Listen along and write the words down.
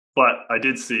But I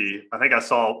did see, I think I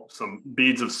saw some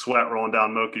beads of sweat rolling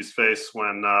down Moki's face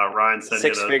when Ryan said he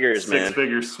had Six a figures, man.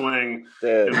 six-figure swing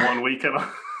Dude. in 1 weekend.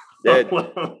 Dude.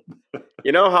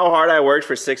 You know how hard I worked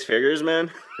for six figures, man?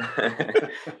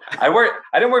 I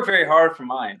didn't work very hard for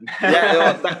mine.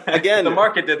 Yeah, again, the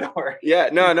market did the work. Yeah,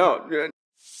 no.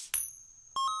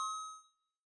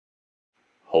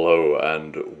 Hello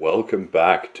and welcome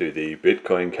back to the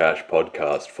Bitcoin Cash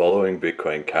podcast, following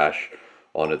Bitcoin Cash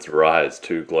on its rise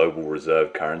to global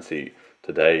reserve currency.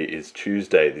 Today is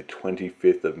Tuesday, the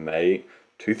 25th of May,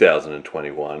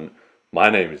 2021. My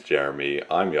name is Jeremy,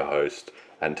 I'm your host,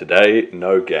 and today,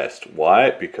 no guest.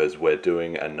 Why? Because we're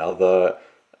doing another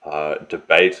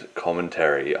debate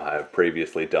commentary. I have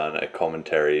previously done a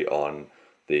commentary on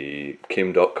the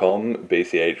Kim.com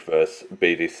BCH versus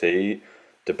BTC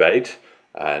debate,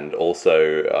 and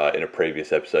also in a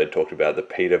previous episode talked about the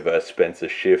Peter versus Spencer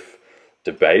Schiff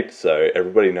debate. So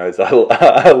everybody knows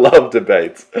I love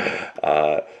debates.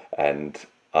 And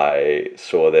I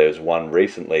saw there's one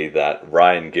recently that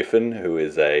RyanGiffin, who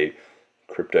is a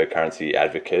cryptocurrency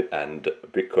advocate and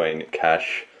Bitcoin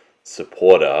Cash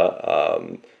supporter,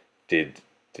 did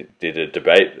a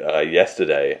debate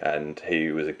yesterday, and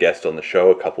he was a guest on the show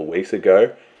a couple weeks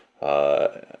ago.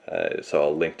 So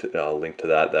I'll link to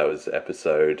that. That was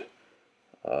episode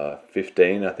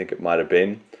 15, I think it might have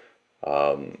been,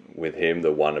 with him,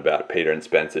 the one about Peter and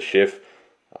Spencer Schiff.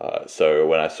 So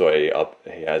when I saw he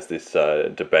has this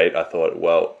debate, I thought,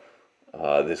 well,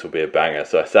 this will be a banger.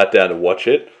 So I sat down to watch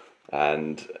it,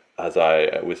 and as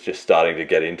I was just starting to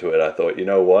get into it, I thought, you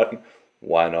know what?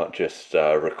 Why not just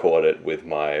record it with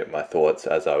my thoughts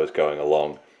as I was going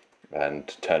along and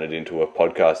turn it into a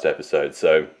podcast episode.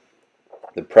 So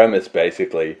the premise,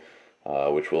 basically,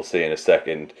 which we'll see in a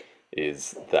second,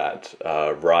 is that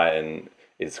Ryan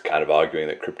is kind of arguing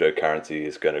that cryptocurrency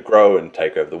is going to grow and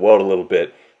take over the world a little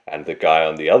bit, and the guy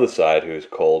on the other side, who's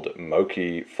called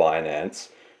MokiFinance,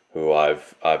 who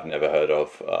I've never heard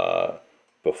of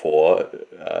before,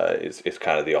 is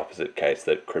kind of the opposite case,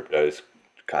 that crypto's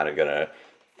kind of going to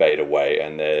fade away.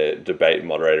 And the debate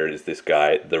moderator is this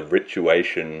guy, the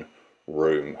Richuation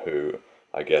Room, who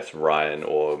I guess Ryan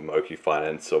or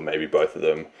MokiFinance, or maybe both of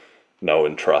them, know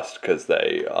and trust because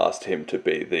they asked him to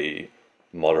be the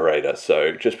moderator.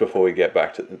 So just before we get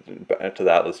back to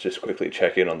that, let's just quickly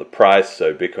check in on the price.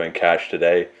 So Bitcoin Cash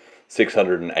today,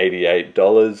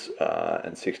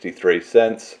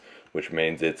 $688.63, which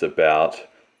means it's about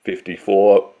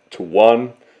 54 to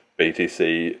 1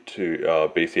 BTC to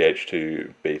BCH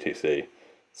to BTC.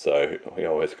 So we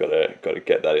always got to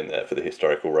get that in there for the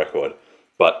historical record.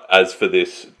 But as for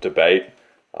this debate,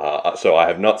 so I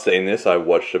have not seen this. I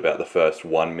watched about the first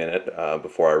 1 minute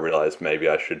before I realized maybe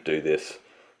I should do this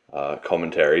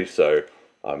commentary. So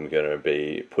I'm going to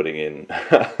be putting in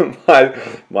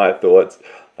my thoughts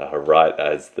right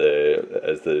as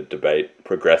the debate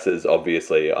progresses.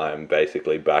 Obviously, I'm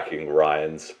basically backing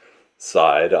Ryan's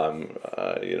side. I'm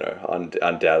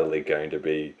undoubtedly going to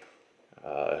be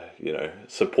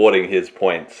supporting his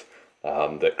points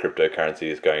that cryptocurrency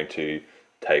is going to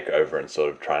take over, and sort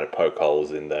of trying to poke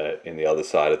holes in the other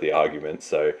side of the argument.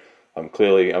 So I'm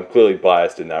clearly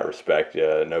biased in that respect.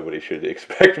 Yeah, nobody should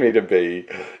expect me to be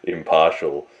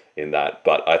impartial in that,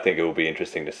 but I think it will be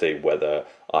interesting to see whether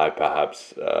I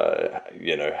perhaps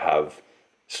have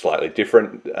slightly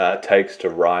different takes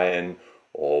to Ryan,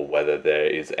 or whether there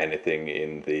is anything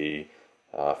in the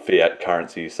fiat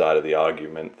currency side of the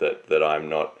argument that I'm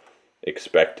not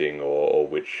expecting, or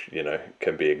which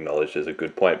can be acknowledged as a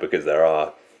good point, because there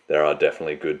are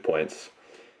definitely good points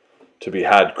to be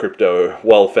had. Crypto,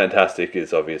 while fantastic,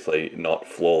 is obviously not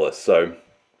flawless. So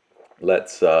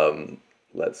let's crack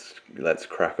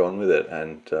on with it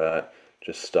and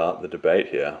just start the debate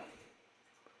here,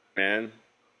 Man.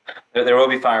 There will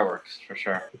be fireworks for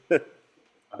sure. I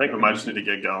think we might just need to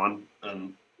get going.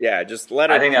 And Yeah, just let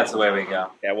it. I think that's the way we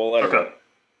go. Yeah, we'll let it. okay,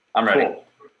 I'm ready. cool,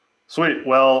 sweet.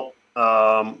 Well,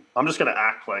 I'm just gonna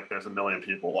act like there's a million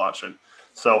people watching.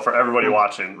 So for everybody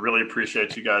watching, really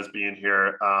appreciate you guys being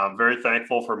here. Very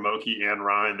thankful for Moki and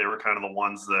Ryan. They were kind of the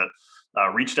ones that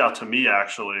reached out to me,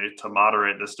 actually, to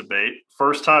moderate this debate.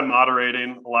 First time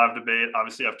moderating a live debate.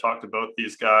 Obviously, I've talked to both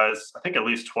these guys, I think at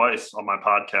least twice on my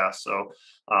podcast. So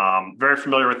very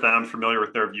familiar with them, familiar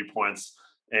with their viewpoints.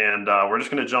 And we're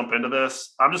just going to jump into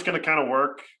this. I'm just going to kind of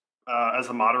work as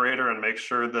a moderator and make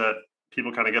sure that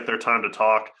people kind of get their time to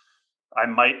talk. I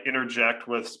might interject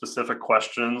with specific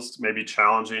questions, maybe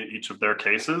challenging each of their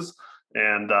cases.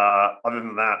 And other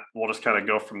than that, we'll just kind of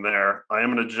go from there. I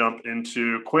am going to jump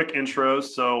into quick intros.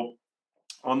 So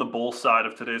on the bull side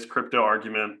of today's crypto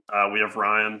argument, we have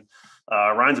Ryan.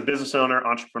 Ryan's a business owner,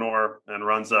 entrepreneur, and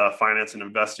runs a finance and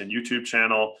investing YouTube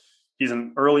channel. He's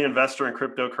an early investor in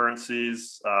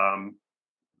cryptocurrencies,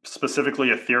 specifically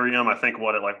Ethereum. I think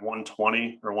at like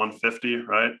 120 or 150,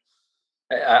 right?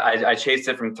 I chased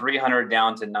it from 300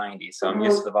 down to 90, so I'm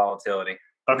used to the volatility.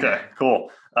 Okay, cool.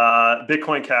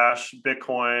 Bitcoin Cash,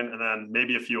 Bitcoin, and then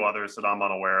maybe a few others that I'm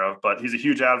unaware of. But he's a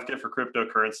huge advocate for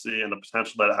cryptocurrency and the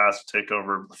potential that it has to take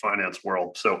over the finance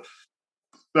world. So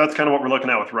that's kind of what we're looking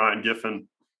at with RyanGiffin.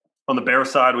 On the bear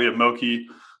side, we have Moki.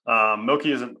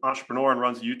 Moki is an entrepreneur and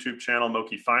runs a YouTube channel,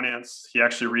 MokiFinance. He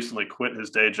actually recently quit his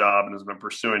day job and has been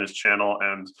pursuing his channel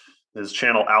and his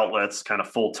channel outlets kind of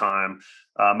full time.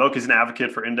 Moki is an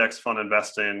advocate for index fund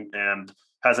investing and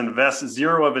has invested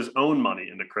zero of his own money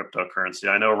into cryptocurrency.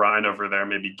 I know Ryan over there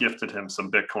maybe gifted him some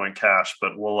Bitcoin Cash,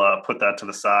 but we'll put that to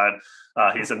the side.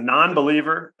 He's a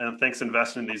non-believer and thinks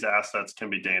investing in these assets can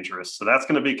be dangerous. So that's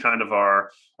going to be kind of our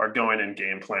going in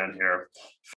game plan here.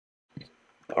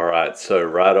 All right, so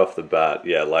right off the bat,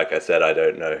 yeah, like I said, I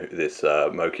don't know this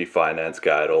MokiFinance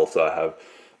guy at all, so I have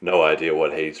no idea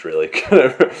what he's really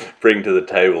going to bring to the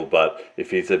table. But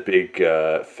if he's a big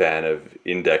fan of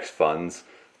index funds,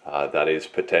 that is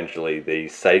potentially the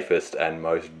safest and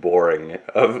most boring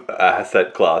of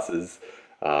asset classes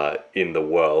in the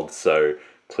world. So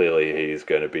clearly he's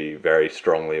going to be very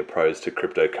strongly opposed to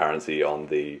cryptocurrency on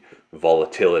the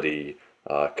volatility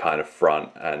kind of front.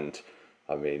 And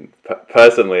I mean,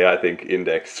 personally, I think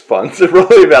index funds are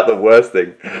probably about the worst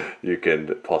thing you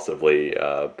can possibly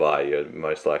buy. You're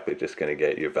most likely just going to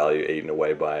get your value eaten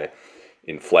away by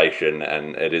inflation,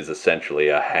 and it is essentially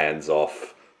a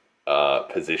hands-off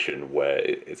position where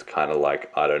it's kind of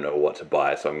like, I don't know what to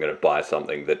buy, so I'm going to buy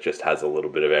something that just has a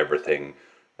little bit of everything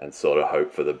and sort of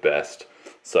hope for the best.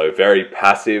 So very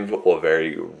passive or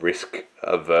very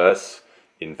risk-averse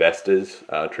investors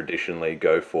traditionally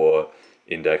go for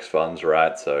index funds,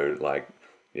 right? So like,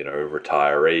 you know,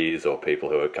 retirees or people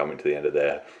who are coming to the end of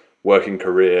their working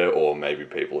career, or maybe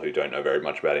people who don't know very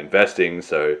much about investing,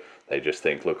 so they just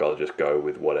think, look, I'll just go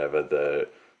with whatever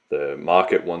the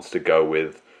market wants to go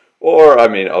with. Or, I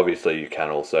mean, obviously you can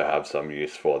also have some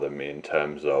use for them in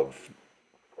terms of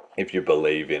if you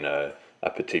believe in a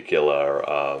particular,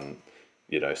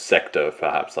 you know, sector,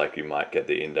 perhaps like you might get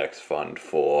the index fund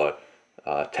for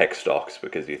tech stocks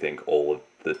because you think all of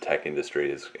the tech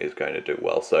industry is going to do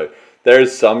well. So there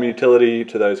is some utility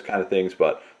to those kind of things,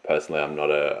 but personally I'm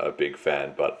not a big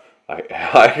fan. But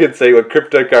I can see what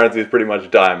cryptocurrency is pretty much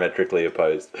diametrically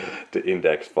opposed to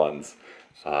index funds.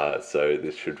 So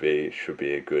this should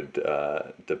be a good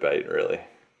debate, really.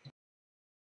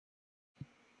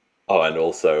 Oh, and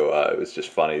also it was just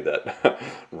funny that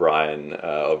Ryan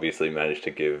obviously managed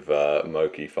to give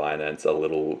MokiFinance a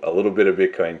little bit of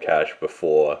Bitcoin Cash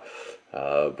before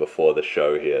the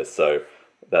show here. So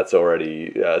that's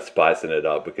already spicing it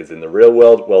up, because in the real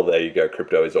world, well, there you go,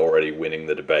 crypto is already winning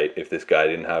the debate. If this guy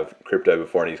didn't have crypto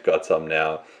before and he's got some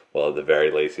now, well, at the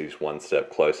very least, he's one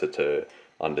step closer to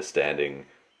understanding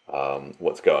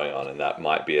what's going on. And that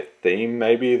might be a theme,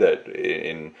 maybe, that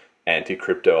in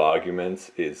anti-crypto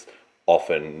arguments is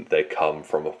often they come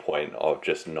from a point of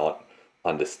just not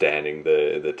understanding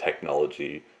the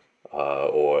technology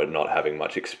or not having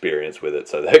much experience with it.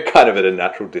 So they're kind of at a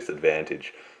natural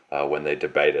disadvantage when they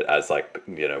debate it, as, like,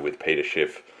 you know, with Peter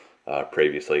Schiff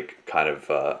previously, kind of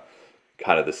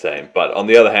the same. But on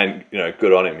the other hand, you know,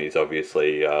 good on him. He's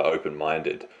obviously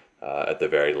open-minded at the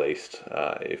very least,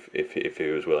 if he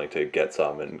was willing to get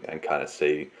some and kind of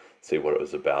see what it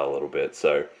was about a little bit.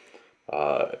 So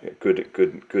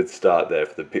good start there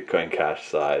for the Bitcoin Cash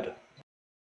side.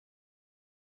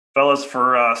 Fellas,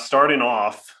 for starting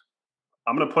off,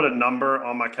 I'm going to put a number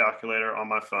on my calculator on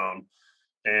my phone.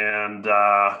 And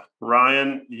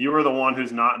Ryan, you are the one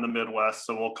who's not in the Midwest,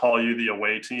 so we'll call you the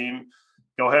away team.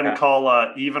 Go ahead and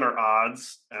call even or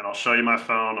odds, and I'll show you my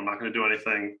phone. I'm not going to do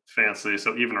anything fancy,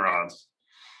 so even or odds?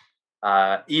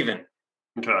 Even.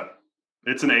 Okay.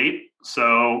 It's an 8.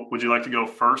 So would you like to go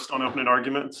first on opening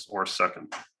arguments or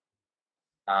second?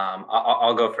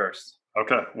 I'll go first.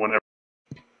 Okay, whenever.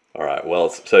 All right. Well,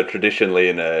 so traditionally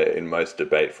in most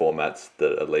debate formats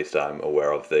that at least I'm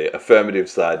aware of, the affirmative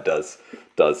side does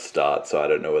start. So I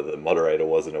don't know whether the moderator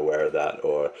wasn't aware of that,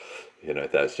 or, you know,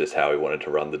 that's just how he wanted to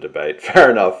run the debate.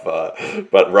 Fair enough.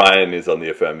 But Ryan is on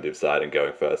the affirmative side and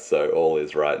going first, so all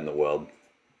is right in the world.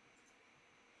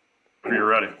 Are you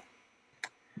ready?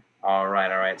 All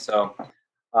right. So,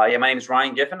 yeah, my name is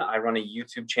RyanGiffin. I run a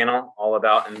YouTube channel all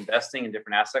about investing in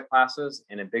different asset classes,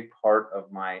 and a big part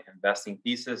of my investing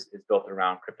thesis is built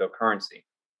around cryptocurrency.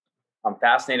 I'm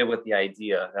fascinated with the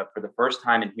idea that for the first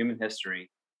time in human history,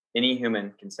 any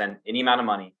human can send any amount of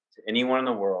money to anyone in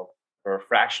the world for a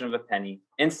fraction of a penny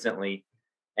instantly,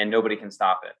 and nobody can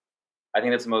stop it. I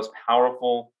think that's the most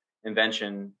powerful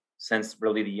invention since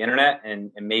really the internet,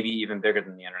 and maybe even bigger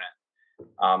than the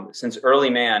internet. Since early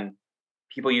man,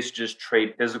 people used to just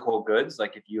trade physical goods.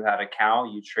 Like if you had a cow,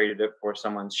 you traded it for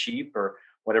someone's sheep or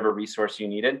whatever resource you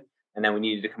needed. And then we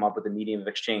needed to come up with a medium of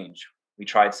exchange. We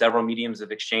tried several mediums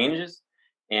of exchanges,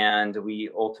 and we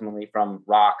ultimately, from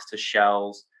rocks to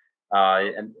shells,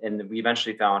 and we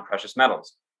eventually found precious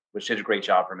metals, which did a great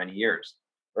job for many years.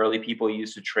 Early people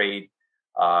used to trade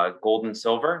gold and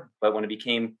silver, but when it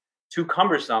became too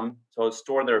cumbersome to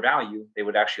store their value, they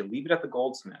would actually leave it at the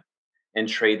goldsmith and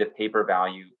trade the paper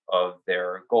value of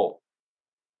their gold.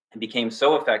 It became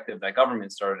so effective that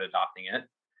governments started adopting it,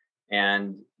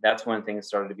 and that's when things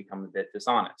started to become a bit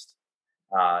dishonest.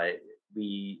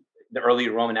 The early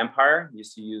Roman Empire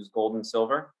used to use gold and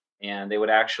silver, and they would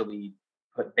actually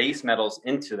put base metals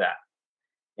into that.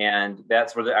 And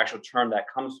that's where the actual term that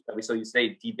comes, so you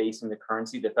say debasing the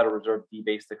currency, the Federal Reserve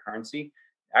debased the currency,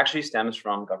 actually stems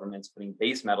from governments putting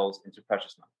base metals into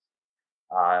precious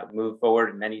metals. Move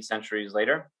forward many centuries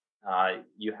later,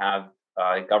 you have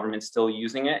governments still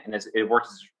using it, and it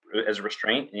works as a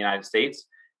restraint in the United States.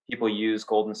 People use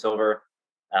gold and silver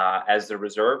as the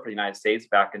reserve for the United States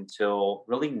back until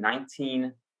really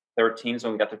 1913 is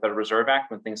when we got the Federal Reserve Act,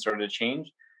 when things started to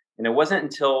change. And it wasn't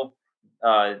until,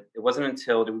 did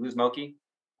we lose Moki?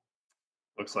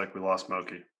 Looks like we lost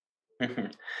Moki.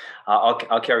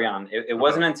 I'll carry on. It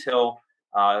wasn't until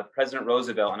President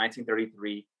Roosevelt in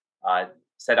 1933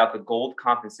 set out the Gold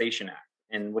Compensation Act.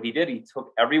 And what he did, he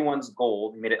took everyone's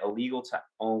gold, he made it illegal to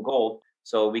own gold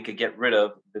so we could get rid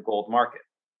of the gold market.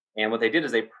 And what they did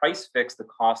is they price fixed the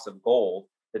cost of gold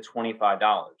to $25.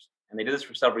 And they did this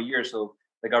for several years so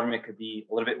the government could be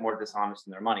a little bit more dishonest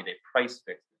in their money. They price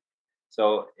fixed it.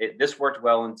 So this worked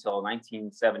well until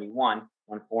 1971,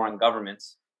 when foreign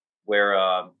governments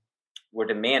were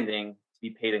demanding to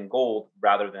be paid in gold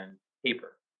rather than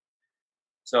paper.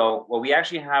 So what we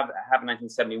actually have in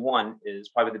 1971 is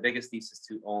probably the biggest thesis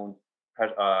to own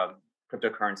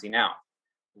cryptocurrency now.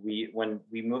 When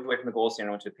we moved away from the gold standard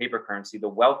and went to paper currency, the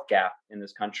wealth gap in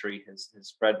this country has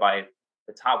spread by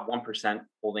the top 1%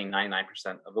 holding 99%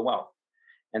 of the wealth.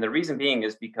 And the reason being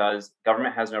is because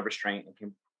government has no restraint and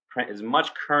can print as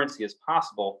much currency as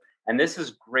possible. And this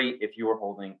is great if you are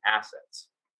holding assets.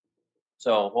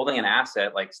 So holding an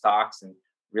asset like stocks and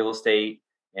real estate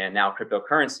and now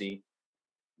cryptocurrency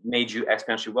made you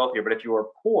exponentially wealthier. But if you were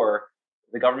poor,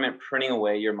 the government printing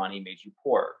away your money made you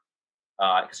poorer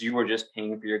because you were just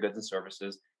paying for your goods and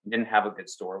services and didn't have a good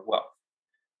store of wealth.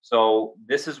 So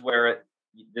this is where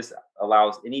this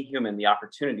allows any human the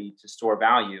opportunity to store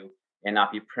value and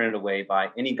not be printed away by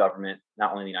any government,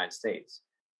 not only the United States.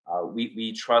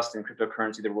 We trust in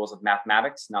cryptocurrency the rules of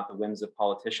mathematics, not the whims of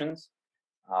politicians.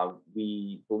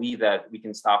 We believe that we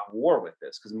can stop war with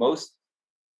this because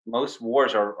most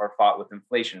wars are fought with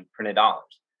inflation, printed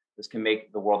dollars. This can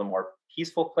make the world a more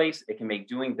peaceful place. It can make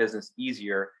doing business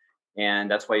easier.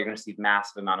 And that's why you're going to see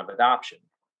massive amount of adoption.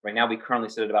 Right now, we currently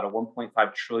sit at about a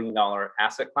 $1.5 trillion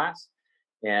asset class.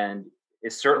 And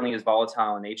it certainly is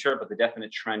volatile in nature, but the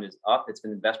definite trend is up. It's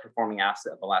been the best performing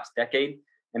asset of the last decade.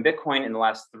 And Bitcoin in the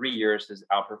last 3 years has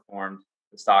outperformed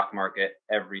the stock market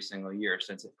every single year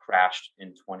since it crashed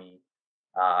in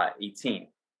 2018.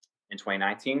 In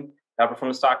 2019, it outperformed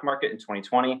the stock market in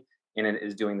 2020, and it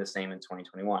is doing the same in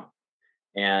 2021.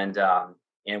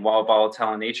 And while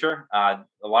volatile in nature, a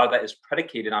lot of that is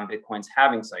predicated on Bitcoin's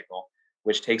halving cycle,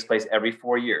 which takes place every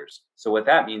 4 years. So what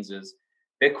that means is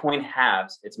Bitcoin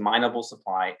halves its mineable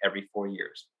supply every 4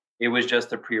 years. It was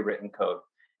just a pre-written code.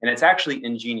 And it's actually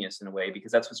ingenious in a way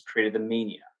because that's what's created the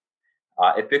mania.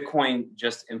 If Bitcoin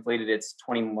just inflated its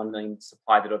 21 million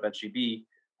supply that it'll eventually be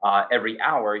every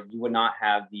hour, you would not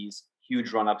have these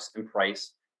huge run-ups in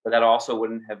price, but that also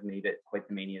wouldn't have made it quite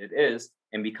the mania it is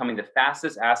and becoming the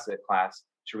fastest asset class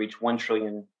to reach $1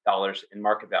 trillion in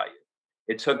market value.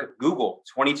 It took Google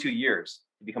 22 years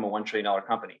to become a $1 trillion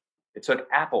company. It took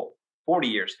Apple 40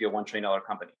 years to be a $1 trillion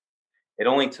company. It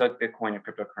only took Bitcoin and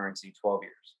cryptocurrency 12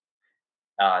 years.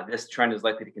 This trend is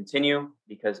likely to continue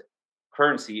because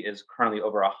currency is currently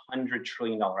over $100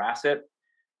 trillion asset.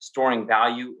 Storing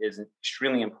value is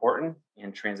extremely important,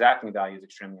 and transacting value is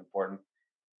extremely important.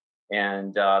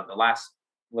 And the last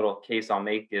little case I'll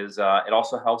make is it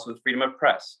also helps with freedom of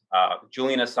press.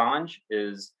 Julian Assange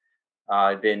is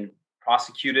been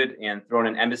prosecuted and thrown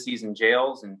in embassies and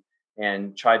jails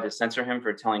and tried to censor him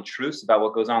for telling truths about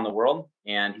what goes on in the world.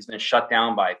 And he's been shut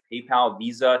down by PayPal,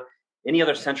 Visa, any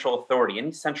other central authority,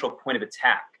 any central point of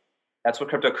attack. That's what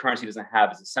cryptocurrency doesn't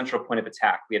have, is a central point of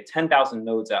attack. We have 10,000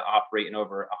 nodes that operate in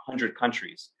over 100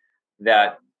 countries.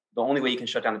 that the only way you can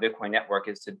shut down the Bitcoin network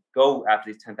is to go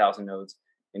after these 10,000 nodes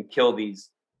and kill these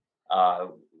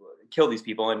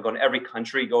people and go to every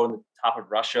country, go to the top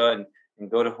of Russia and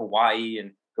go to Hawaii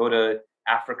and go to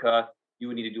Africa. You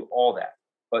would need to do all that.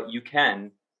 But you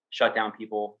can shut down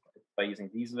people by using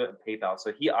Visa and PayPal.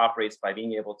 So he operates by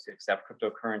being able to accept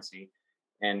cryptocurrency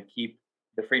and keep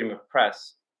the freedom of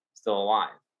press still alive.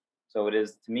 So it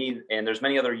is, to me, and there's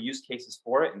many other use cases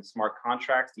for it in smart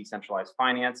contracts, decentralized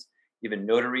finance, even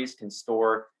notaries can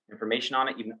store information on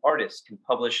it. Even artists can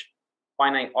publish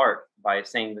finite art by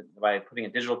putting a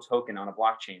digital token on a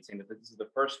blockchain, saying that this is the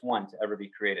first one to ever be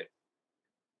created.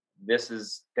 This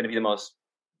is going to be the most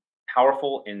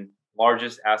powerful and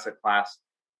largest asset class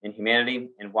in humanity.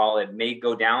 And while it may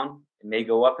go down, it may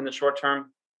go up in the short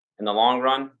term, in the long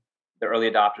run, the early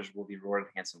adopters will be rewarded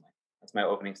handsomely. That's my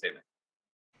opening statement.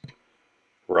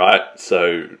 Right.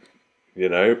 So,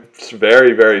 it's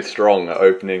very, very strong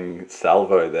opening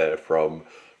salvo there from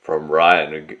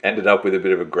Ryan. We ended up with a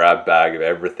bit of a grab bag of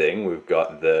everything. We've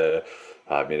got it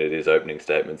is opening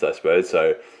statements, I suppose.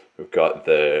 So we've got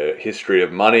the history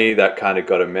of money that kind of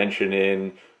got a mention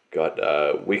in. Got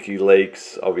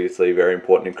WikiLeaks, obviously very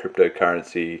important in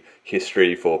cryptocurrency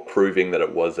history for proving that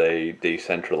it was a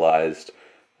decentralized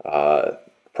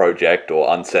project or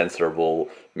uncensorable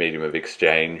medium of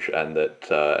exchange, and that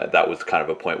that was kind of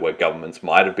a point where governments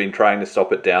might have been trying to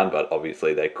stop it down, but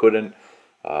obviously they couldn't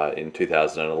in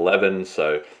 2011.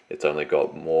 So it's only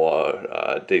got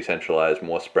more decentralized,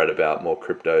 more spread about, more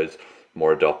cryptos,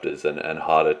 more adopters, and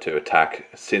harder to attack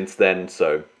since then.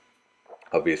 So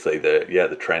obviously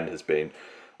the trend has been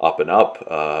up and up.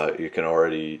 You can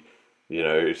already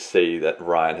see that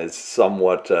Ryan has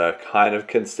somewhat kind of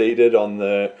conceded on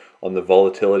the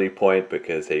volatility point,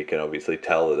 because he can obviously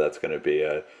tell that that's going to be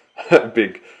a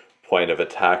big point of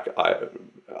attack.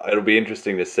 It'll be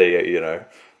interesting to see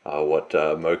what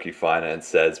MokiFinance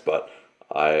says, but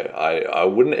I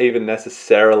wouldn't even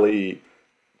necessarily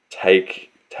take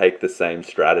the same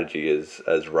strategy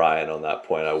as Ryan on that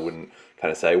point. I wouldn't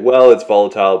kind of say, well, it's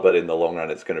volatile, but in the long run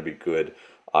it's going to be good.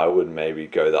 I would maybe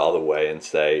go the other way and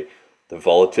say the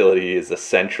volatility is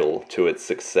essential to its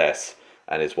success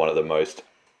and is one of the most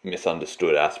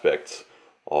misunderstood aspects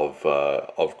of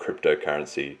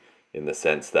cryptocurrency, in the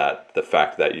sense that the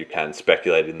fact that you can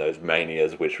speculate in those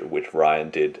manias, which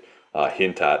Ryan did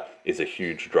hint at, is a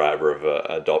huge driver of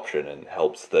adoption, and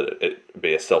helps that it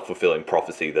be a self-fulfilling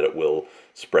prophecy that it will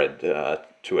spread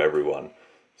to everyone.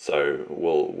 So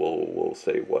we'll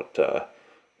see what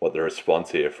the response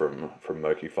here from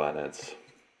MokiFinance.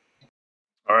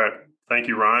 All right, thank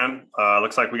you, Ryan.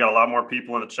 Looks like we got a lot more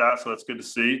people in the chat, so that's good to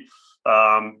see.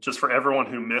 Just for everyone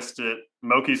who missed it,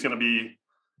 Moki's going to be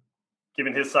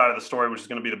giving his side of the story, which is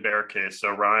going to be the bear case. So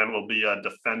Ryan will be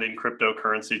defending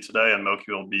cryptocurrency today, and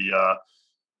Moki will be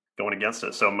going against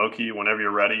it. So Moki, whenever you're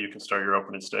ready, you can start your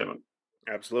opening statement.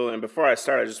 Absolutely. And before I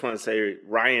start, I just want to say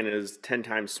Ryan is 10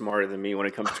 times smarter than me when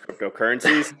it comes to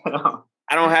cryptocurrencies.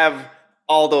 I don't have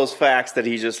all those facts that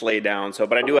he just laid down,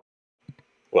 but I do.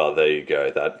 Well, there you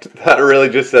go. That really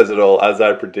just says it all. As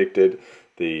I predicted,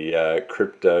 the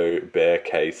crypto bear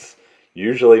case,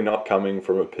 usually not coming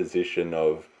from a position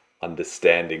of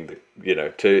understanding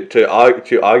to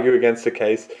argue against a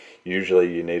case,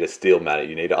 usually you need a steel man.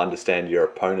 You need to understand your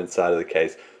opponent's side of the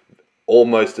case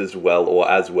almost as well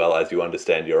as you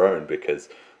understand your own, because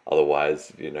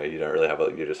otherwise you don't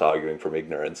really you're just arguing from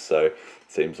ignorance. So it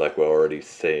seems like we're already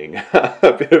seeing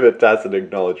a bit of a tacit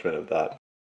acknowledgement of that.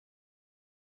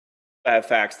 I have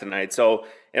facts tonight. So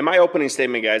in my opening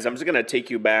statement, guys, I'm just going to take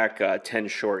you back 10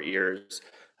 short years.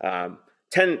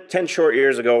 10 short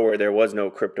years ago, where there was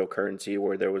no cryptocurrency,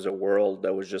 where there was a world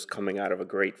that was just coming out of a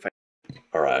great...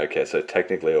 All right, okay, so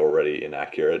technically already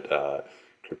inaccurate.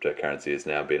 Cryptocurrency has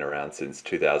now been around since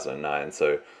 2009,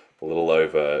 so a little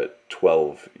over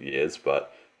 12 years,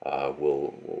 but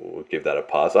we'll give that a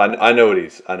pass. I know what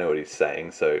he's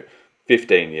saying. So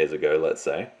 15 years ago, let's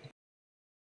say.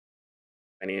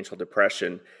 Financial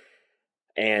depression,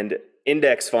 and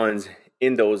index funds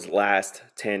in those last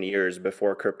 10 years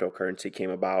before cryptocurrency came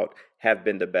about have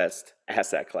been the best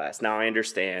asset class. Now, I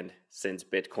understand since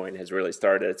Bitcoin has really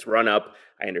started its run up,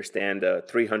 I understand the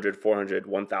 300, 400,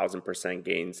 1,000%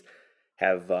 gains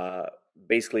have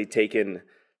basically taken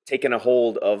a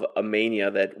hold of a mania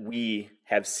that we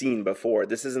have seen before.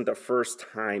 This isn't the first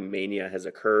time mania has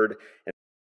occurred.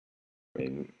 I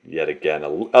mean, yet again,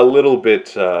 a little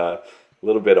bit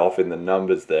off in the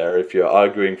numbers there. If you're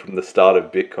arguing from the start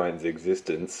of Bitcoin's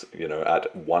existence,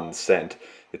 at 1 cent,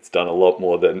 it's done a lot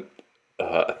more than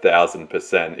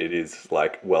 1,000%. It is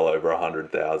like well over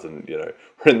 100,000. We're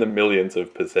in the millions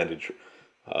of percentage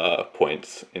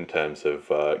points in terms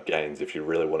of gains if you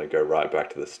really want to go right back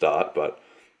to the start. But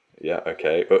yeah,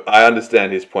 okay. I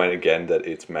understand his point again that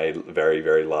it's made very,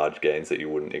 very large gains that you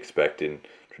wouldn't expect in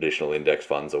traditional index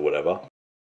funds or whatever.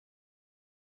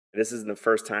 This isn't the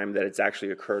first time that it's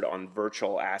actually occurred on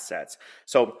virtual assets.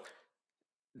 So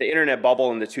the internet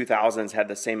bubble in the 2000s had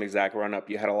the same exact run up.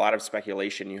 You had a lot of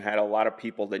speculation. You had a lot of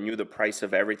people that knew the price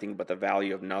of everything but the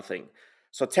value of nothing.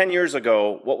 So 10 years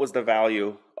ago, what was the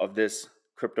value of this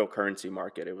cryptocurrency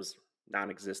market? It was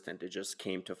non-existent. It just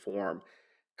came to form.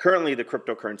 Currently, the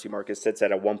cryptocurrency market sits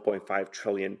at a $1.5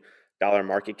 trillion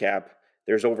market cap.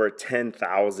 There's over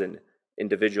 10,000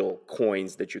 individual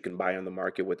coins that you can buy on the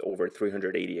market with over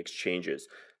 380 exchanges.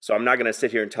 So I'm not going to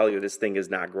sit here and tell you this thing is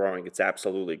not growing. It's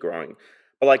absolutely growing.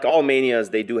 But like all manias,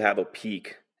 they do have a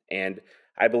peak. And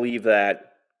I believe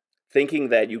that thinking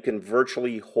that you can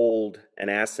virtually hold an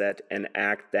asset and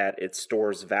act that it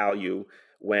stores value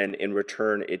when in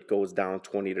return it goes down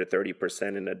 20 to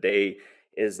 30% in a day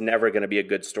is never going to be a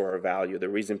good store of value. The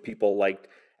reason people like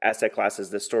asset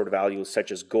classes that stored value such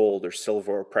as gold or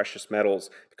silver or precious metals,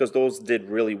 because those did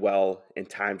really well in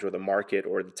times where the market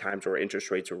or the times where interest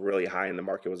rates were really high and the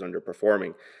market was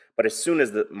underperforming. But as soon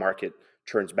as the market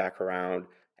turns back around,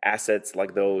 assets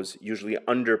like those usually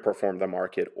underperform the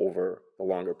market over a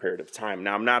longer period of time.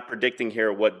 Now, I'm not predicting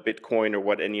here what Bitcoin or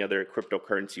what any other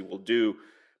cryptocurrency will do,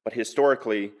 but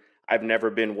historically, I've never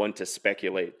been one to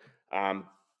speculate.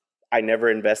 I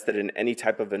never invested in any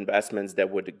type of investments that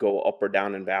would go up or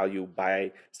down in value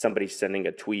by somebody sending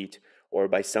a tweet or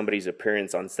by somebody's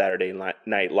appearance on Saturday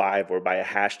Night Live or by a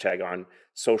hashtag on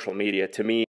social media. To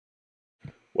me,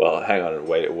 well, hang on,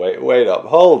 wait up,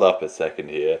 hold up a second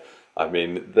here. I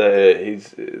mean,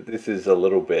 this is a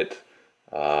little bit,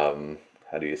 how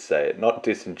do you say it? Not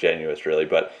disingenuous, really,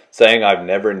 but saying I've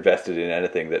never invested in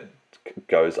anything that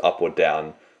goes up or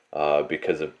down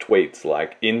because of tweets.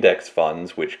 Like index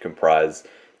funds, which comprise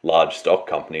large stock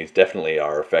companies, definitely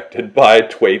are affected by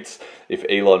tweets. If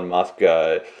Elon Musk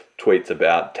tweets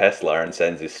about Tesla and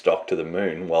sends his stock to the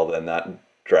moon, well, then that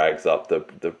drags up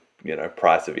the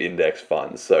price of index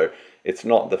funds. So it's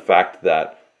not the fact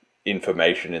that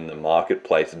information in the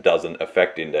marketplace doesn't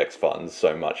affect index funds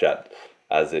so much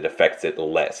as it affects it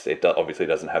less. It obviously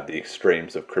doesn't have the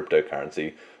extremes of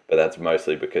cryptocurrency, but that's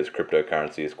mostly because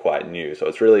cryptocurrency is quite new. So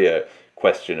it's really a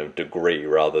question of degree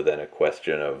rather than a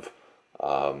question of,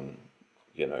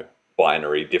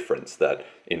 binary difference, that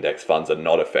index funds are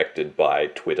not affected by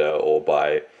Twitter or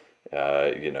by,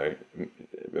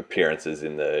 appearances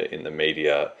in the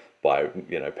media by,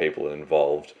 people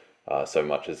involved so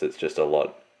much as it's just a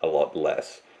lot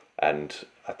less. And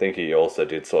I think he also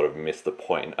did sort of miss the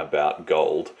point about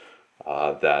gold,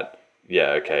 that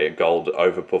gold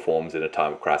overperforms in a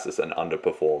time of crisis and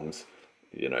underperforms,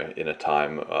 in a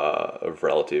time of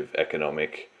relative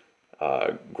economic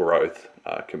growth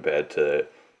compared to,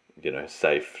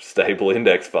 safe, stable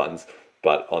index funds.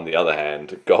 But on the other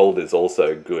hand, gold is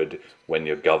also good when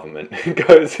your government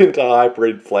goes into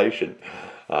hyperinflation,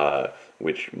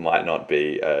 which might not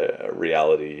be a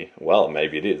reality. Well,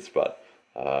 maybe it is, but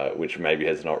which maybe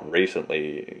has not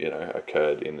recently,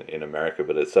 occurred in America,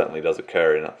 but it certainly does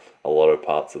occur in a lot of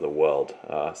parts of the world.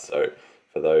 So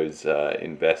for those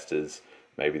investors,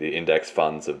 maybe the index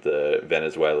funds of the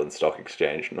Venezuelan stock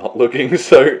exchange not looking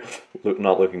so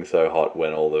hot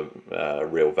when all the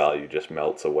real value just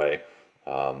melts away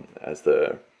as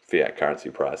the fiat currency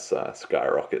price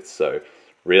skyrockets. So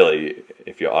really,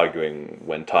 if you're arguing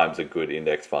when times are good,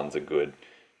 index funds are good.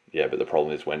 Yeah, but the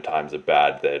problem is when times are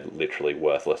bad, they're literally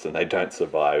worthless and they don't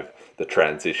survive the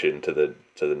transition to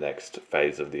the next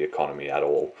phase of the economy at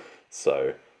all.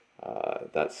 So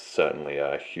that's certainly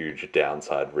a huge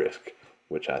downside risk,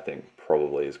 which I think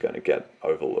probably is going to get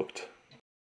overlooked.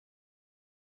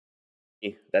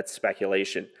 that's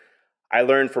speculation. I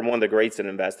learned from one of the greats in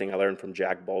investing. I learned from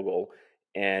Jack Bogle,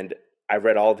 and I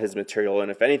read all of his material.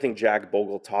 And if anything, Jack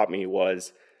Bogle taught me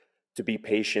was to be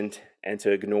patient and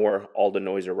to ignore all the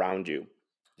noise around you.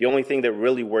 The only thing that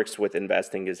really works with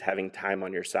investing is having time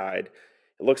on your side.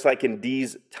 It looks like in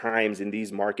these times, in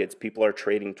these markets, people are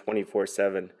trading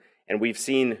 24/7. And we've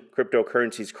seen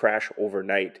cryptocurrencies crash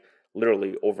overnight,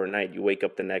 literally overnight. You wake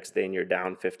up the next day and you're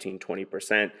down 15,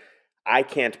 20%. I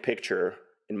can't picture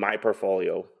in my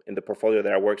portfolio, in the portfolio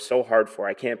that I worked so hard for,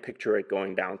 I can't picture it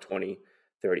going down 20,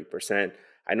 30%.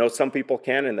 I know some people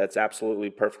can, and that's absolutely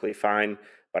perfectly fine,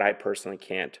 but I personally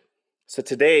can't. So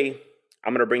today,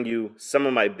 I'm going to bring you some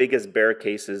of my biggest bear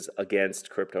cases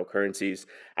against cryptocurrencies.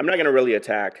 I'm not going to really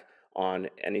attack on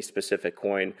any specific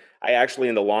coin. I actually,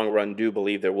 in the long run, do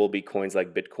believe there will be coins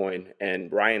like Bitcoin,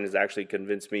 and Ryan has actually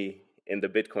convinced me in the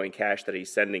Bitcoin Cash that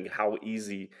he's sending, how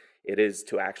easy it is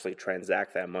to actually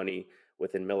transact that money.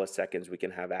 Within milliseconds, we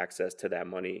can have access to that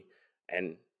money,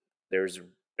 and there's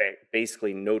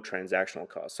basically no transactional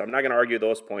cost. So I'm not going to argue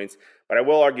those points, but I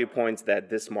will argue points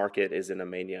that this market is in a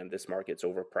mania and this market's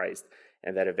overpriced,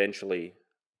 and that eventually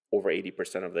over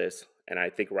 80% of this, and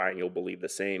I think, Ryan, you'll believe the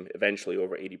same, eventually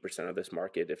over 80% of this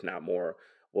market, if not more,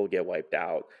 will get wiped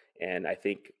out. And I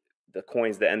think the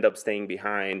coins that end up staying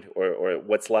behind, or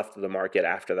what's left of the market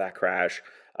after that crash,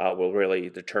 will really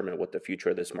determine what the future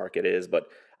of this market is. But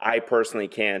I personally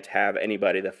can't have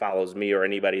anybody that follows me or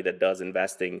anybody that does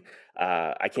investing,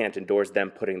 I can't endorse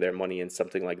them putting their money in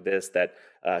something like this that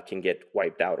can get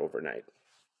wiped out overnight.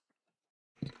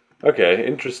 Okay,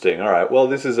 interesting. All right. Well,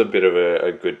 this is a bit of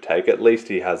a good take. At least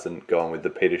he hasn't gone with the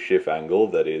Peter Schiff angle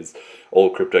that is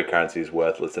all cryptocurrency is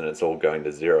worthless and it's all going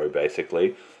to zero,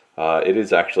 basically. It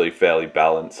is actually fairly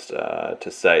balanced to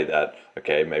say that,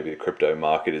 okay, maybe the crypto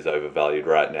market is overvalued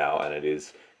right now and it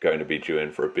is going to be due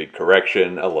in for a big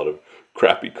correction. A lot of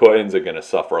crappy coins are going to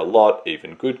suffer a lot.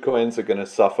 Even good coins are going to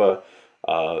suffer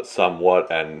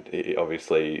somewhat. And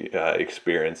obviously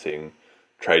experiencing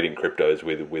trading cryptos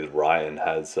with Ryan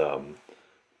has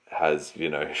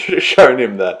shown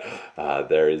him that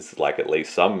there is like at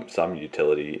least some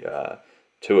utility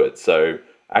to it. So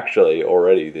actually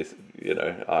already this,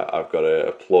 I've got to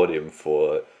applaud him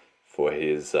for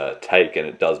his take, and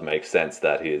it does make sense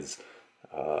that his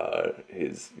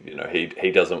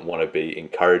he doesn't want to be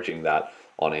encouraging that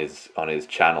on his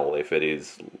channel. If it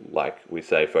is, like we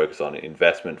say, focus on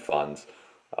investment funds,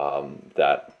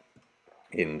 that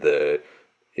in the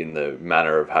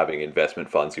manner of having investment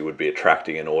funds, you would be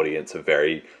attracting an audience of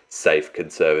very safe,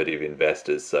 conservative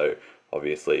investors. So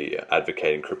obviously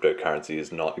advocating cryptocurrency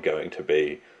is not going to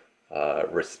be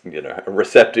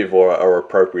receptive or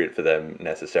appropriate for them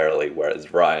necessarily,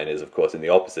 whereas Ryan is of course in the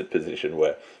opposite position,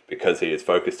 where because he is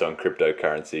focused on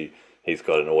cryptocurrency, he's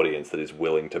got an audience that is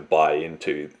willing to buy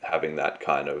into having that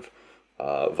kind of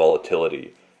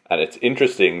volatility. And it's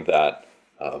interesting that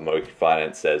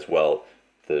MokiFinance says, well,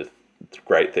 the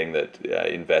great thing that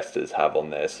investors have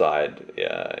on their side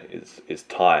is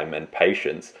time and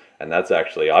patience, and that's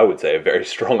actually, I would say, a very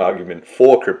strong argument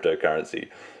for cryptocurrency,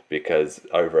 because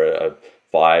over a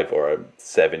 5 or a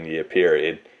 7 year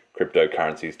period,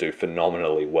 cryptocurrencies do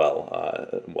phenomenally well.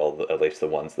 Well, at least the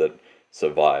ones that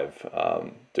survive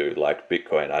do. Like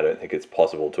Bitcoin, I don't think it's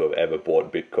possible to have ever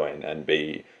bought Bitcoin and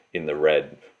be in the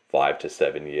red 5 to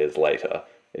 7 years later.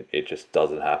 It just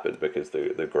doesn't happen because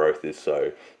the growth is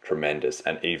so tremendous.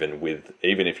 And even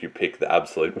if you pick the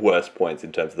absolute worst points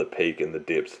in terms of the peak and the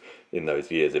dips in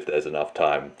those years, if there's enough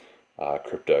time,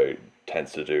 crypto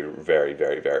tends to do very,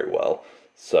 very, very well.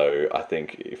 So I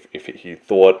think if he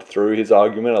thought through his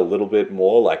argument a little bit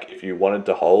more, like if you wanted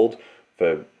to hold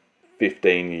for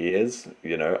 15 years,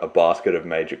 a basket of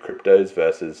major cryptos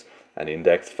versus an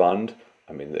index fund,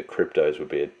 I mean, the cryptos would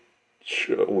be a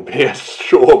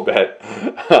sure bet,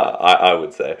 I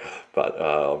would say. But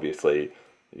obviously,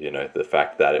 the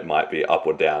fact that it might be up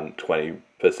or down 20%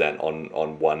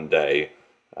 on one day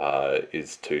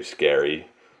is too scary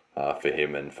for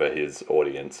him and for his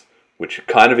audience, which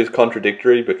kind of is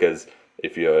contradictory, because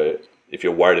if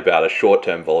you're worried about a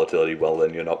short-term volatility, well,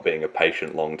 then you're not being a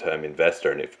patient long-term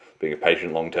investor. And if being a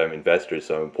patient long-term investor is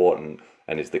so important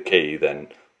and is the key, then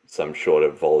some short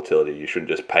of volatility, you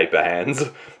shouldn't just paper hands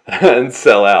and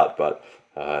sell out. But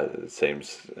it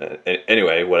seems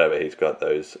anyway, whatever, he's got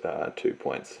those 2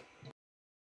 points.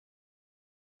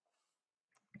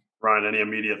 Ryan, any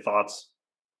immediate thoughts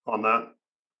on that?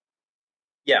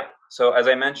 Yeah. So as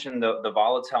I mentioned, the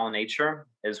volatile nature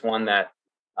is one that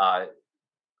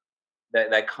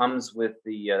that comes with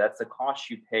that's the cost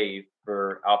you pay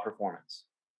for outperformance.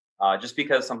 Just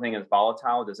because something is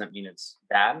volatile doesn't mean it's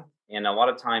bad. And a lot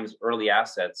of times, early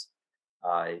assets,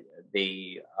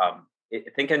 think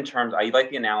in terms. I like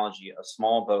the analogy: a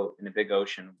small boat in a big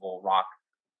ocean will rock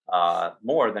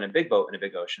more than a big boat in a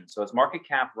big ocean. So as market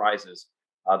cap rises,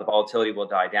 the volatility will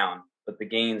die down, but the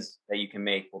gains that you can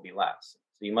make will be less.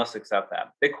 So you must accept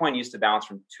that. Bitcoin used to bounce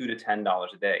from $2 to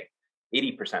 $10 a day,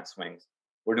 80% swings.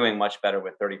 We're doing much better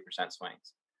with 30%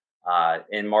 swings.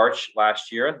 In March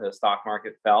last year, the stock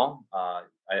market fell.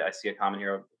 I see a comment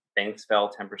here: banks fell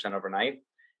 10% overnight.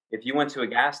 If you went to a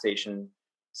gas station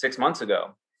 6 months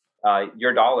ago,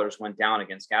 your dollars went down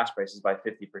against gas prices by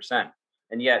 50%.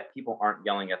 And yet people aren't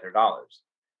yelling at their dollars,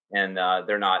 and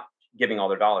they're not giving all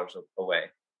their dollars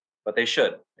away. But they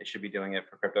should. They should be doing it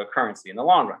for cryptocurrency in the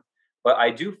long run. But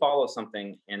I do follow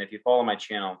something, and if you follow my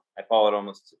channel, I follow it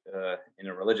almost in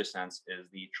a religious sense, is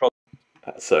the troll.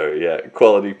 So yeah,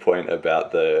 quality point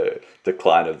about the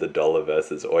decline of the dollar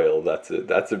versus oil. That's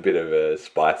a bit of a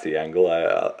spicy angle.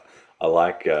 I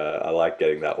like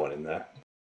getting that one in there.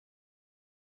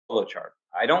 Flow chart.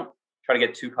 I don't try to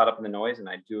get too caught up in the noise, and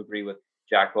I do agree with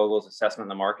Jack Bogle's assessment in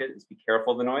the market is be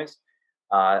careful of the noise.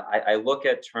 I look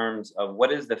at terms of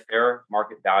what is the fair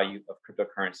market value of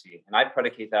cryptocurrency, and I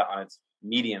predicate that on its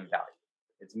median value.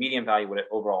 Its median value, what it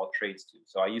overall trades to.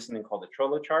 So I use something called the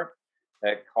Trello chart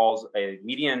that calls a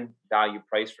median value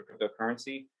price for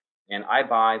cryptocurrency, and I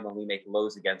buy when we make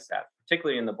lows against that,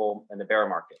 particularly in the bear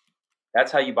market.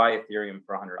 That's how you buy Ethereum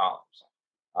for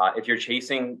 $100. If you're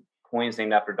chasing coins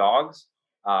named after dogs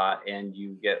and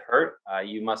you get hurt,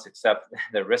 you must accept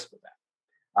the risk with that.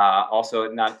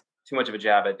 Also, not too much of a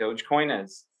jab at Dogecoin,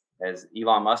 as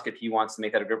Elon Musk, if he wants to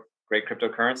make that a great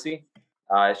cryptocurrency,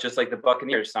 it's just like the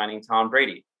Buccaneers signing Tom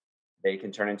Brady. They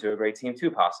can turn into a great team too,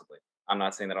 possibly. I'm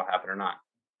not saying that'll happen or not.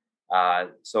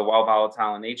 So while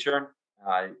volatile in nature,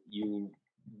 you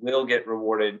will get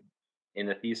rewarded in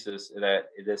the thesis that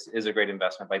this is a great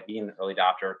investment by being an early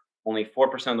adopter. Only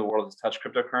 4% of the world has touched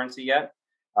cryptocurrency yet.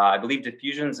 I believe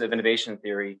diffusions of innovation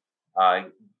theory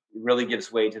really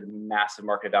gives way to the massive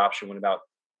market adoption when about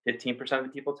 15% of the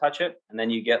people touch it, and then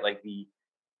you get like the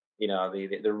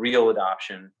real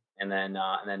adoption, and then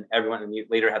everyone, and you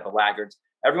later have the laggards.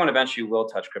 Everyone eventually will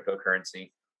touch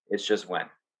cryptocurrency. It's just when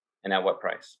and at what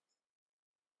price.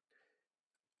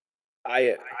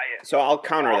 So I'll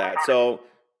counter that. So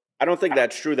I don't think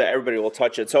that's true that everybody will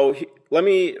touch it. So let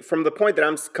me, from the point that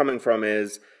I'm coming from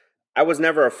is, I was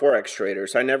never a Forex trader.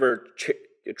 So I never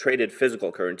traded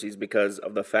physical currencies because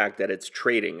of the fact that it's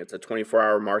trading. It's a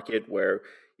 24-hour market where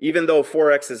even though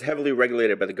Forex is heavily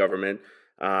regulated by the government,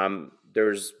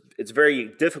 it's very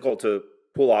difficult to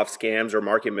pull off scams or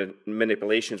market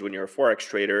manipulations when you're a Forex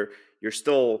trader. You're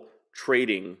still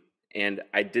trading, and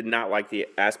I did not like the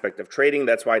aspect of trading.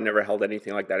 That's why I never held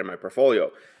anything like that in my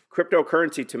portfolio.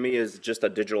 Cryptocurrency to me is just a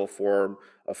digital form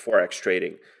of Forex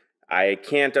trading. I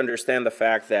can't understand the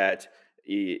fact that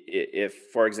if,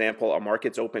 for example, a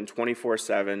market's open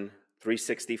 24/7,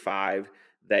 365,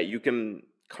 that you can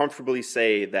comfortably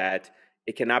say that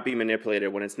it cannot be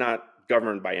manipulated when it's not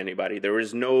governed by anybody.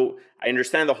 I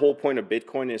understand the whole point of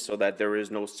Bitcoin is so that there is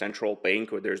no central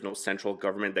bank or there's no central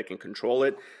government that can control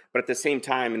it. But at the same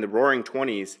time, in the roaring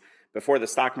 20s, before the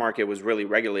stock market was really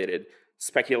regulated,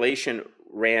 speculation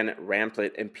ran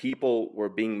rampant and people were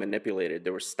being manipulated.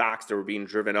 There were stocks that were being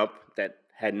driven up that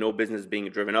had no business being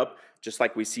driven up, just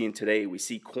like we see in today. We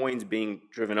see coins being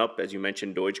driven up, as you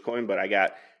mentioned, Dogecoin, but I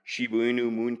got Shiba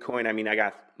Inu, Mooncoin. I mean, I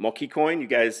got Moki coin. You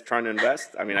guys trying to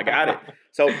invest? I mean, I got it.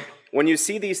 So when you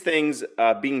see these things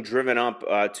being driven up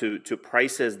to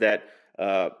prices that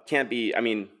can't be, I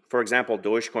mean, for example,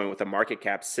 Dogecoin with a market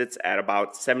cap sits at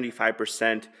about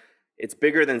 75%. It's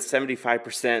bigger than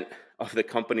 75% of the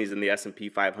companies in the S&P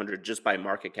 500 just by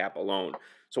market cap alone.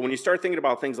 So when you start thinking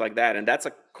about things like that, and that's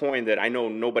a coin that I know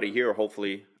nobody here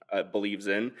hopefully believes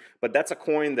in, but that's a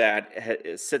coin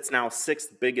that sits now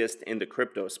 6th biggest in the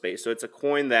crypto space. So it's a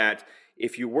coin that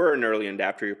if you were an early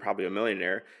adopter, you're probably a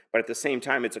millionaire. But at the same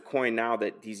time, it's a coin now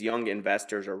that these young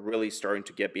investors are really starting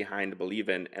to get behind to believe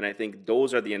in. And I think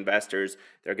those are the investors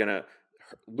that are going to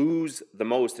lose the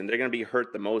most, and they're going to be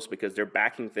hurt the most because they're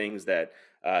backing things that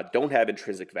don't have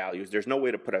intrinsic values. There's no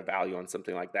way to put a value on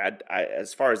something like that.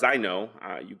 As far as I know,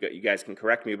 you guys can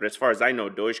correct me, but as far as I know,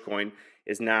 Dogecoin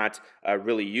is not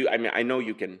really I mean, I know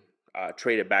you can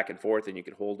trade it back and forth and you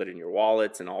can hold it in your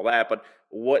wallets and all that, but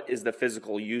what is the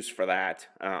physical use for that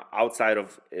outside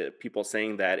of people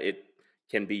saying that it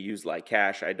can be used like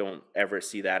cash? I don't ever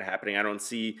see that happening. I don't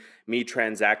see me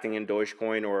transacting in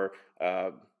Dogecoin or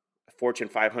Fortune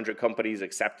 500 companies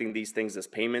accepting these things as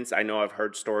payments. I know I've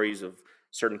heard stories of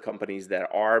certain companies that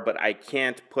are, but I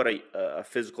can't put a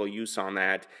physical use on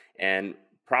that. And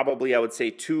probably I would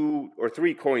say 2 or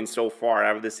 3 coins so far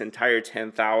out of this entire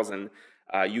 10,000,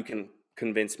 you can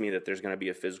convince me that there's going to be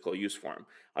a physical use for them.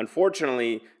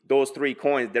 Unfortunately, those 3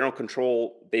 coins, they do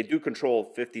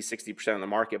control 50-60% of the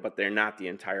market, but they're not the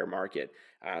entire market.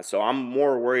 So I'm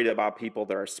more worried about people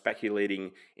that are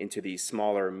speculating into these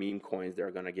smaller meme coins that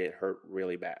are going to get hurt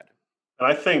really bad. And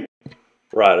I think...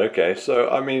 Right, okay. So,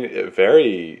 I mean, a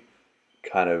very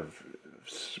kind of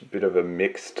bit of a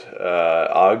mixed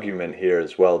argument here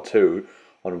as well, too.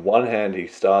 On one hand, he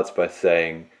starts by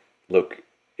saying, look,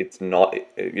 it's not,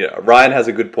 Ryan has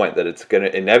a good point that it's going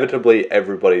to, inevitably,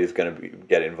 everybody is going to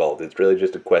get involved. It's really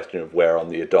just a question of where on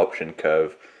the adoption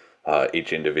curve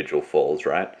each individual falls,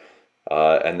 right?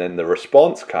 And then the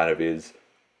response kind of is,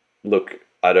 look,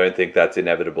 I don't think that's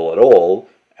inevitable at all.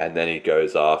 and then he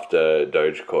goes after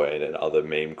Dogecoin and other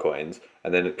meme coins,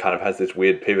 and then it kind of has this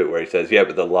weird pivot where he says, yeah,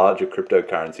 but the larger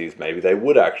cryptocurrencies, maybe they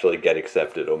would actually get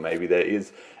accepted, or maybe there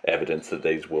is evidence that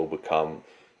these will become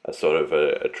a sort of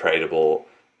a tradable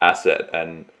asset.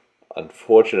 And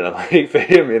unfortunately for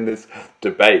him in this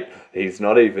debate, he's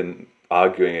not even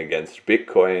arguing against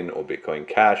Bitcoin or Bitcoin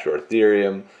Cash or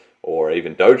Ethereum or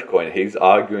even Dogecoin. He's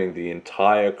arguing the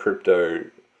entire crypto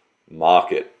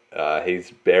market.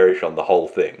 He's bearish on the whole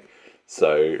thing.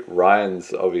 So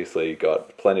Ryan's obviously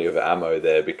got plenty of ammo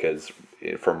there, because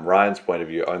from Ryan's point of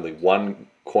view, only one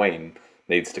coin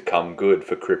needs to come good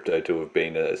for crypto to have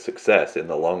been a success in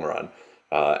the long run.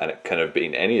 And it can have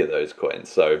been any of those coins.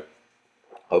 So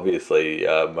obviously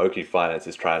MokiFinance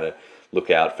is trying to look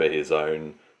out for his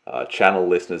own channel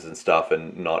listeners and stuff,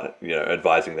 and not,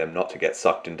 advising them not to get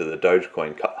sucked into the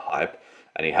Dogecoin hype.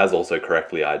 And he has also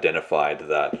correctly identified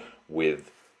that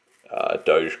with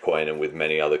Dogecoin and with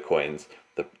many other coins,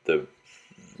 the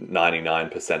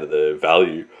 99% of the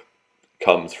value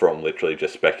comes from literally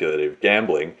just speculative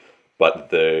gambling. But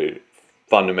the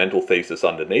fundamental thesis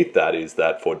underneath that is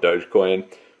that for Dogecoin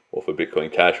or for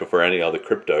Bitcoin Cash or for any other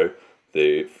crypto,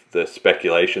 the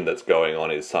speculation that's going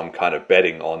on is some kind of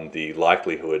betting on the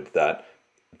likelihood that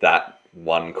that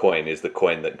one coin is the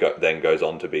coin that then goes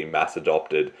on to be mass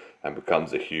adopted and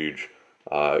becomes a huge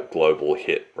global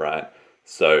hit, right?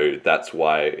 So that's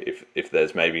why if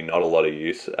there's maybe not a lot of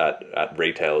use at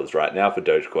retailers right now for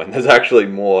Dogecoin, there's actually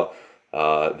more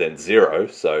than zero.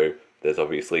 So there's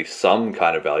obviously some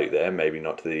kind of value there, maybe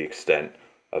not to the extent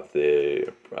of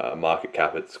the market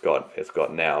cap it's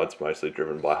got now. It's mostly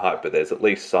driven by hype, but there's at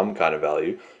least some kind of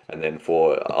value. And then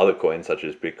for other coins such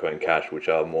as Bitcoin Cash, which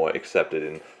are more accepted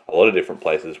in a lot of different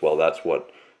places, well, that's what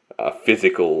a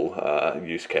physical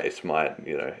use case might,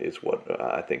 is what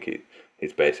I think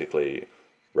he's basically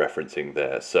referencing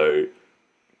there. So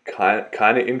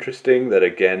kind of interesting that,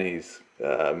 again, he's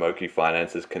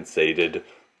MokiFinance has conceded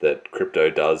that crypto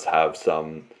does have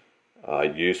some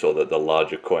use, or that the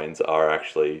larger coins are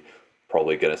actually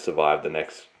probably going to survive the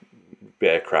next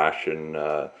bear crash and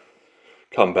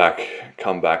come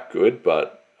back good.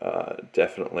 But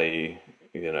definitely,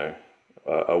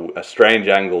 a strange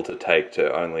angle to take,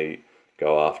 to only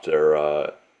go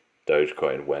after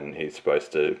Dogecoin when he's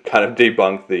supposed to kind of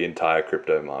debunk the entire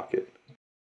crypto market.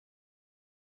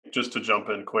 Just to jump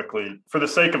in quickly, for the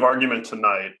sake of argument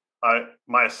tonight,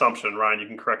 my assumption, Ryan, you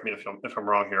can correct me if I'm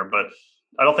wrong here, but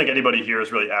I don't think anybody here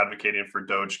is really advocating for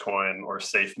Dogecoin or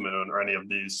SafeMoon or any of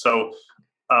these. So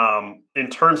in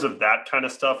terms of that kind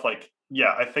of stuff,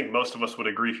 yeah, I think most of us would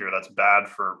agree here that's bad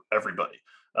for everybody,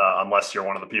 unless you're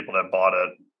one of the people that bought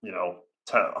it,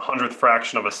 100th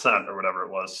fraction of a cent or whatever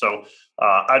it was. So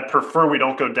I'd prefer we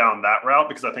don't go down that route,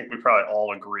 because I think we probably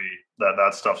all agree that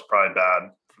that stuff's probably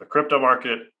bad for the crypto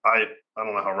market. I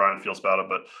don't know how Ryan feels about it,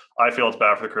 but I feel it's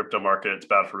bad for the crypto market. It's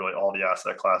bad for really all the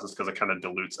asset classes, because it kind of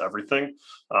dilutes everything.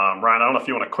 Ryan, I don't know if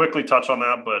you want to quickly touch on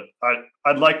that, but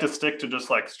I'd like to stick to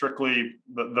just strictly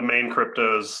the main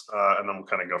cryptos, and then we'll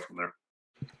kind of go from there.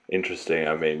 Interesting.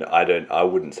 I mean, I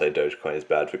wouldn't say Dogecoin is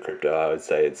bad for crypto. I would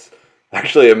say it's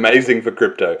actually amazing for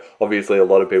crypto. Obviously, a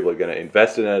lot of people are going to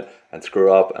invest in it and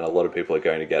screw up, and a lot of people are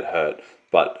going to get hurt.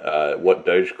 But what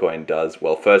Dogecoin does,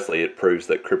 well, firstly, it proves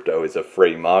that crypto is a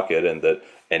free market and that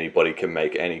anybody can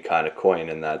make any kind of coin,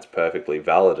 and that's perfectly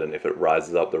valid. And if it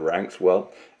rises up the ranks,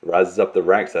 well, it rises up the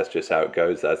ranks. That's just how it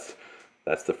goes. That's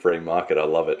the free market. I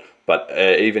love it. But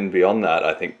even beyond that,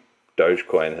 I think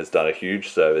Dogecoin has done a huge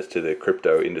service to the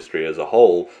crypto industry as a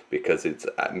whole, because it's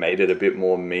made it a bit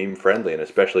more meme friendly. And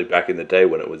especially back in the day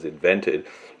when it was invented,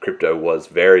 crypto was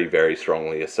very, very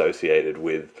strongly associated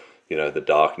with the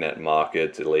darknet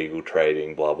markets, illegal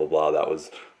trading, blah, blah, blah. That was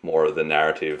more of the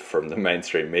narrative from the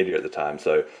mainstream media at the time.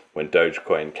 So when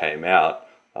Dogecoin came out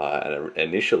and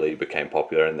initially became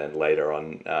popular, and then later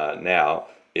on now,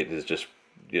 it has just,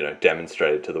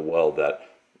 demonstrated to the world that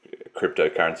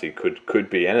cryptocurrency could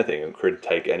be anything. It could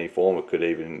take any form. It could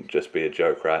even just be a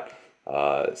joke, right?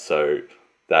 So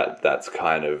that's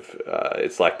kind of,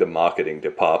 it's like the marketing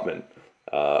department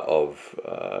of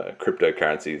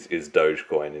cryptocurrencies is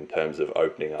Dogecoin, in terms of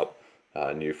opening up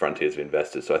new frontiers of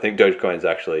investors. So I think Dogecoin is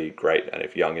actually great, and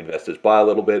if young investors buy a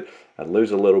little bit and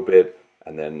lose a little bit,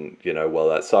 and then well,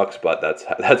 that sucks, but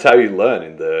that's how you learn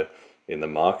in the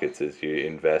markets, is you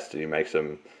invest and you make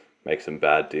some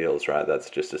bad deals, right? That's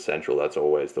just essential. That's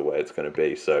always the way it's going to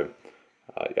be. So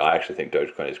I actually think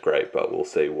Dogecoin is great, but we'll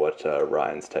see what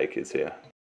Ryan's take is here.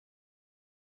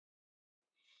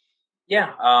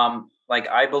 Yeah,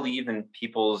 I believe in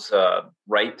people's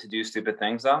right to do stupid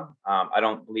things, though. I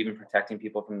don't believe in protecting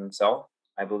people from themselves.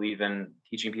 I believe in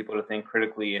teaching people to think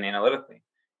critically and analytically.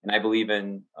 And I believe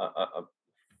in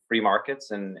free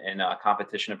markets and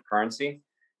competition of currency.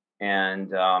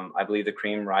 And I believe the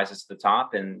cream rises to the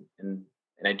top. And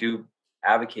I do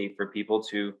advocate for people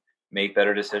to make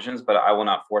better decisions, but I will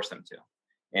not force them to.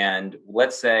 And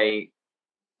let's say,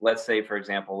 for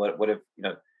example, what if,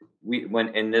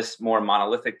 when in this more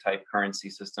monolithic type currency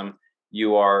system,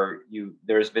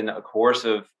 there's been a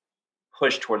coercive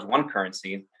push towards one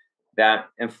currency that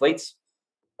inflates,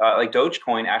 like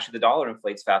Dogecoin. Actually, the dollar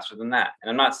inflates faster than that. And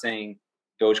I'm not saying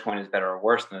Dogecoin is better or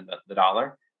worse than the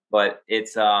dollar, but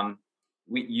it's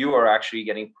you are actually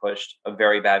getting pushed a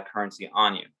very bad currency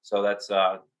on you. So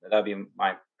that'd be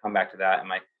my come back to that and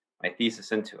my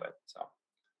thesis into it.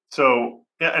 So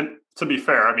yeah, and to be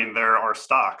fair, I mean there are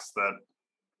stocks that,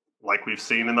 like we've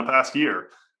seen in the past year,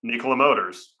 Nikola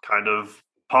Motors kind of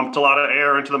pumped a lot of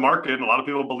air into the market, and a lot of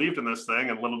people believed in this thing,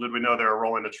 and little did we know they were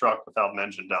rolling a truck without an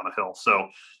engine down a hill. So,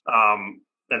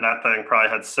 and that thing probably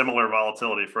had similar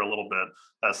volatility for a little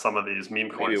bit as some of these meme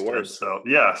coins did. So,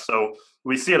 yeah, so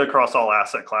we see it across all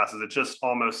asset classes. It just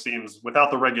almost seems,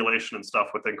 without the regulation and stuff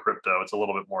within crypto, it's a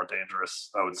little bit more dangerous,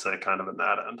 I would say, kind of in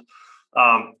that end.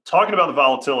 Talking about the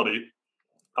volatility,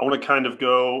 I want to kind of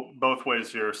go both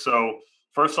ways here. So,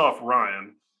 first off,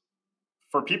 Ryan,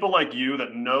 for people like you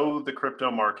that know the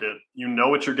crypto market, you know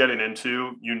what you're getting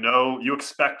into, you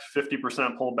expect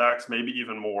 50% pullbacks, maybe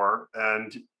even more,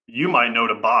 and you might know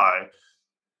to buy.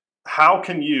 How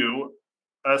can you,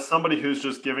 as somebody who's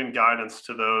just giving guidance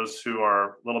to those who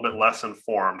are a little bit less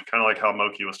informed, kind of like how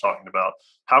Moki was talking about,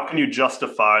 how can you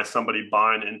justify somebody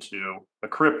buying into a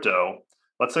crypto?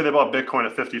 Let's say they bought Bitcoin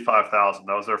at 55,000.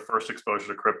 That was their first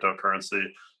exposure to cryptocurrency.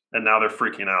 And now they're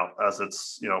freaking out as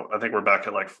it's, I think we're back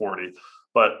at like 40.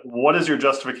 But what is your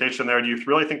justification there? Do you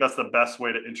really think that's the best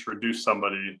way to introduce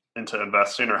somebody into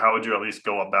investing, or how would you at least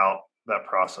go about that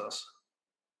process?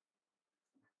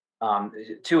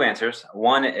 Two answers.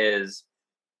 One is,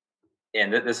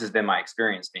 and this has been my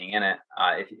experience being in it.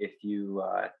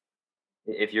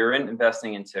 If you're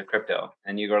investing into crypto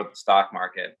and you go to the stock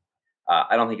market,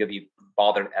 I don't think you'll be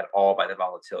bothered at all by the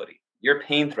volatility. Your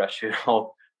pain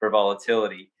threshold for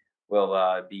volatility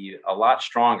will be a lot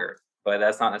stronger, but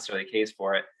that's not necessarily the case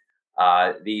for it.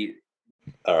 All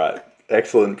right.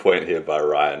 Excellent point here by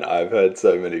Ryan. I've heard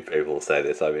so many people say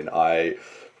this. I mean, I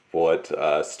bought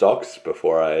stocks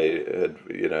before I had,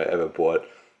 ever bought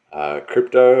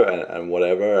crypto and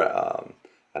whatever.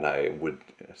 And I would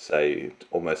say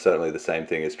almost certainly the same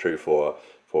thing is true for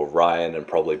Ryan and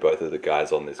probably both of the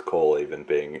guys on this call, even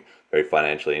being very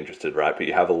financially interested, right? But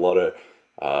you have a lot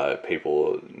of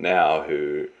people now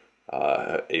who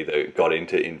either got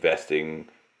into investing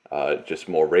just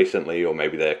more recently, or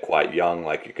maybe they're quite young.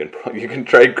 Like you can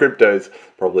trade cryptos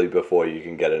probably before you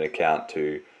can get an account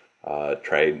to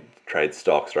trade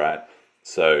stocks, right?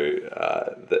 So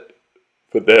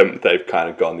for them, they've kind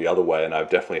of gone the other way, and I've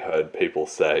definitely heard people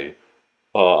say,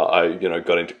 "Oh, I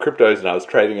got into cryptos and I was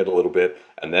trading it a little bit,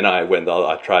 and then I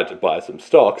tried to buy some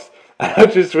stocks, and I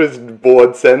just was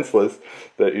bored senseless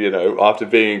that after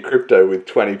being in crypto with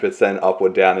 20% up or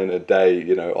down in a day,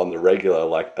 on the regular,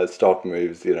 like a stock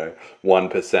moves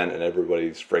 1% and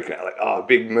everybody's freaking out like, oh,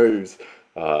 big moves."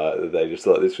 They just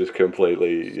thought this was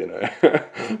completely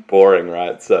boring,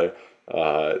 right? So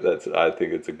I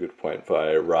think it's a good point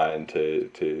by Ryan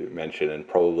to mention, and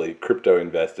probably crypto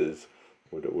investors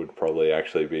would probably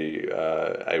actually be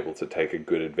able to take a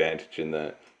good advantage in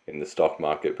the stock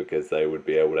market, because they would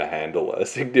be able to handle a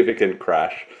significant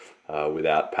crash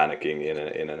without panicking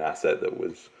in an asset that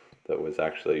was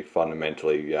actually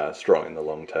fundamentally strong in the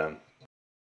long term.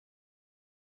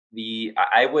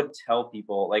 I would tell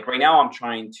people, like right now I'm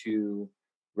trying to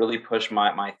really push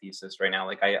my thesis right now.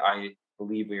 Like I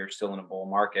believe we are still in a bull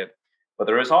market, but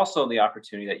there is also the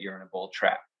opportunity that you're in a bull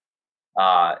trap.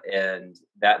 And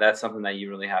that's something that you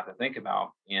really have to think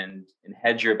about and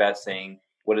hedge your bet, saying,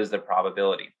 what is the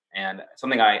probability? And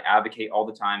something I advocate all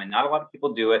the time, and not a lot of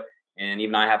people do it, and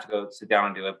even I have to go sit down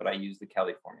and do it, but I use the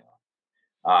Kelly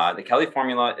formula. The Kelly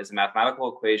formula is a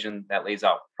mathematical equation that lays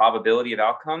out probability of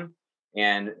outcome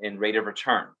and rate of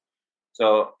return.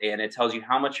 So, and it tells you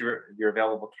how much your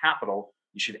available capital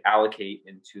you should allocate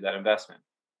into that investment.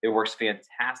 It works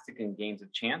fantastic in games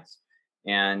of chance.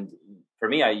 And for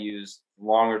me, I use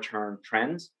longer term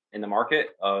trends in the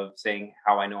market of saying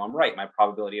how I know I'm right, my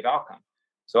probability of outcome.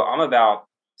 So I'm about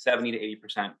 70 to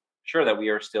 80% sure that we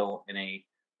are still in a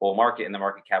bull market, and the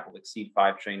market cap will exceed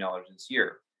 $5 trillion this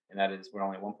year. And that is, we're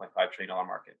only a $1.5 trillion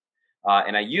market.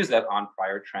 And I use that on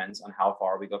prior trends on how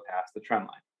far we go past the trend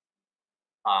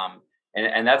line.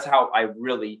 And that's how I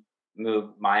really move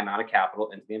my amount of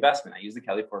capital into the investment. I use the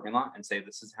Kelly formula and say,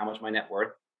 this is how much my net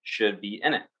worth should be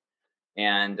in it.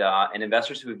 And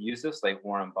investors who have used this, like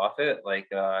Warren Buffett, I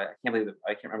can't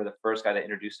remember the first guy that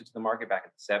introduced it to the market back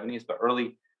in the 70s, but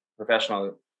early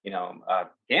professional,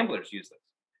 gamblers use this.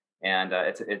 And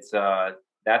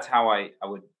that's how I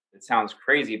would. It sounds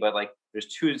crazy, but like there's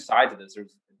two sides of this.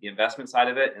 There's the investment side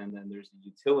of it, and then there's the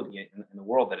utility in the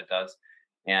world that it does.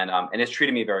 And it's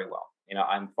treated me very well.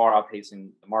 I'm far outpacing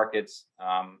the markets.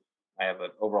 I have an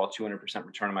overall 200%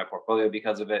 return on my portfolio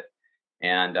because of it.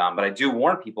 But I do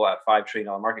warn people at $5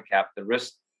 trillion market cap, the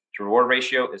risk to reward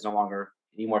ratio is no longer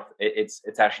anymore. It's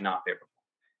actually not favorable.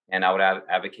 And I would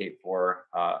advocate for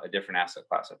a different asset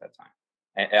class at that time,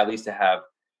 at least to have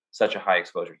such a high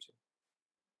exposure to.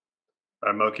 All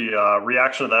right, Moki,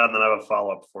 reaction to that, and then I have a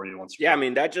follow-up for you. I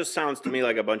mean, that just sounds to me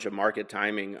like a bunch of market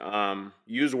timing.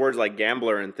 Use words like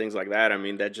gambler and things like that. I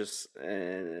mean, that just,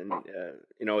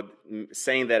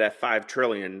 saying that at 5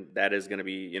 trillion, that is going to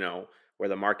be, where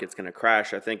the market's going to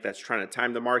crash. I think that's trying to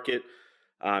time the market.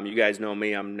 You guys know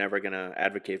me, I'm never going to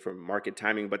advocate for market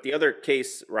timing. But the other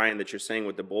case, Ryan, that you're saying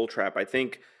with the bull trap, I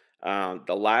think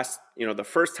the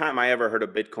first time I ever heard of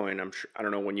Bitcoin, I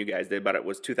don't know when you guys did, but it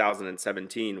was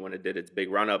 2017 when it did its big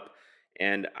run up.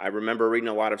 And I remember reading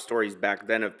a lot of stories back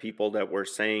then of people that were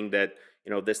saying that,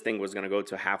 this thing was going to go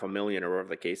to 500,000 or whatever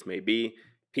the case may be,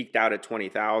 peaked out at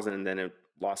 20,000, and then it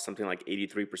lost something like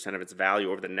 83% of its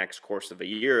value over the next course of a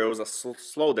year. It was a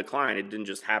slow decline. It didn't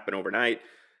just happen overnight.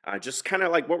 Just kind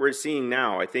of like what we're seeing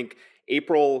now. I think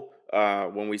April,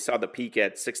 when we saw the peak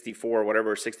at 64,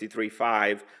 whatever,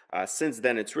 63.5, since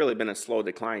then it's really been a slow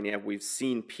decline. Yeah, we've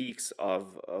seen peaks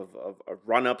of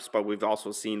run-ups, but we've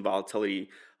also seen volatility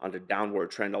on the downward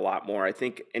trend a lot more. I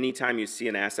think anytime you see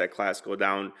an asset class go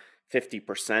down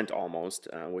 50% almost,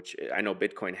 which I know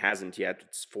Bitcoin hasn't yet,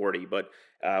 it's 40, but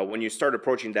when you start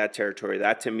approaching that territory,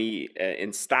 that to me,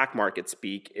 in stock market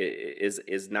speak,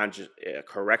 is not just a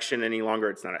correction any longer.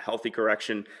 It's not a healthy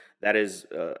correction. That is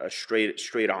a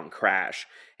straight on crash.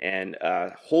 And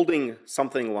holding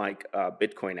something like a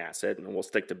Bitcoin asset, and we'll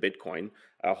stick to Bitcoin,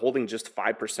 holding just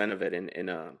 5% of it in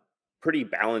a pretty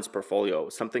balanced portfolio,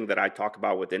 something that I talk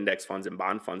about with index funds and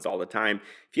bond funds all the time.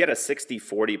 If you had a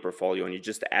 60-40 portfolio and you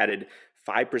just added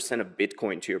 5% of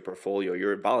Bitcoin to your portfolio,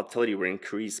 your volatility would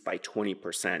increase by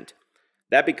 20%.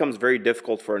 That becomes very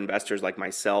difficult for investors like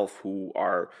myself who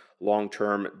are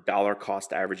long-term dollar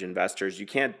cost average investors. You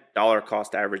can't dollar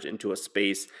cost average into a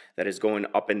space that is going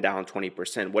up and down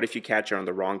 20%. What if you catch it on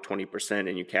the wrong 20%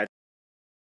 and you catch...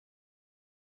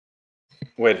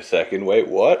 Wait a second, wait,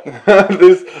 what?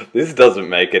 This doesn't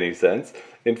make any sense.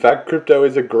 In fact, crypto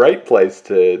is a great place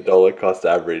to dollar cost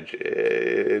average.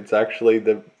 It's actually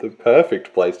the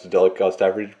perfect place to dollar cost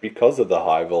average because of the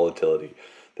high volatility.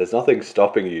 There's nothing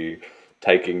stopping you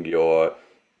taking your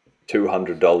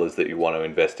 $200 that you want to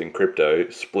invest in crypto,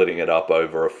 splitting it up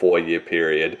over a 4-year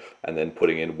period, and then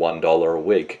putting in $1 a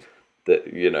week.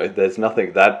 There's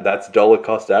nothing that's dollar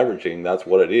cost averaging. That's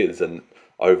what it is. And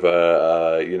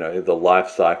over the life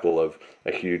cycle of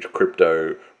a huge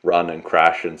crypto run and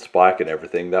crash and spike and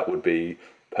everything, that would be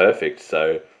perfect.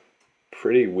 So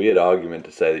pretty weird argument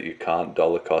to say that you can't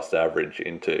dollar cost average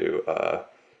into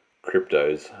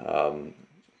cryptos.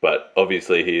 But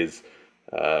obviously he is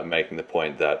making the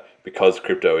point that because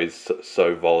crypto is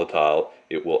so volatile,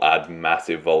 it will add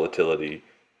massive volatility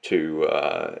to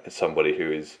somebody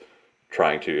who is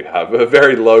trying to have a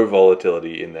very low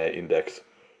volatility in their index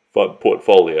fund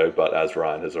portfolio. But as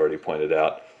Ryan has already pointed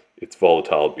out, it's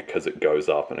volatile because it goes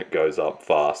up and it goes up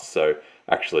fast. So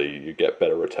actually you get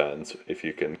better returns if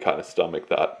you can kind of stomach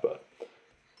that. But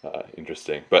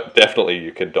interesting. But definitely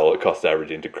you can dollar cost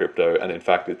average into crypto. And in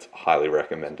fact, it's highly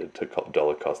recommended to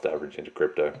dollar cost average into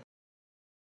crypto.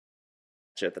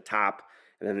 At the top,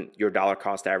 and then your dollar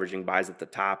cost averaging buys at the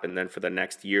top, and then for the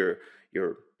next year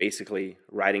you're basically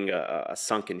riding a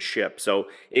sunken ship. So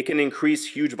it can increase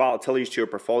huge volatilities to your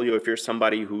portfolio. If you're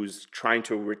somebody who's trying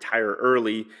to retire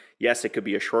early, yes, it could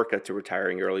be a shortcut to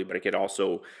retiring early, but it could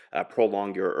also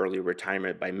prolong your early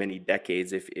retirement by many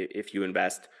decades if you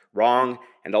invest wrong.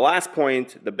 And the last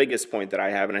point, the biggest point that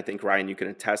I have, and I think, Ryan, you can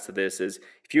attest to this, is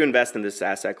if you invest in this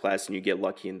asset class and you get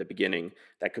lucky in the beginning,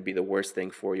 that could be the worst thing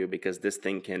for you, because this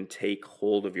thing can take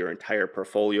hold of your entire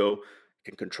portfolio,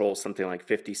 can control something like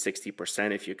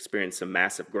 50-60% if you experience some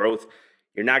massive growth.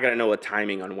 You're not going to know the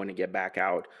timing on when to get back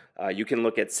out. You can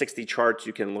look at 60 charts,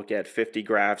 you can look at 50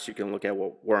 graphs, you can look at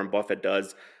what Warren Buffett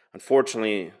does.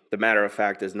 Unfortunately, the matter of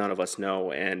fact is none of us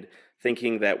know, and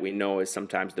thinking that we know is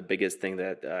sometimes the biggest thing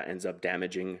that ends up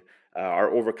damaging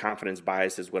our overconfidence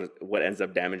bias is what ends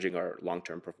up damaging our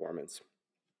long-term performance.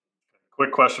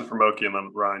 Quick question for Moki, and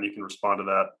then Ryan, you can respond to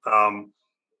that.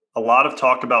 A lot of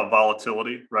talk about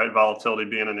volatility, right? Volatility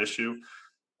being an issue.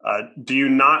 Do you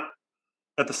not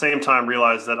at the same time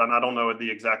realize that, and I don't know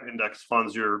the exact index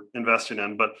funds you're investing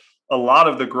in, but a lot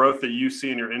of the growth that you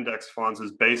see in your index funds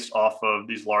is based off of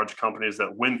these large companies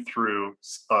that went through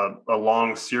a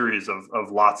long series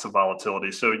of lots of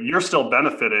volatility. So you're still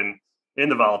benefiting in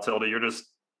the volatility.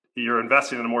 You're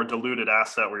investing in a more diluted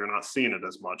asset where you're not seeing it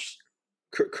as much.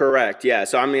 Correct. Yeah.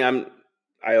 So I mean,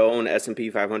 I own S&P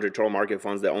 500 total market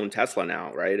funds that own Tesla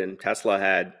now, right? And Tesla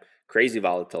had crazy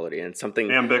volatility and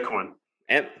something and Bitcoin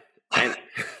and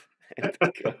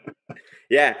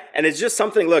yeah, and it's just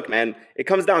something. Look, man, it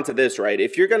comes down to this, right?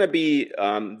 If you're going to be,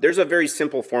 there's a very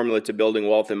simple formula to building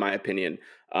wealth, in my opinion.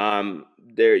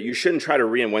 You shouldn't try to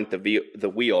reinvent the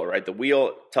wheel, right? The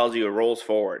wheel tells you it rolls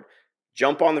forward.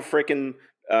 Jump on the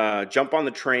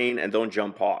train and don't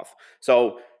jump off.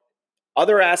 So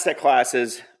other asset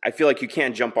classes, I feel like you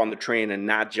can't jump on the train and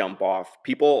not jump off.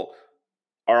 People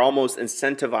are almost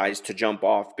incentivized to jump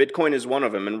off. Bitcoin is one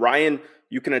of them. And Ryan,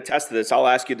 you can attest to this. I'll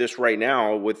ask you this right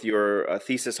now with your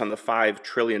thesis on the 5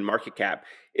 trillion market cap.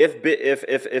 If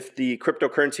the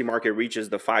cryptocurrency market reaches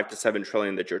the 5 to 7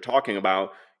 trillion that you're talking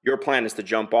about, your plan is to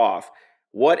jump off.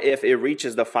 What if it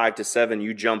reaches the 5 to 7,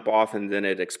 you jump off and then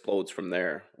it explodes from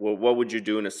there? Well, what would you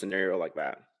do in a scenario like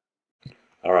that?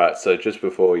 All right. So just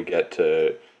before we get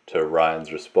to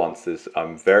Ryan's responses,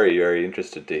 I'm very, very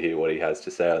interested to hear what he has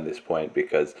to say on this point,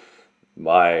 because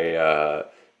my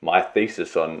my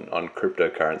thesis on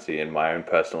cryptocurrency and my own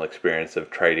personal experience of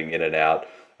trading in and out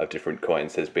of different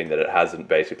coins has been that it hasn't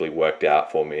basically worked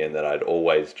out for me, and that I'd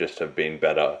always just have been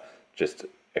better just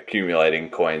accumulating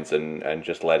coins and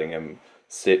just letting them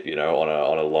sit,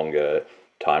 on a longer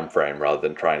time frame rather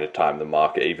than trying to time the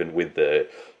market, even with the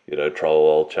troll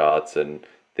oil charts and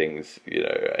things,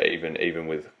 even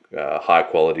with high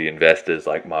quality investors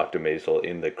like Mark Demisel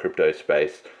in the crypto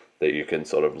space that you can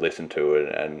sort of listen to,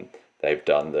 and they've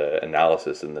done the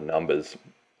analysis and the numbers.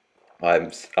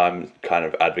 I'm kind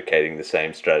of advocating the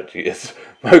same strategy as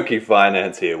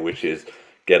MokiFinance here, which is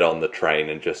get on the train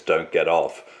and just don't get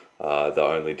off. The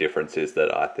only difference is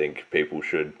that I think people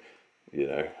should,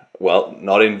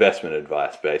 not investment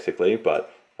advice basically,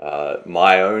 but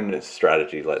my own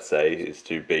strategy, let's say, is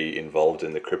to be involved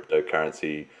in the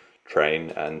cryptocurrency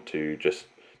train and to just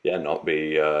not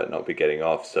be getting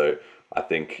off. So I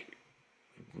think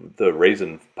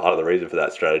part of the reason for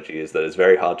that strategy is that it's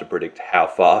very hard to predict how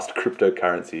fast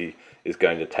cryptocurrency is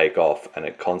going to take off, and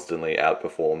it constantly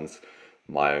outperforms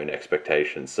my own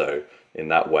expectations. So in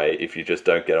that way, if you just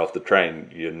don't get off the train,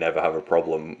 you never have a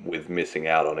problem with missing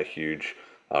out on a huge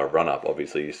run up.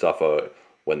 Obviously, you suffer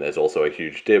when there's also a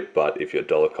huge dip, but if your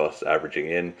dollar cost averaging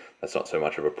in, that's not so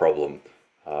much of a problem.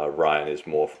 Ryan is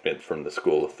more from the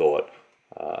school of thought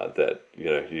that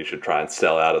you should try and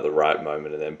sell out at the right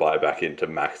moment and then buy back in to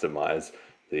maximize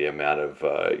the amount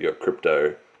of your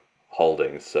crypto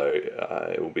holdings. So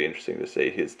it will be interesting to see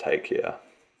his take here.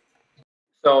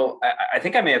 So I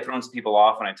think I may have thrown some people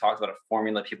off when I talked about a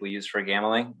formula people use for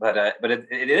gambling, but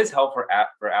it is helpful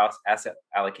for asset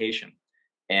allocation.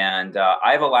 And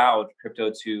I've allowed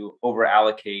crypto to over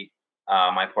allocate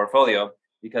my portfolio,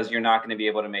 because you're not going to be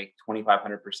able to make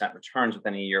 2,500% returns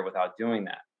within a year without doing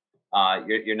that.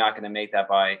 You're not going to make that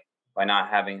by not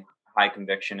having high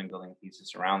conviction and building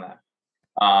thesis around that.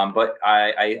 But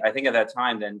I think at that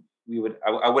time, then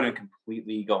I wouldn't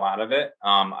completely go out of it.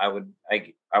 I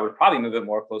would probably move it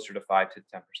more closer to 5 to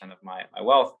 10% of my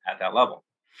wealth at that level,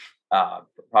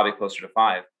 probably closer to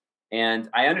 5. And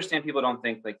I understand people don't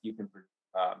think like you can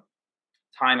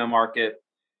time a market,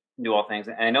 do all things.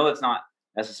 And I know that's not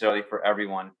necessarily for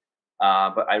everyone,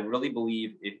 but I really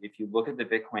believe if you look at the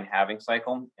Bitcoin halving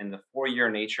cycle and the 4-year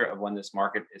nature of when this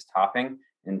market is topping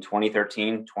in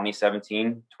 2013,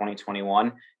 2017,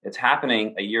 2021, it's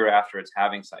happening a year after its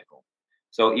halving cycle.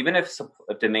 So even if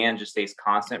demand just stays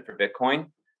constant for Bitcoin,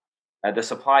 the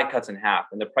supply cuts in half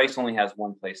and the price only has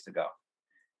one place to go.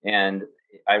 And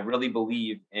I really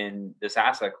believe in this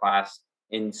asset class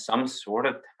in some sort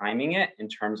of timing it in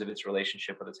terms of its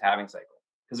relationship with its halving cycle.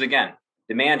 Because again,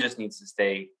 demand just needs to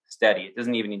stay steady. It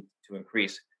doesn't even need to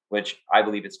increase, which I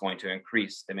believe it's going to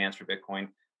increase demands for Bitcoin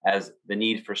as the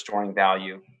need for storing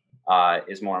value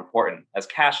is more important, as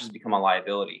cash has become a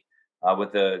liability.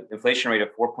 With the inflation rate of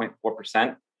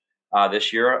 4.4%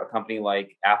 this year, a company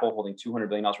like Apple holding $200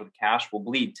 billion worth of cash will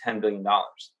bleed $10 billion.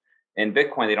 In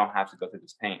Bitcoin, they don't have to go through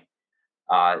this pain.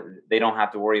 They don't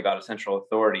have to worry about a central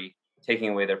authority taking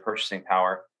away their purchasing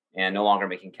power and no longer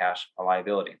making cash a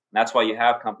liability. And that's why you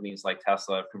have companies like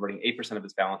Tesla converting 8% of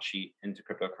its balance sheet into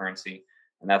cryptocurrency.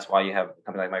 And that's why you have a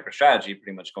company like MicroStrategy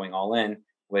pretty much going all in,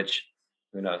 which,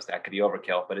 who knows, that could be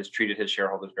overkill, but it's treated his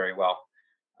shareholders very well.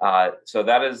 So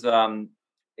that is,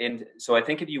 And so I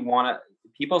think if you want to,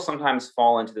 people sometimes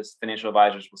fall into this. Financial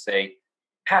advisors will say,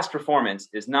 past performance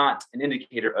is not an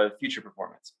indicator of future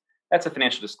performance. That's a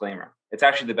financial disclaimer. It's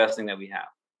actually the best thing that we have.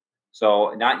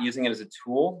 So not using it as a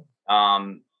tool,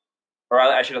 or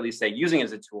I should at least say using it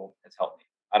as a tool has helped me.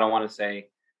 I don't want to say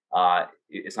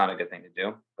it's not a good thing to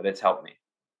do, but it's helped me.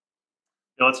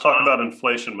 Let's talk about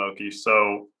inflation, Moki.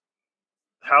 So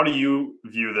how do you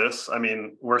view this? I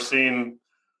mean, we're seeing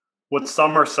what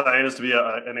some are saying is to be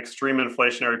an extreme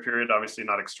inflationary period. Obviously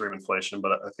not extreme inflation,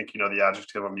 but I think you know the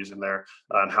adjective I'm using there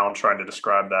and how I'm trying to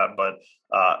describe that.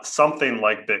 But something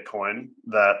like Bitcoin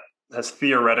that has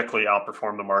theoretically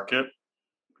outperformed the market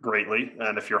greatly,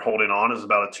 and if you're holding on, is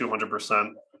about a 200%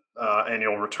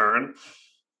 annual return,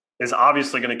 is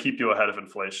obviously going to keep you ahead of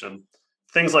inflation.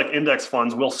 Things like index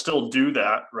funds will still do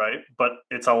that, right? But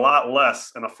it's a lot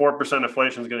less, and a 4%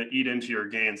 inflation is going to eat into your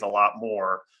gains a lot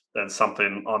more than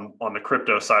something on the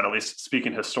crypto side, at least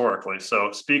speaking historically.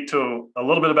 So speak to a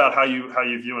little bit about how you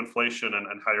view inflation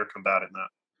and how you're combating that.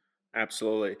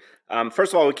 Absolutely.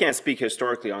 First of all, we can't speak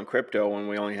historically on crypto when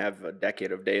we only have a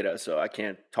decade of data, so I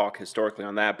can't talk historically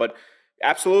on that. But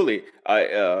absolutely,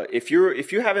 if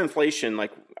you have inflation,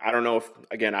 like I don't know if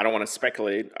again I don't want to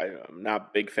speculate. I'm not a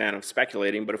big fan of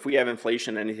speculating, but if we have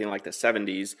inflation anything like the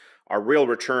 70s, our real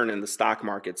return in the stock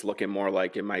market's looking more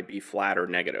like it might be flat or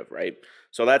negative, right?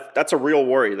 So that's a real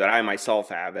worry that I myself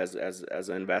have as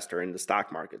an investor in the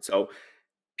stock market. So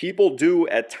people do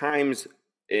at times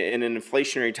in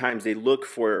inflationary times, they look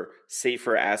for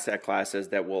safer asset classes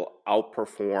that will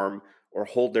outperform or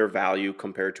hold their value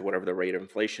compared to whatever the rate of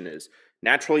inflation is.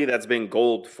 Naturally, that's been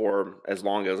gold for as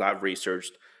long as I've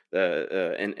researched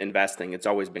investing. It's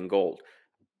always been gold.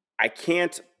 I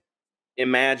can't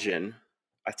imagine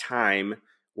a time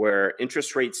where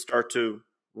interest rates start to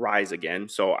rise again.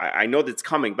 So I know that's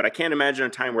coming, but I can't imagine a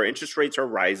time where interest rates are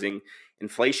rising,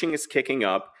 inflation is kicking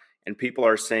up, and people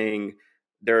are saying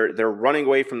they're running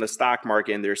away from the stock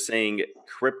market and they're saying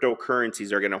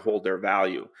cryptocurrencies are going to hold their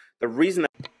value. The reason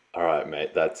All right,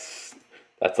 mate, that's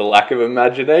a lack of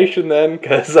imagination then,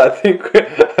 because I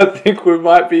think we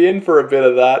might be in for a bit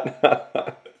of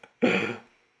that.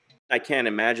 I can't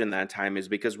imagine that time is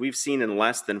because we've seen in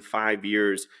less than 5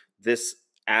 years this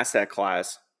asset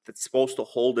class that's supposed to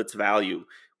hold its value.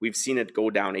 We've seen it go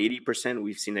down 80%.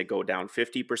 We've seen it go down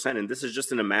 50%. And this is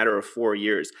just in a matter of 4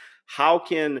 years. How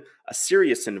can a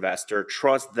serious investor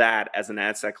trust that as an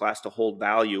asset class to hold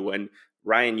value? And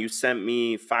Ryan, you sent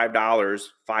me $5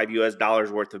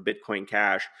 US worth of Bitcoin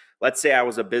Cash. Let's say I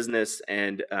was a business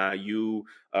and you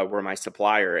were my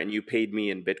supplier and you paid me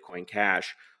in Bitcoin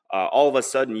Cash. All of a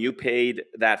sudden, you paid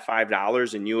that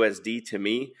 $5 in USD to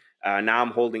me. Now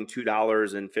I'm holding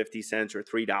 $2.50 or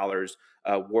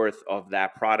 $3 worth of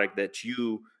that product that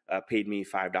you paid me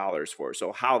 $5 for.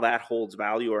 So how that holds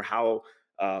value, or how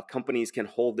companies can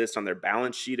hold this on their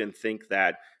balance sheet and think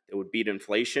that it would beat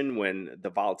inflation when the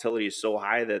volatility is so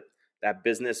high that that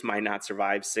business might not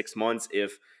survive 6 months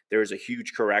if there's a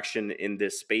huge correction in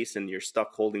this space and you're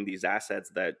stuck holding these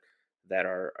assets that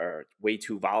are way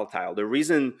too volatile. The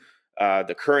reason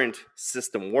the current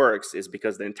system works is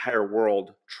because the entire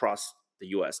world trusts the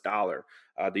US dollar.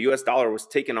 The US dollar was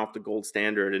taken off the gold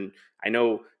standard, and I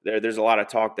know there's a lot of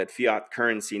talk that fiat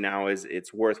currency now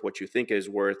it's worth what you think it is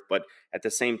worth, but at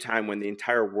the same time, when the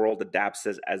entire world adapts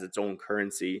as its own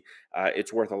currency,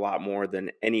 it's worth a lot more than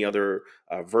any other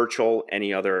virtual,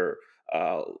 any other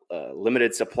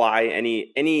limited supply,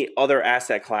 any other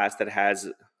asset class that has.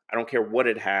 I don't care what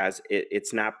it has.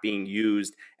 It's not being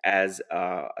used as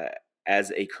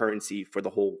a currency for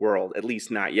the whole world, at least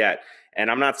not yet. And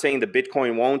I'm not saying the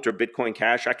Bitcoin won't or Bitcoin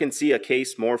Cash. I can see a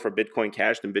case more for Bitcoin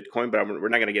Cash than Bitcoin, but we're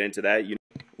not going to get into that.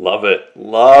 Love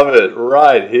it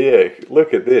right here.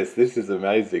 Look at this. This is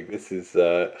amazing. This is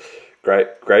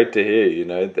great to hear. You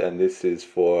know, and this is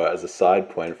for as a side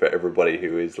point for everybody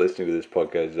who is listening to this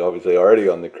podcast is obviously already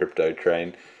on the crypto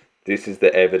train. This is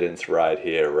the evidence right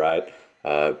here, right?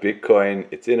 Bitcoin,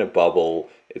 it's in a bubble.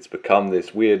 It's become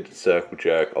this weird circle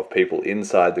jerk of people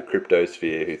inside the crypto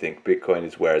sphere who think Bitcoin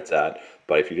is where it's at.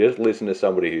 But if you just listen to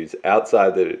somebody who's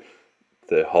outside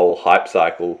the whole hype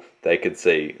cycle, they could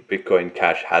see Bitcoin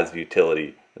Cash has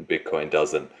utility and Bitcoin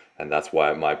doesn't, and that's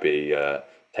why it might be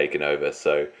taken over.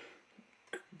 So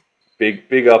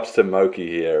big ups to Moki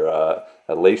here.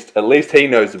 At least he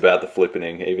knows about the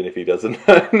flippening, even if he doesn't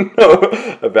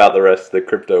know about the rest of the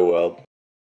crypto world.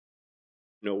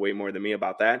 Know way more than me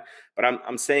about that. But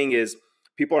I'm saying is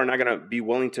people are not going to be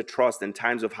willing to trust in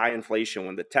times of high inflation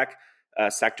when the tech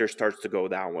sector starts to go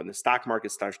down, when the stock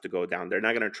market starts to go down. They're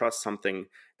not going to trust something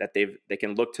that they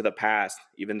can look to the past,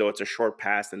 even though it's a short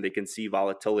past, and they can see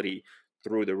volatility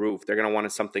through the roof. They're going to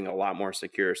want something a lot more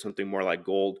secure, something more like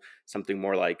gold, something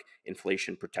more like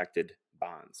inflation protected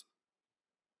bonds.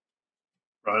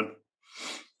 Right.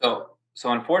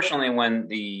 So unfortunately, when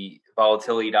the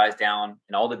volatility dies down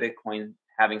and all the Bitcoin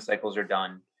halving cycles are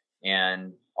done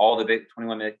and all the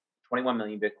 21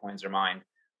 million Bitcoins are mined,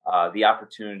 the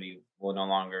opportunity will no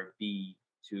longer be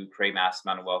to create massive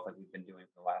amount of wealth like we've been doing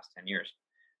for the last 10 years.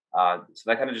 So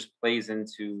that kind of just plays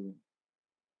into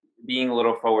being a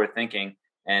little forward thinking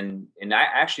and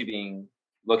actually being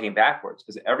looking backwards,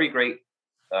 because every great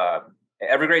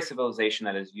civilization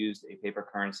that has used a paper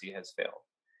currency has failed.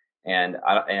 And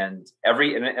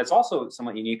it's also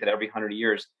somewhat unique that every 100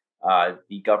 years,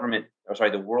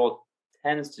 the world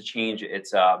tends to change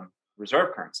its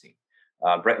reserve currency.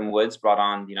 Bretton Woods brought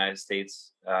on the United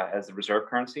States as the reserve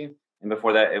currency, and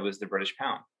before that, it was the British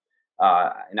pound.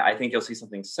 And I think you'll see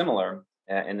something similar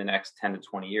in the next 10 to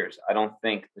 20 years. I don't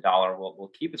think the dollar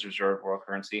will keep its reserve world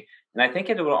currency, and I think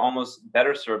it will almost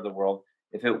better serve the world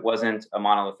if it wasn't a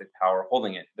monolithic power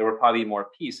holding it. There would probably be more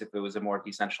peace if it was a more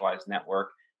decentralized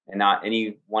network and not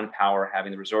any one power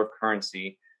having the reserve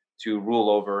currency to rule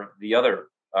over the other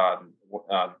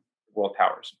world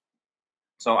powers.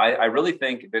 So I really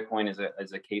think Bitcoin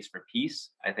is a case for peace.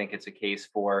 I think it's a case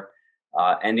for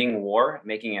ending war,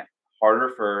 making it harder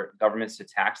for governments to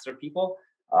tax their people.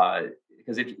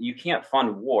 Because if you can't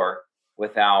fund war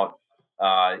without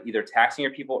either taxing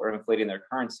your people or inflating their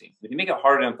currency. If you make it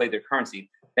harder to inflate their currency,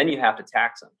 then you have to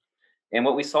tax them. And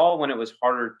what we saw when it was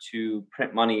harder to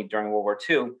print money during World War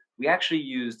II, we actually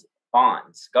used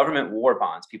bonds, government war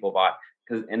bonds people bought,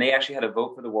 and they actually had to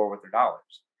vote for the war with their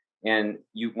dollars. And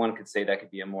one could say that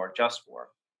could be a more just war.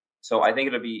 So I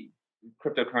think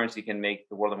cryptocurrency can make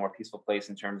the world a more peaceful place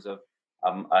in terms of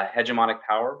a hegemonic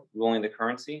power ruling the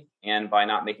currency, and by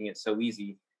not making it so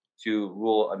easy to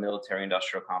rule a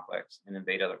military-industrial complex and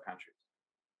invade other countries.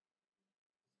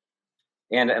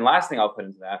 And last thing I'll put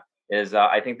into that is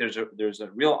I think there's a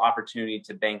real opportunity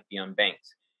to bank the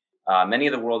unbanked. Many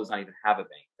of the world does not even have a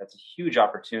bank. That's a huge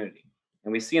opportunity.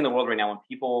 And we see in the world right now, when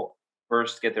people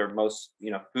first get their most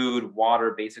food,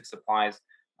 water, basic supplies,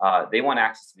 they want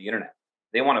access to the internet.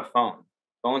 They want a phone.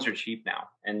 Phones are cheap now.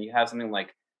 And you have something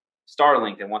like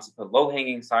Starlink that wants to put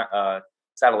low-hanging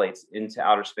satellites into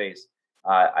outer space.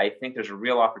 I think there's a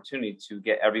real opportunity to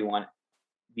get everyone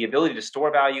the ability to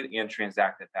store value and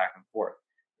transact it back and forth.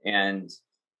 And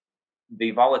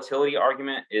the volatility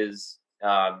argument is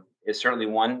certainly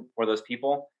one for those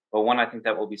people, but one I think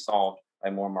that will be solved by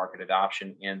more market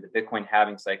adoption and the Bitcoin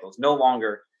halving cycles no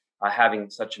longer having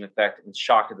such an effect and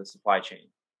shock to the supply chain.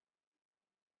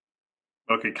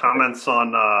 Okay, comments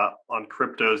on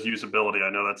crypto's usability.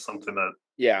 I know that's something that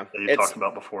you talked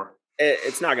about before.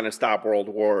 It's not going to stop world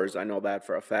wars. I know that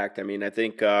for a fact. I mean, I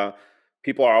think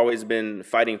people are always been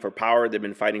fighting for power. They've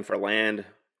been fighting for land.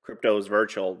 Crypto is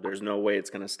virtual. There's no way it's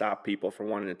going to stop people from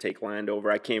wanting to take land over.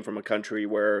 I came from a country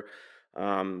where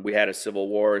we had a civil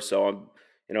war, so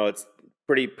it's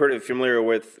pretty familiar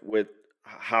with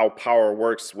how power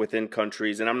works within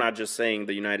countries. And I'm not just saying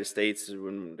the United States,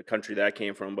 the country that I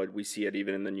came from, but we see it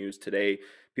even in the news today.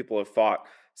 People have fought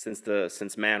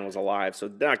since man was alive. So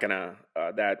they're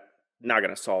not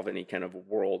gonna solve any kind of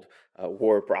world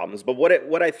war problems. But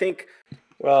what I think,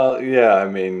 well, yeah, I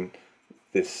mean,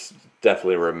 this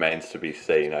definitely remains to be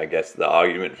seen. I guess the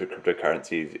argument for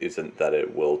cryptocurrencies isn't that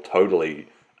it will totally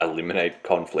eliminate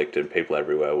conflict and people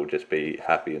everywhere will just be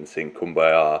happy and sing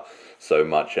Kumbaya, so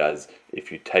much as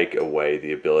if you take away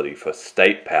the ability for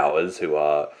state powers, who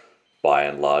are by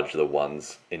and large the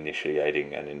ones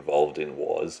initiating and involved in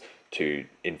wars, to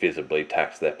invisibly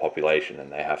tax their population,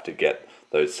 and they have to get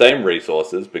those same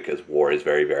resources, because war is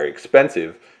very, very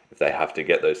expensive. If they have to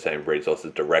get those same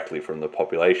resources directly from the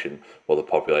population, well, the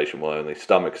population will only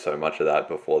stomach so much of that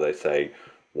before they say,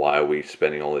 why are we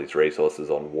spending all these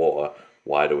resources on war?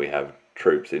 Why do we have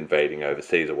troops invading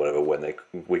overseas or whatever when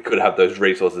we could have those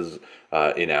resources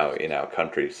in our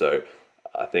country? So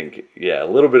I think, yeah, a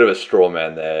little bit of a straw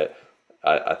man there.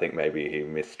 I think maybe he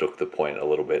mistook the point a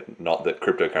little bit. Not that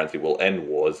cryptocurrency will end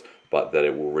wars, but that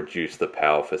it will reduce the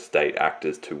power for state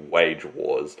actors to wage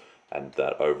wars, and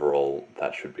that overall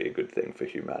that should be a good thing for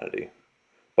humanity.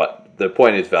 But the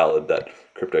point is valid that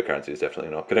cryptocurrency is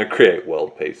definitely not going to create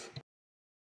world peace.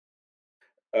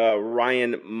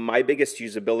 Ryan, my biggest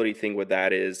usability thing with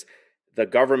that is the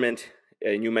government,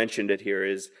 and you mentioned it here,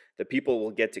 is the people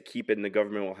will get to keep it and the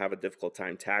government will have a difficult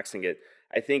time taxing it.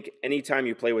 I think anytime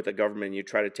you play with the government, you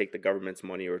try to take the government's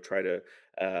money or try to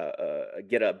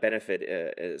get a benefit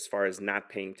as far as not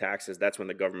paying taxes, that's when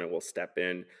the government will step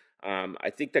in. I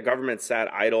think the government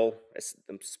sat idle.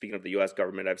 I'm speaking of the U.S.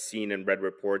 government. I've seen and read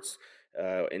reports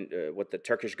with the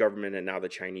Turkish government and now the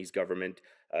Chinese government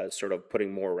sort of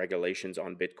putting more regulations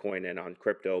on Bitcoin and on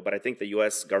crypto. But I think the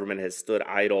U.S. government has stood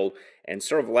idle and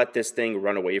sort of let this thing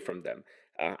run away from them.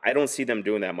 I don't see them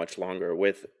doing that much longer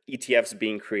with ETFs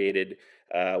being created,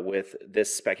 with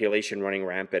this speculation running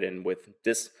rampant, and with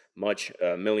this much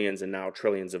millions and now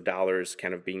trillions of dollars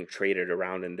kind of being traded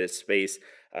around in this space.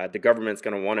 The government's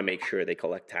going to want to make sure they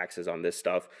collect taxes on this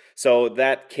stuff. So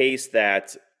that case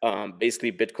that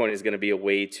basically Bitcoin is going to be a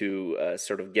way to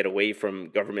sort of get away from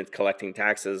government collecting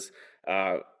taxes,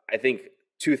 I think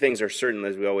two things are certain,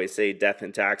 as we always say, death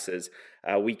and taxes.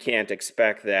 We can't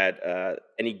expect that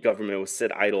any government will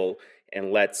sit idle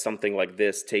and let something like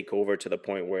this take over to the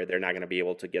point where they're not going to be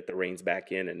able to get the reins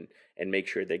back in and make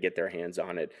sure they get their hands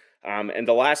on it. And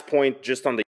the last point, just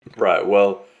on the... Right,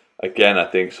 well, again, I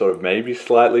think sort of maybe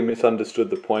slightly misunderstood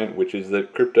the point, which is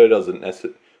that crypto doesn't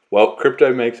necessarily... Well,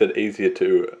 crypto makes it easier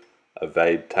to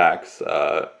evade tax,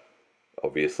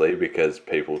 obviously, because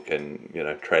people can,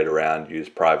 trade around, use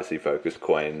privacy-focused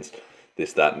coins,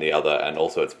 this, that, and the other, and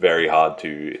also it's very hard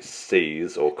to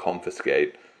seize or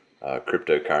confiscate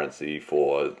cryptocurrency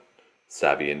for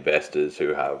savvy investors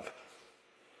who have,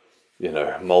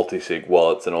 multi-sig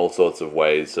wallets and all sorts of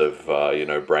ways of,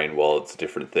 brain wallets,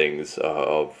 different things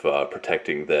of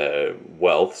protecting their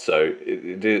wealth. So,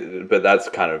 but that's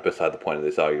kind of beside the point of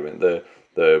this argument.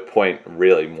 The point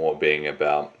really more being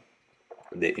about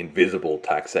the invisible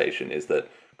taxation is that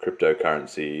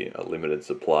cryptocurrency, a limited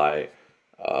supply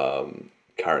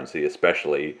currency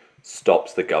especially,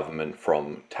 stops the government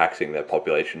from taxing their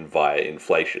population via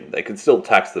inflation. They can still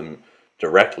tax them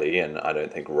directly, and I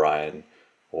don't think Ryan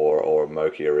or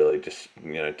Moki are really just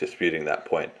disputing that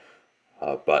point.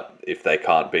 But if they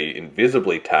can't be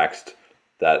invisibly taxed,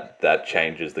 that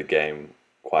changes the game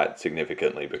quite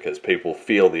significantly, because people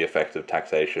feel the effect of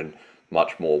taxation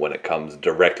much more when it comes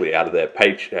directly out of their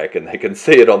paycheck and they can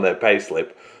see it on their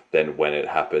payslip than when it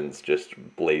happens just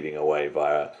bleeding away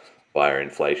via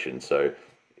inflation. So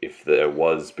if there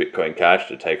was Bitcoin Cash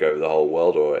to take over the whole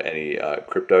world, or any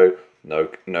crypto,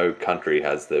 no country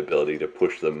has the ability to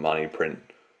push the money print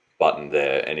button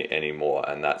there anymore,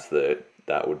 and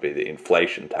that would be the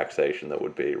inflation taxation that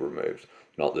would be removed,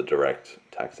 not the direct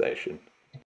taxation.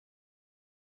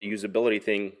 The usability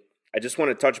thing, I just want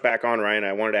to touch back on, Ryan.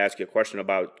 I wanted to ask you a question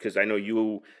about, because I know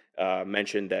you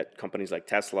mentioned that companies like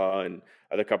Tesla and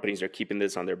other companies are keeping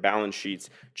this on their balance sheets.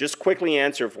 Just quickly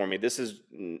answer for me. This is,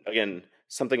 again,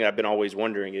 something I've been always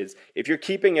wondering is, if you're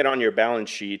keeping it on your balance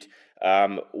sheet,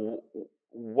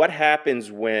 what happens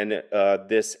when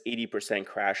this 80%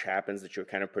 crash happens that you're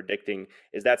kind of predicting?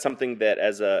 Is that something that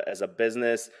as a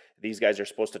business, these guys are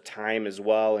supposed to time as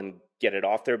well and get it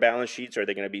off their balance sheets? Or are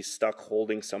they going to be stuck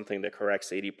holding something that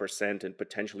corrects 80% and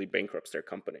potentially bankrupts their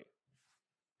company?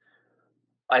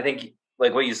 I think,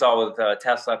 like what you saw with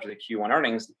Tesla after the Q1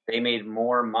 earnings, they made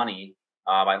more money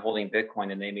by holding Bitcoin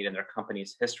than they made in their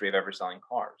company's history of ever selling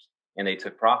cars, and they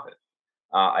took profit.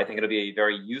 I think it'll be a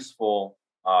very useful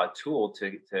tool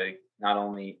to not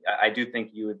only, I do think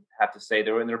you would have to say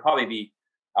there'll probably be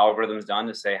algorithms done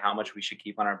to say how much we should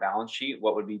keep on our balance sheet,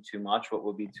 what would be too much, what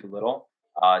would be too little,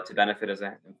 to benefit as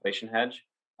an inflation hedge.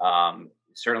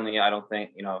 Certainly, I don't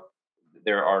think,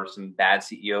 there are some bad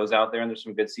CEOs out there and there's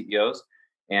some good CEOs.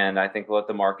 And I think we'll let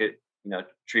the market,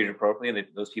 treat it appropriately.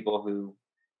 Those people who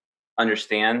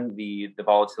understand the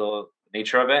volatile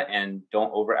nature of it and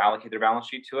don't over allocate their balance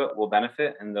sheet to it will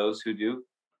benefit. And those who do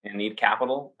and need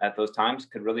capital at those times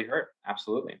could really hurt.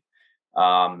 Absolutely.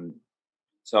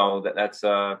 So that's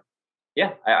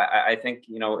I think,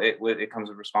 it comes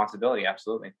with responsibility.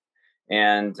 Absolutely.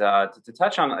 And to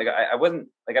touch on, I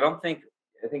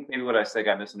think maybe what I said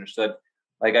got misunderstood.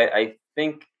 I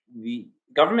think the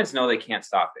governments know they can't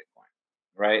stop Bitcoin,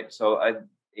 right? So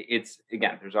it's,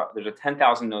 again, there's a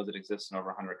 10,000 nodes that exist in over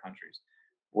 100 countries.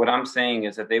 What I'm saying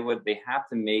is that they have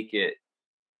to make it,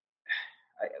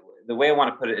 the way I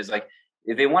want to put it is, like,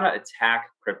 if they want to attack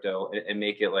crypto and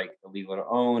make it like illegal to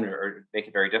own, or make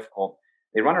it very difficult,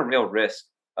 they run a real risk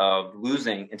of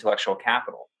losing intellectual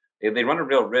capital. They run a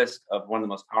real risk of one of the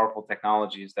most powerful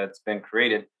technologies that's been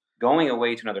created going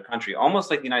away to another country,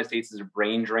 almost like the United States is a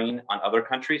brain drain on other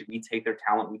countries. We take their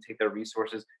talent, we take their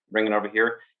resources, bring it over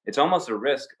here. It's almost a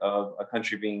risk of a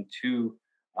country being too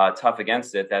tough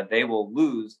against it, that they will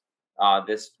lose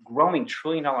this growing $1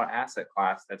 trillion asset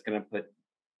class that's going to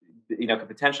could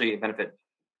potentially benefit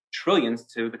trillions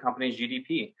to the company's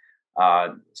GDP.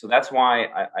 So that's why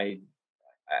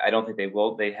I don't think they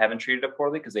will. They haven't treated it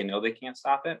poorly because they know they can't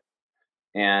stop it.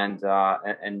 And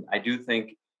I do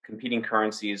think competing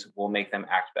currencies will make them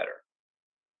act better.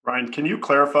 Ryan, can you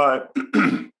clarify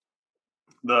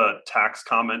the tax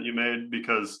comment you made,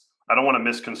 because I don't want to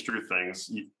misconstrue things.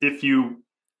 If you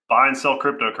buy and sell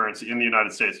cryptocurrency in the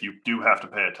United States, you do have to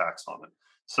pay a tax on it.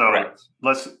 So Correct.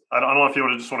 I don't know if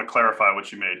you just want to clarify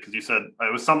what you made, because you said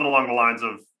it was something along the lines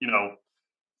of,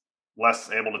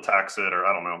 less able to tax it, or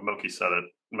I don't know. Moki said it.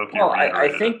 Moki Well, I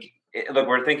reiterated think, it. look,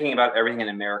 we're thinking about everything in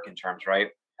American terms, right?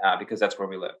 Because that's where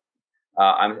we live.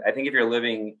 I think if you're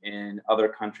living in other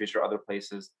countries or other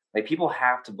places, like, people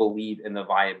have to believe in the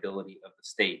viability of the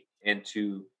state and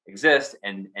to exist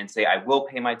and say, I will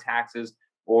pay my taxes,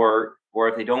 or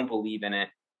if they don't believe in it,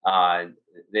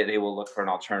 they will look for an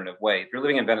alternative way. If you're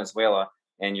living in Venezuela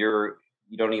and you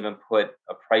don't even put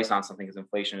a price on something because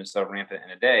inflation is so rampant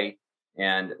in a day,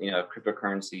 and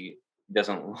cryptocurrency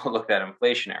doesn't look that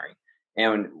inflationary.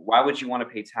 And why would you want to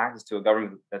pay taxes to a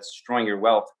government that's destroying your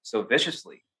wealth so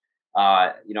viciously?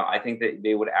 I think that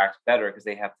they would act better because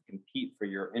they have to compete for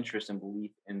your interest and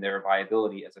belief in their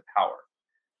viability as a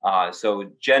power. So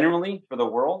generally for the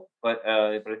world, but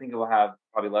I think it will have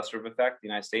probably lesser of effect in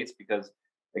the United States because,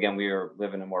 again, we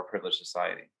live in a more privileged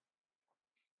society.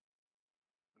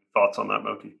 Thoughts on that,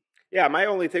 Moki? Yeah, my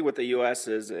only thing with the U.S.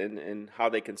 is and how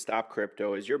they can stop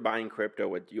crypto is you're buying crypto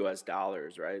with U.S.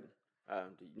 dollars, right?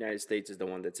 The United States is the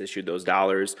one that's issued those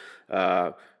dollars.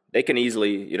 They can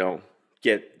easily,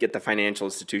 get the financial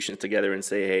institutions together and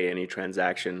say, hey, any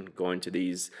transaction going to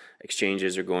these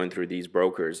exchanges or going through these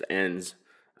brokers ends,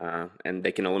 and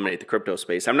they can eliminate the crypto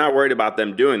space. I'm not worried about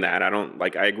them doing that.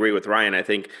 I agree with Ryan. I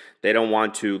think they don't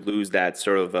want to lose that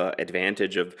sort of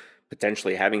advantage of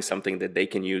potentially having something that they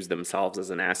can use themselves as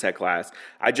an asset class.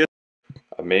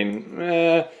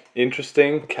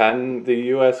 Interesting. Can the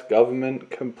US government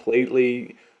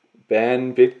completely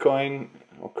ban Bitcoin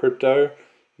or crypto?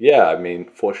 Yeah,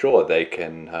 for sure they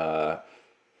can.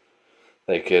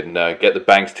 Get the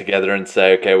banks together and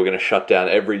say, okay, we're going to shut down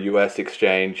every US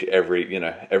exchange,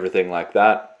 everything like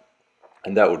that.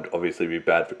 And that would obviously be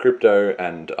bad for crypto,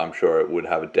 and I'm sure it would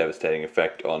have a devastating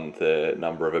effect on the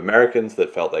number of Americans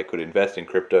that felt they could invest in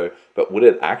crypto. But would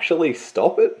it actually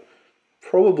stop it?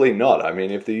 Probably not.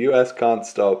 If the US can't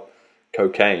stop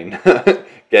cocaine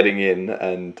getting in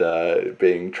and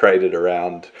being traded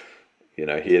around,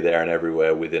 here, there, and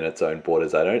everywhere within its own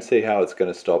borders, I don't see how it's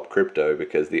going to stop crypto,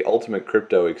 because the ultimate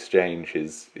crypto exchange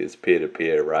is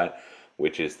peer-to-peer, right?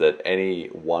 Which is that any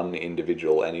one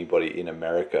individual, anybody in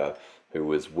America who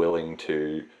was willing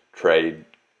to trade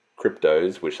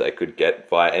cryptos, which they could get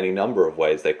via any number of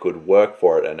ways. They could work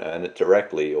for it and earn it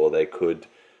directly, or they could,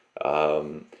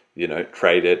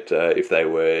 trade it if they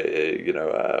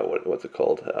were, what's it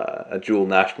called, a dual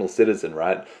national citizen,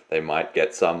 right? They might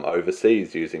get some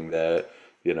overseas using their,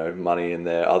 money in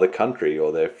their other country,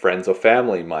 or their friends or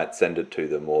family might send it to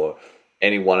them, or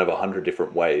any one of 100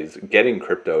 different ways. Getting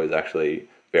crypto is actually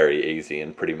very easy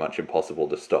and pretty much impossible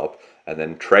to stop. And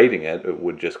then trading it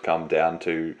would just come down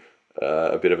to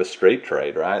a bit of a street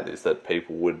trade, right? Is that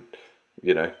people would,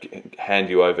 hand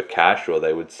you over cash, or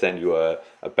they would send you a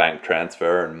bank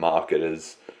transfer and mark it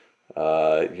as,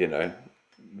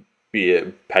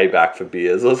 beer payback for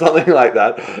beers or something like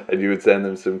that. And you would send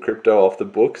them some crypto off the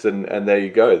books, and there you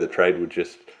go. The trade would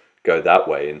just go that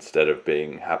way instead of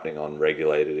happening on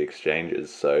regulated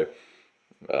exchanges. So,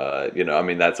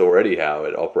 that's already how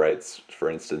it operates, for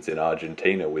instance, in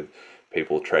Argentina, with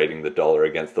people trading the dollar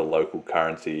against the local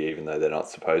currency, even though they're not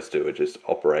supposed to. It just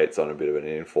operates on a bit of an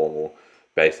informal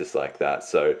basis like that.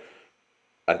 So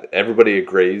everybody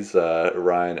agrees,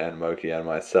 Ryan and Moki and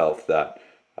myself, that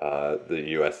the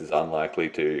US is unlikely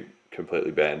to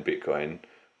completely ban Bitcoin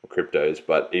or cryptos.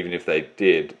 But even if they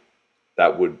did,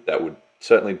 that would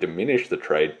certainly diminish the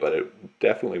trade, but it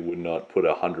definitely would not put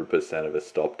 100% of a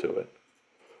stop to it.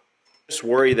 Just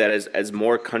worry that as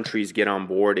more countries get on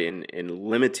board in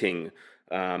limiting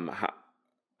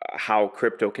how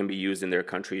crypto can be used in their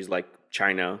countries, like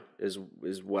China is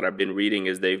what I've been reading,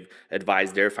 is they've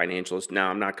advised their financials. Now,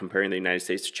 I'm not comparing the United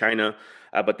States to China,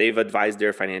 but they've advised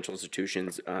their financial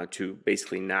institutions to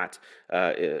basically not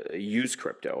use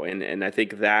crypto. And I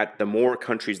think that the more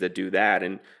countries that do that,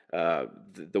 and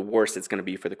the worse it's going to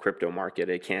be for the crypto market.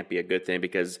 It can't be a good thing,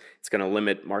 because it's going to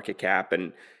limit market cap.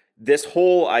 And this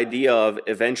whole idea of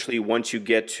eventually, once you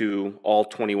get to all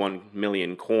 21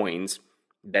 million coins,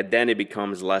 that then it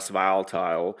becomes less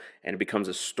volatile and it becomes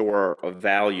a store of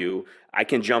value. I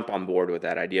can jump on board with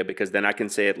that idea, because then I can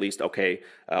say at least, okay,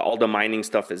 all the mining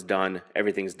stuff is done,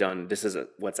 everything's done. This is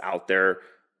what's out there.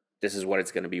 This is what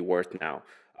it's going to be worth now.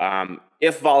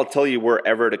 If volatility were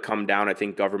ever to come down, I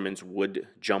think governments would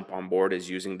jump on board as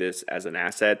using this as an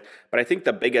asset. But I think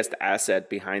the biggest asset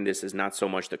behind this is not so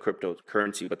much the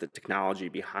cryptocurrency, but the technology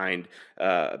behind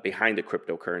the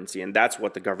cryptocurrency, and that's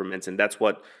what the governments and that's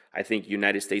what I think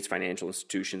United States financial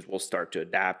institutions will start to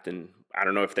adapt. And I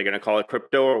don't know if they're going to call it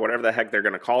crypto or whatever the heck they're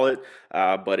going to call it,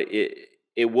 but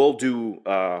it will do,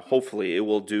 hopefully it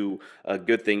will do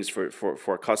good things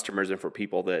for customers and for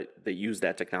people that use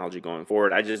that technology going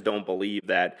forward. I just don't believe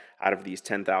that out of these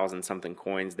 10,000 something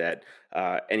coins that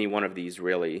any one of these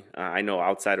really, I know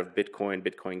outside of Bitcoin,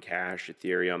 Bitcoin Cash,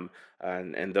 Ethereum,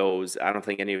 and those, I don't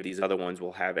think any of these other ones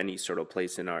will have any sort of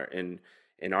place in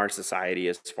our society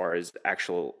as far as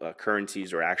actual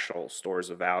currencies or actual stores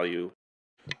of value.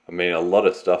 I mean, a lot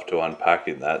of stuff to unpack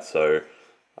in that. So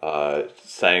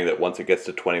saying that once it gets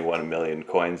to 21 million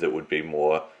coins, it would be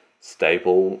more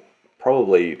stable,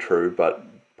 probably true, but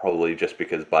probably just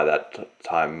because by that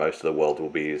time most of the world will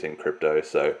be using crypto,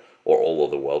 so, or all of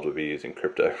the world will be using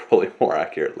crypto, probably more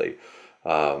accurately.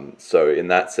 So in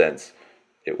that sense,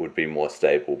 it would be more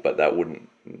stable, but that wouldn't,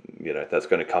 that's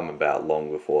going to come about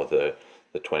long before the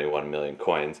 21 million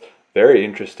coins. Very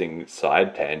interesting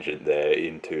side tangent there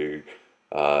into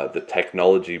the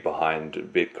technology behind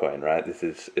Bitcoin, right?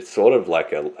 It's sort of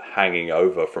like a hanging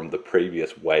over from the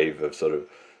previous wave of sort of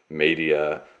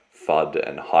media FUD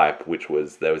and hype,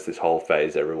 there was this whole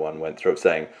phase everyone went through of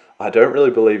saying, I don't really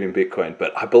believe in Bitcoin,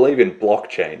 but I believe in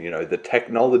blockchain. The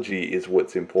technology is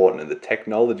what's important, and the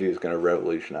technology is going to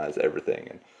revolutionize everything.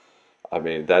 And I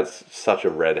mean, that's such a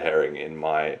red herring in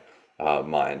my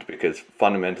mind, because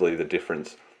fundamentally the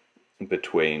difference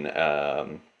between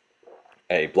a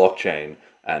blockchain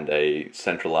and a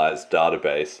centralized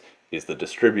database is the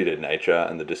distributed nature,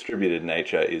 and the distributed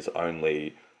nature is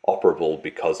only operable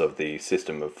because of the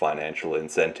system of financial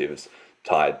incentives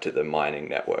tied to the mining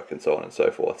network and so on and so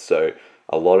forth. So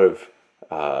a lot of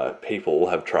people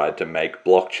have tried to make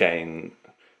blockchain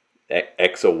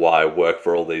X or Y work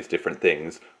for all these different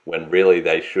things, when really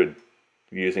they should,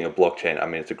 using a blockchain, I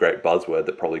mean, it's a great buzzword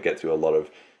that probably gets you a lot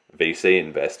of VC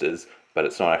investors, but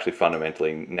it's not actually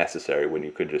fundamentally necessary when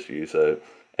you could just use a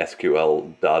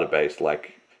SQL database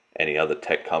like any other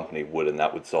tech company would, and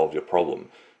that would solve your problem.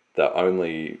 The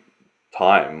only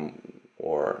time,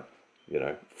 or,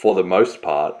 for the most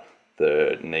part,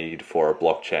 the need for a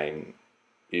blockchain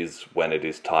is when it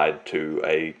is tied to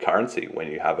a currency,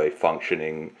 when you have a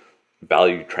functioning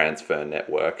value transfer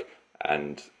network,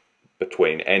 and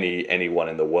between anyone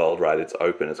in the world, right? It's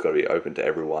open, it's got to be open to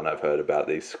everyone. I've heard about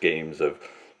these schemes of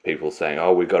people saying,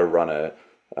 oh, we've got to run a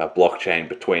blockchain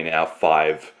between our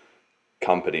 5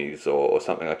 companies or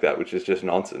something like that, which is just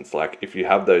nonsense. Like, if you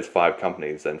have those 5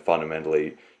 companies, then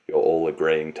fundamentally you're all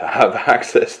agreeing to have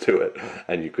access to it,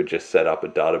 and you could just set up a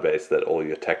database that all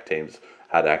your tech teams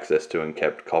had access to and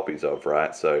kept copies of,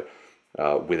 right? So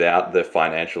without the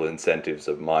financial incentives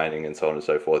of mining and so on and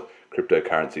so forth,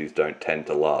 cryptocurrencies don't tend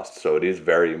to last. So it is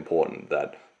very important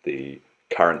that the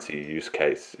currency use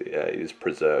case is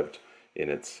preserved in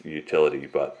its utility.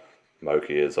 But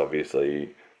Moki is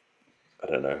obviously, I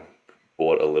don't know,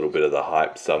 bought a little bit of the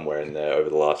hype somewhere in there over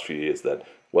the last few years that,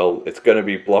 well, it's going to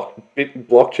be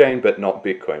blockchain but not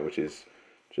Bitcoin, which is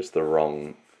just the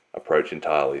wrong approach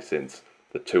entirely, since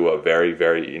the two are very,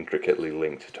 very intricately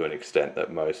linked to an extent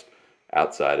that most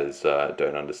outsiders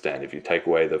don't understand. If you take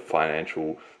away the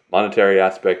financial monetary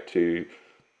aspect to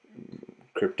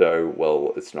crypto,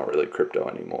 well, it's not really crypto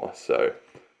anymore. So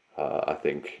I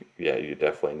think, yeah, you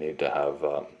definitely need to have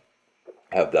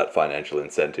that financial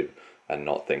incentive, and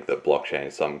not think that blockchain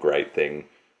is some great thing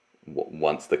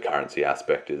once the currency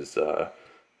aspect is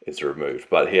removed.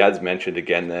 But he has mentioned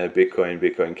again there, Bitcoin,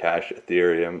 Bitcoin Cash,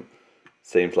 Ethereum.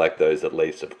 Seems like those at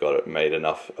least have made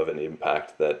enough of an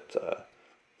impact that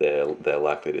they're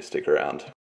likely to stick around.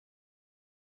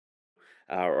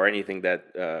 Or anything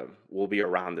that will be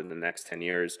around in the next 10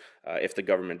 years if the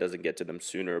government doesn't get to them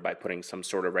sooner by putting some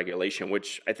sort of regulation,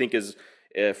 which I think is,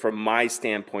 from my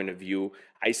standpoint of view,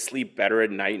 I sleep better at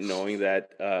night knowing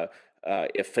that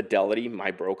if Fidelity,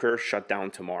 my broker, shut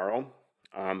down tomorrow,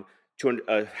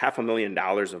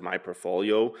 $500,000 of my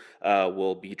portfolio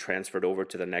will be transferred over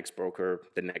to the next broker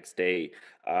the next day.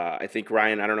 I think,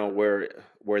 Ryan, I don't know where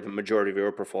the majority of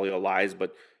your portfolio lies,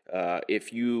 but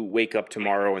if you wake up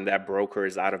tomorrow and that broker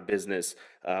is out of business,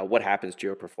 what happens to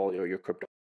your portfolio, your crypto?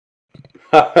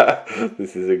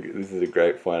 This is a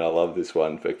great point. I love this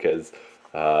one because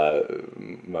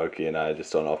Moki and I are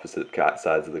just on opposite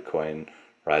sides of the coin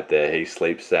right there. He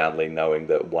sleeps soundly knowing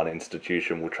that one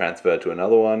institution will transfer to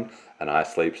another one, and I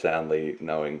sleep soundly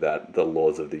knowing that the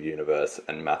laws of the universe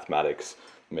and mathematics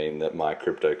mean that my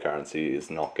cryptocurrency is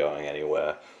not going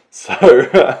anywhere. So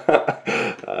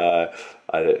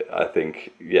I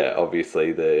think, yeah,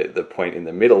 obviously the point in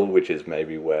the middle, which is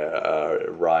maybe where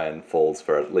Ryan falls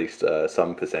for at least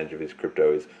some percentage of his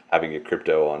crypto, is having your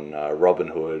crypto on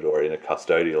Robinhood or in a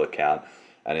cryptodial account.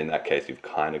 And in that case, you've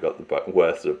kind of got the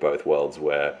worst of both worlds,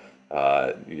 where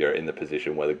you're in the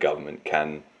position where the government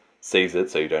can seize it,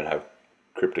 so you don't have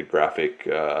cryptographic,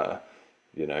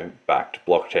 backed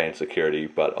blockchain security.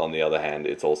 But on the other hand,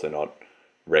 it's also not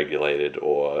regulated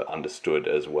or understood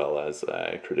as well as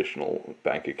a traditional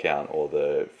bank account or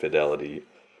the fidelity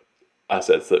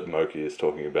assets that Moki is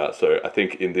talking about. So I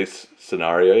think in this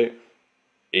scenario,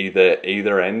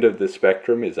 either end of the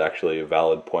spectrum is actually a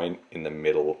valid point. In the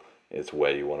middle is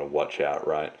where you want to watch out,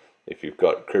 right? If you've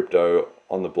got crypto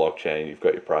on the blockchain, you've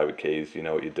got your private keys, you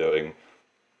know what you're doing,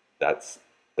 that's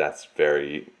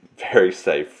very, very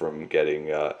safe from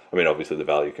getting, obviously the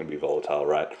value can be volatile,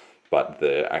 right? But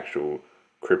the actual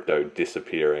crypto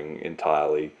disappearing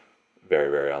entirely, very,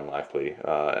 very unlikely.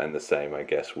 And the same, I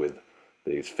guess, with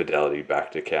these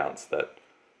fidelity-backed accounts that,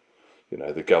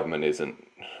 the government isn't,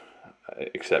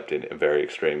 except in very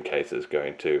extreme cases,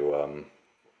 going to,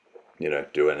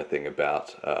 do anything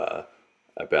about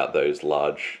those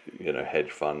large, hedge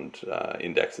fund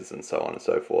indexes and so on and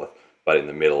so forth. But in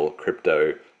the middle,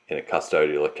 crypto in a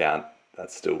custodial account,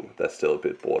 that's still a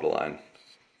bit borderline.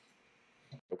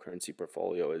 Cryptocurrency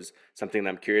portfolio is something that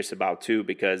I'm curious about too,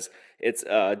 because it's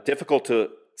difficult to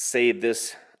say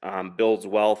this builds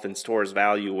wealth and stores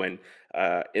value when,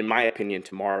 in my opinion,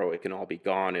 tomorrow it can all be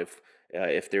gone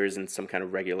if there isn't some kind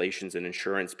of regulations and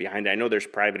insurance behind it. I know there's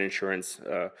private insurance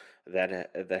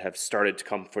that have started to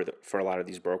come for a lot of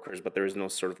these brokers, but there is no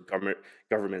sort of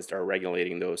governments that are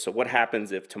regulating those. So what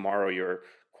happens if tomorrow your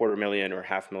 $250,000 or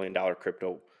 $500,000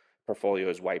 crypto portfolio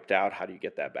is wiped out? How do you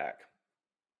get that back?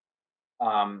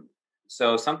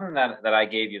 So something that I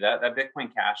gave you, that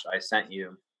Bitcoin Cash I sent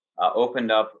you,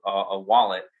 opened up a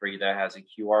wallet for you that has a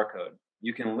QR code.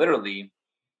 You can literally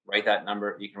write that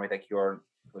number. You can write that QR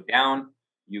code down.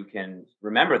 You can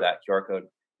remember that QR code,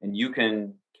 and you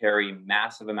can carry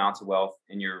massive amounts of wealth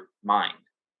in your mind.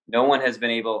 Never has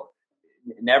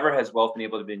wealth been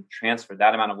able to be transferred,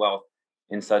 that amount of wealth,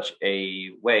 in such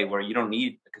a way where you don't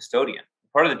need a custodian.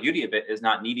 Part of the beauty of it is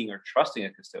not needing or trusting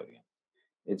a custodian.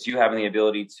 It's you having the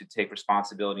ability to take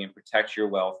responsibility and protect your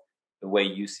wealth the way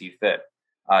you see fit.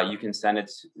 You can send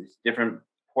it to different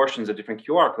portions of different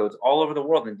QR codes all over the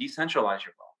world and decentralize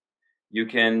your wealth.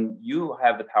 You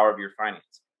have the power of your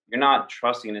finance. You're not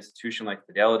trusting an institution like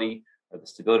Fidelity or the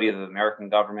stability of the American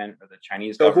government or the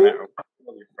Chinese government.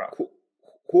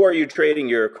 Who are you trading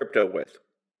your crypto with?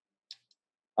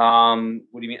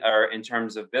 What do you mean? Or in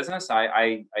terms of business,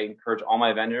 I encourage all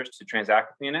my vendors to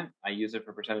transact with me in it. I use it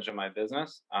for a percentage of my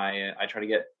business. I try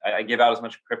to I give out as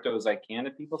much crypto as I can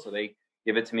to people, so they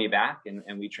give it to me back,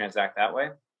 and we transact that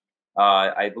way.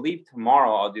 I believe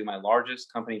tomorrow I'll do my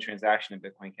largest company transaction in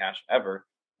Bitcoin Cash ever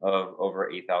of over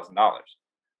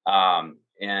 $8,000.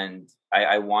 And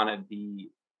I want to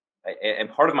be, and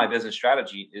part of my business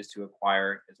strategy is to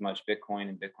acquire as much Bitcoin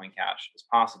and Bitcoin Cash as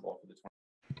possible for the 20.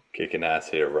 Kicking ass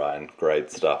here, Ryan.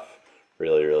 Great stuff.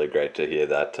 Really, really great to hear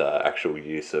that actual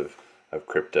use of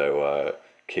crypto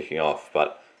kicking off.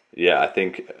 But yeah, I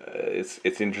think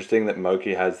it's interesting that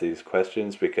Moki has these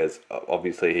questions, because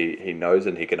obviously he knows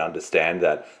and he can understand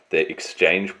that the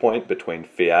exchange point between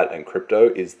fiat and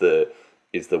crypto is the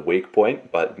weak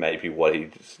point. But maybe what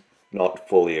he's not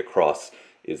fully across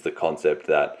is the concept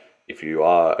that if you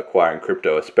are acquiring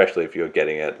crypto, especially if you're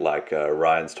getting it like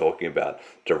Ryan's talking about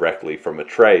directly from a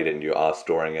trade, and you are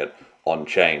storing it on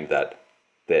chain, that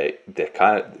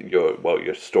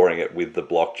you're storing it with the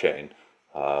blockchain,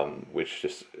 which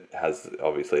just has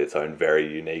obviously its own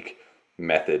very unique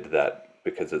method, that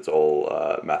because it's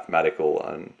all mathematical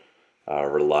and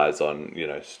relies on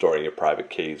storing your private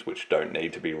keys, which don't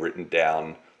need to be written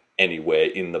down anywhere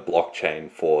in the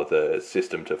blockchain for the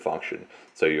system to function.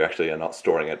 So you actually are not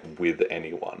storing it with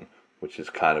anyone, which is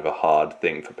kind of a hard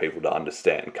thing for people to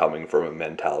understand, coming from a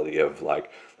mentality of, like,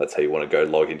 let's say you want to go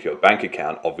log into your bank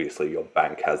account. Obviously your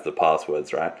bank has the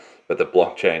passwords, right? But the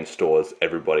blockchain stores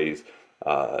everybody's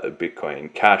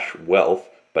Bitcoin Cash wealth,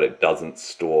 but it doesn't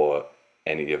store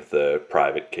any of the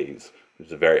private keys, which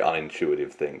is a very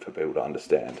unintuitive thing for people to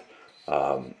understand.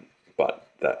 But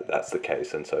that's the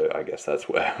case, and so I guess that's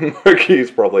where Moki is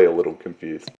probably a little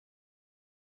confused.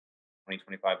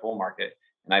 2025 bull market,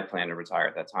 and I plan to retire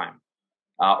at that time,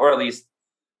 or at least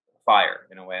fire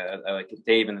in a way. I like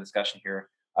Dave in the discussion here,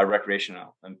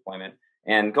 recreational employment.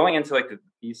 And going into like the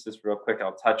thesis real quick,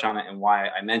 I'll touch on it and why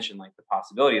I mentioned like the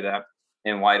possibility of that.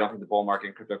 and why I don't think the bull market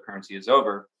in cryptocurrency is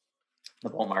over, the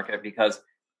bull market, because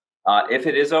if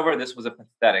it is over, this was a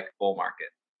pathetic bull market.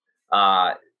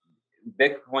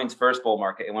 Bitcoin's first bull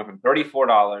market, it went from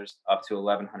 $34 up to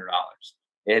 $1,100.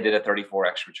 It did a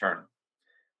 34x return.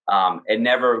 It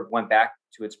never went back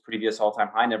to its previous all-time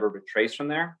high, never retraced from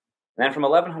there. And then from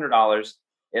 $1,100,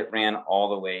 it ran all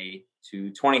the way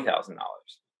to $20,000,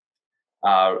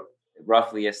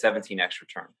 roughly a 17x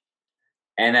return.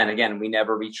 And then again, we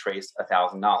never retraced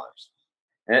 $1,000.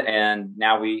 And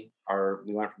now we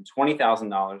went from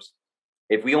 $20,000.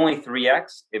 If we only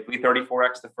 3x, if we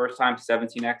 34x the first time,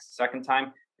 17x the second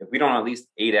time, if we don't at least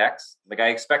 8x, like I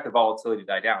expect the volatility to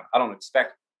die down. I don't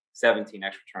expect 17x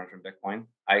return from Bitcoin.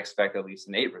 I expect at least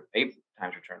an 8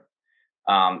 times return.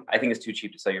 I think it's too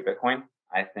cheap to sell your Bitcoin.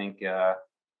 I think,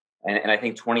 and I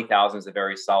think 20,000 is a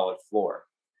very solid floor.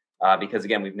 Because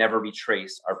again, we've never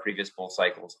retraced our previous bull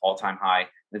cycles, all-time high. And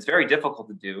it's very difficult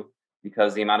to do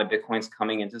because the amount of Bitcoins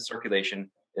coming into circulation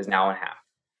is now in half.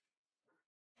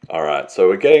 All right, so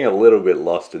we're getting a little bit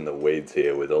lost in the weeds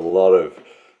here with a lot of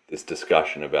this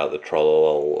discussion about the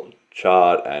Trollolol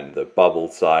chart and the bubble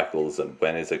cycles and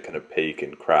when is it going to peak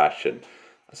and crash. And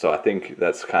so I think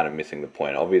that's kind of missing the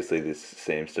point. Obviously, this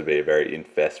seems to be a very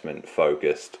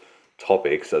investment-focused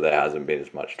topic, so there hasn't been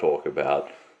as much talk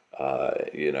about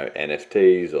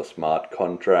NFTs or smart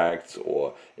contracts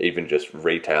or even just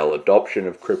retail adoption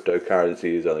of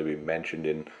cryptocurrency has only been mentioned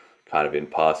in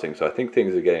passing. So I think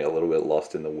things are getting a little bit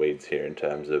lost in the weeds here in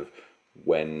terms of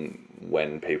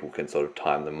when people can sort of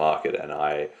time the market. And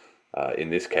in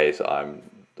this case, I'm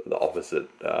the opposite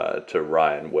to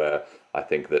Ryan, where I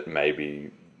think that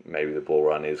maybe the bull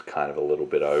run is kind of a little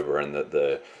bit over and that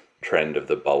the trend of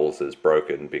the bubbles is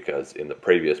broken, because in the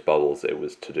previous bubbles it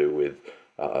was to do with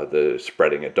the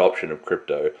spreading adoption of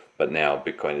crypto, but now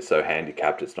Bitcoin is so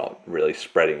handicapped it's not really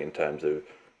spreading in terms of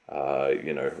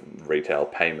retail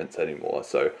payments anymore.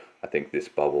 So I think this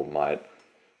bubble might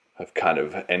have kind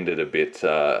of ended a bit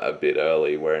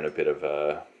early. We're in a bit of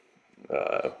a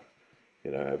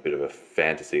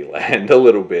fantasy land a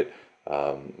little bit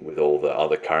with all the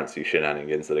other currency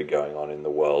shenanigans that are going on in the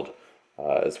world,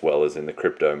 as well as in the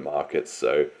crypto markets.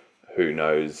 So who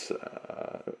knows?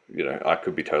 I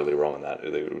could be totally wrong on that.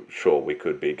 Sure, we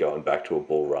could be going back to a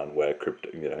bull run where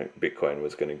Bitcoin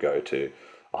was going to go to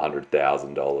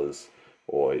 $100,000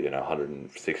 or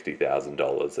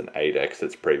 $160,000 and 8x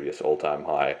its previous all-time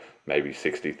high. Maybe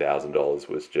 $60,000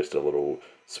 was just a little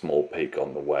small peak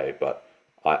on the way, but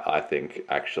I think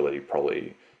actually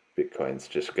probably Bitcoin's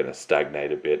just going to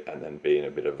stagnate a bit and then be in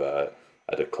a bit of a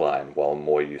decline while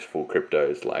more useful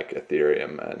cryptos like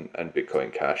Ethereum and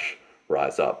Bitcoin Cash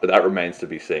rise up. But that remains to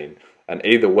be seen. And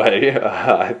either way,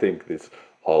 I think this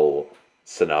whole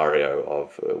scenario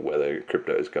of whether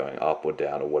crypto is going up or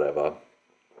down or whatever,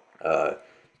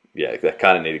 they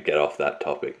kind of need to get off that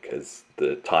topic, because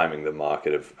the timing the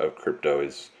market of crypto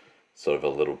is sort of a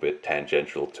little bit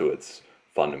tangential to its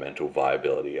fundamental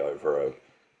viability over a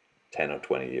 10 or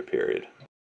 20 year period.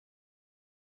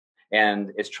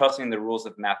 And it's trusting the rules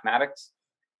of mathematics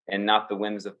and not the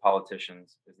whims of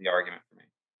politicians is the argument for me.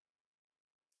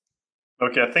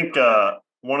 Okay, I think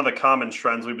one of the common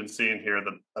trends we've been seeing here,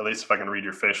 that at least if I can read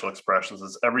your facial expressions,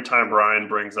 is every time Ryan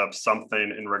brings up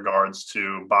something in regards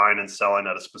to buying and selling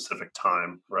at a specific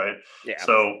time, right? Yeah.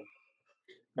 So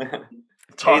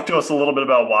talk to us a little bit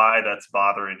about why that's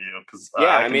bothering you, because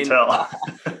I can tell.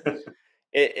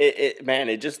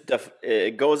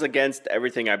 It goes against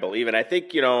everything I believe. And I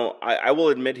think, I will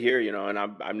admit here, and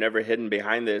I'm never hidden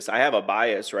behind this, I have a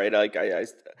bias, right? Like I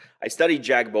study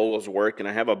Jack Bogle's work, and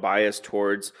I have a bias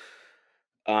towards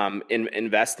in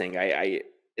investing.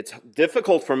 It's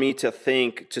difficult for me to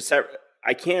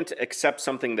I can't accept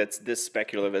something that's this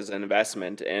speculative as an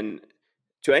investment. And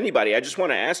to anybody, I just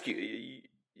want to ask you,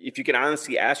 if you can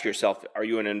honestly ask yourself, are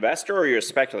you an investor or you're a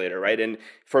speculator, right? And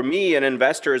for me, an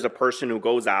investor is a person who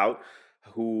goes out,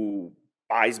 who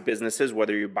buys businesses,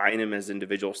 whether you're buying them as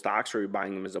individual stocks or you're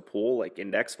buying them as a pool, like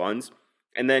index funds.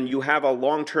 And then you have a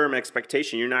long-term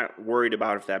expectation. You're not worried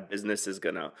about if that business is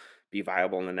going to be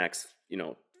viable in the next,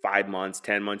 5 months,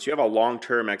 10 months. You have a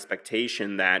long-term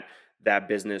expectation that that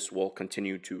business will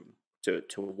continue to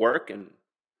work and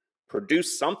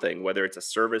produce something, whether it's a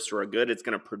service or a good. It's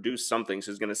going to produce something.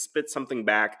 So it's going to spit something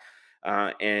back,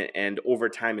 and over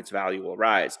time, its value will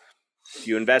rise. If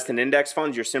you invest in index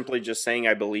funds, you're simply just saying,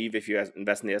 I believe, if you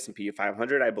invest in the S&P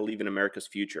 500, I believe in America's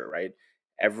future, right?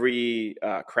 Every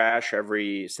crash,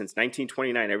 since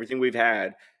 1929, everything we've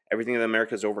had, everything that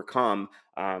America's overcome,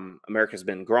 America's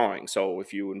been growing. So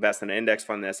if you invest in an index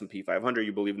fund, the S&P 500,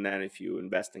 you believe in that. If you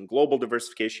invest in global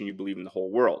diversification, you believe in the whole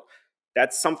world.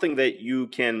 That's something that you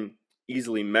can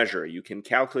easily measure. You can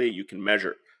calculate, you can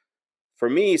measure. For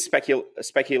me,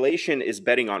 speculation is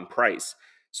betting on price.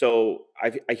 So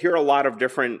I hear a lot of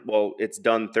different, well, it's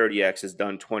done 30x, it's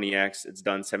done 20x, it's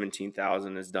done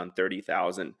 17,000, it's done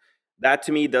 30,000. That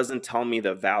to me doesn't tell me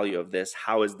the value of this.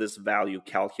 How is this value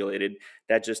calculated?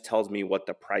 That just tells me what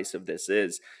the price of this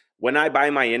is. When I buy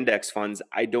my index funds,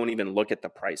 I don't even look at the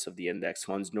price of the index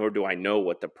funds, nor do I know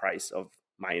what the price of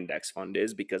my index fund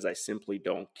is, because I simply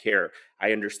don't care.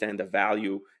 I understand the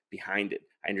value behind it.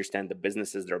 I understand the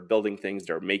businesses that are building things,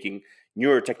 that are making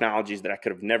newer technologies that I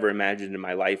could have never imagined in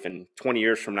my life. And 20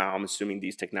 years from now, I'm assuming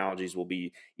these technologies will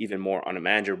be even more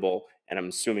unimaginable. And I'm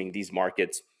assuming these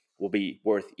markets will be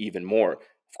worth even more.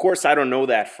 Of course, I don't know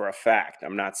that for a fact.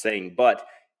 I'm not saying, but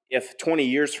if 20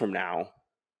 years from now,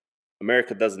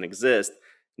 America doesn't exist,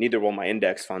 neither will my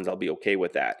index funds, I'll be okay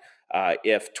with that.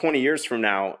 If 20 years from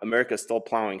now, America's still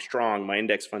plowing strong, my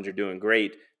index funds are doing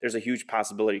great, there's a huge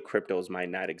possibility cryptos might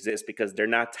not exist because they're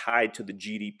not tied to the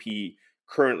GDP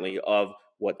currently of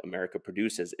what America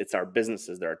produces. It's our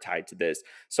businesses that are tied to this.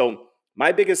 So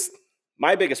my biggest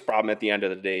problem at the end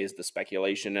of the day is the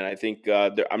speculation, and I think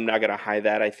I'm not going to hide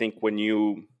that. I think when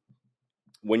you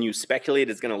speculate,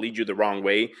 it's going to lead you the wrong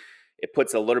way. It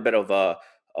puts a little bit of a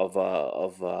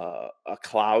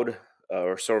cloud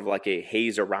or sort of like a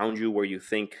haze around you where you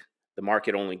think the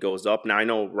market only goes up. Now I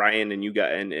know Ryan and you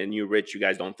guys and you, Rich, you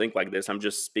guys don't think like this. I'm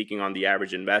just speaking on the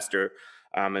average investor,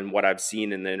 and what I've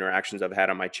seen in the interactions I've had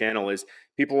on my channel is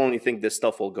people only think this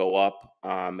stuff will go up.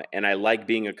 And I like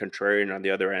being a contrarian on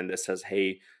the other end that says,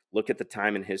 hey, look at the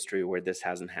time in history where this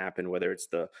hasn't happened, whether it's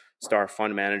the star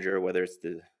fund manager, whether it's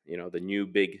the new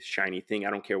big shiny thing. I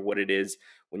don't care what it is.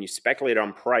 When you speculate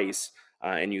on price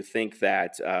and you think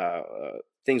that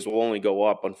things will only go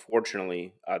up,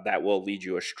 unfortunately, that will lead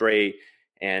you astray,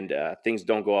 and things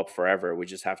don't go up forever. We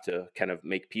just have to kind of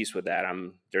make peace with that.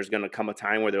 There's going to come a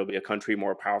time where there'll be a country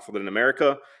more powerful than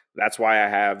America. That's why I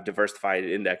have diversified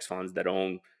index funds that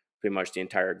own pretty much the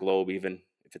entire globe, even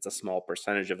if it's a small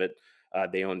percentage of it.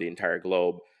 They own the entire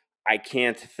globe. I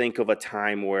can't think of a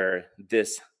time where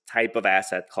this type of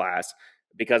asset class,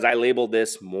 because I label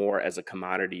this more as a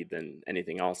commodity than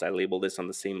anything else. I label this on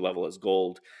the same level as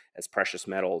gold, as precious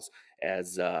metals,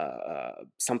 as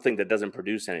something that doesn't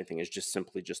produce anything. It's just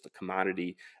simply just a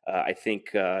commodity. I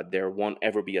think there won't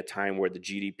ever be a time where the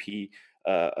GDP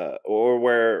or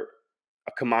where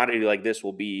a commodity like this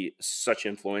will be such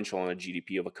influential on the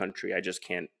GDP of a country. I just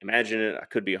can't imagine it. I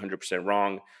could be 100%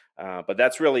 wrong. But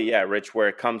that's really, Rich, where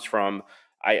it comes from.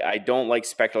 I don't like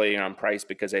speculating on price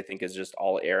because I think it's just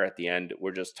all air at the end.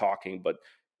 We're just talking. But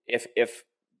if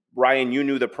Ryan, you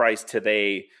knew the price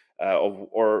today,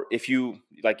 or if you,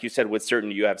 like you said, with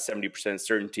certainty, you have 70%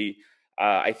 certainty,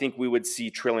 I think we would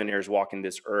see trillionaires walking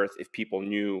this earth if people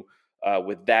knew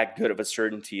with that good of a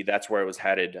certainty that's where it was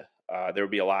headed. There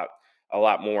would be a lot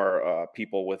more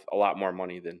people with a lot more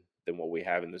money than what we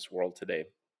have in this world today.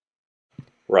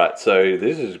 Right, so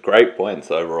this is great points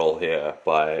overall here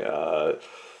by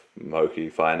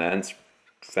MokiFinance.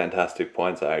 Fantastic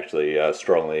points. I actually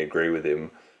strongly agree with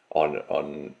him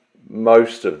on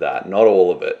most of that, not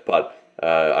all of it. But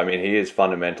I mean, he is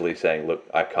fundamentally saying,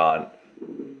 look,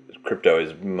 crypto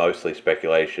is mostly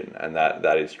speculation, and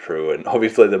that is true. And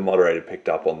obviously the moderator picked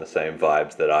up on the same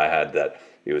vibes that I had, that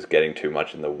he was getting too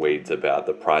much in the weeds about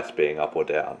the price being up or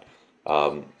down.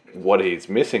 What he's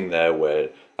missing there,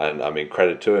 and I mean,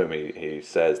 credit to him, he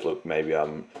says, look, maybe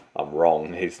I'm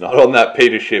wrong. He's not on that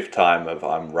Peter Schiff time of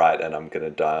I'm right and I'm going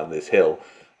to die on this hill.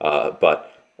 But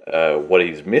what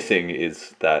he's missing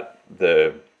is that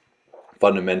the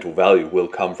fundamental value will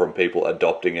come from people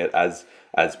adopting it as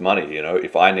money. You know,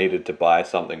 if I needed to buy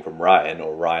something from Ryan,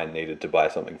 or Ryan needed to buy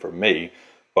something from me,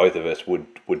 both of us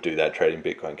would do that trade in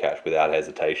Bitcoin Cash without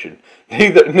hesitation.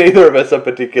 Neither of us are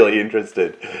particularly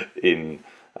interested in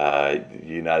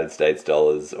United States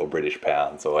dollars or British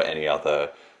pounds or any other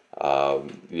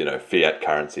fiat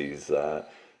currencies.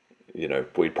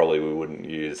 We wouldn't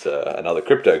use another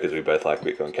crypto because we both like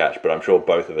Bitcoin Cash, but I'm sure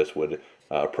both of us would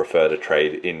prefer to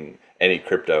trade in any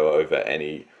crypto over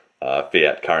any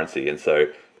fiat currency. And so,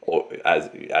 as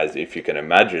if you can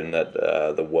imagine that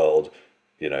the world,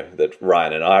 that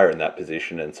Ryan and I are in that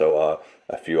position, and so are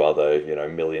a few other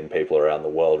million people around the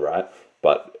world, right?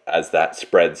 But as that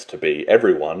spreads to be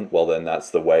everyone, well, then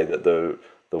that's the way that the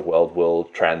world will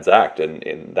transact. And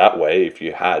in that way, if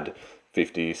you had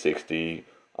 50, 60,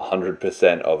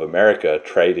 100% of America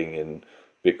trading in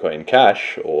Bitcoin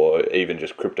Cash, or even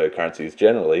just cryptocurrencies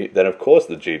generally, then of course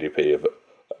the GDP of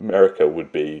America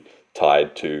would be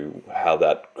tied to how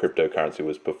that cryptocurrency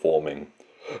was performing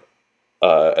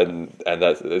and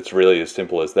that's, it's really as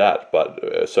simple as that.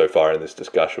 But so far in this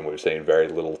discussion, we've seen very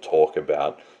little talk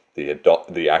about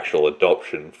the actual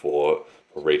adoption for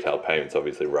retail payments.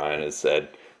 Obviously, Ryan has said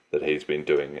that he's been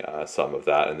doing some of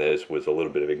that, and there was a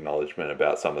little bit of acknowledgement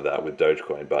about some of that with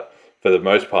Dogecoin. But for the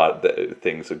most part,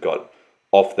 things have got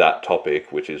off that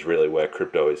topic, which is really where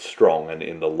crypto is strong. And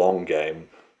in the long game,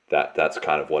 that's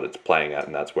kind of what it's playing at,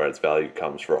 and that's where its value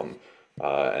comes from,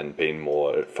 and being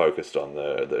more focused on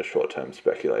the short-term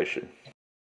speculation.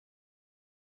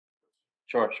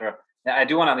 Sure. Now, I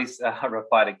do want to at least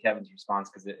reply to Kevin's response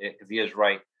because he is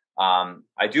right.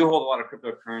 I do hold a lot of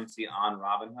cryptocurrency on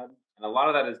Robinhood, and a lot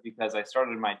of that is because I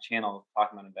started my channel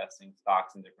talking about investing,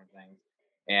 stocks, and different things,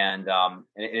 and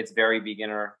it's very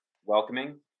beginner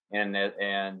welcoming. And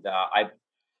I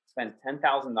spent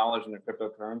 $10,000 in the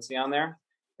cryptocurrency on there,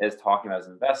 as talking about as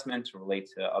investment to relate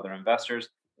to other investors,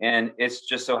 and it's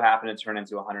just so happened to turn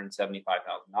into $175,000.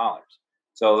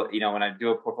 So, when I do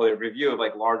a portfolio review of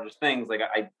like largest things, like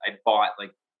I bought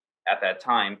like at that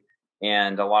time,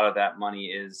 and a lot of that money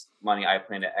is money I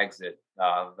plan to exit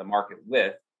the market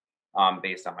with,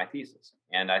 based on my thesis.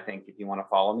 And I think if you want to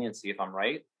follow me and see if I'm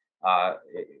right, go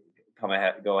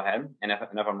ahead. And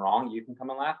if I'm wrong, you can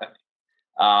come and laugh at me.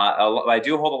 I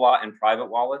do hold a lot in private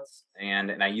wallets,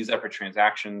 and I use that for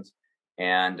transactions.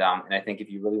 And I think if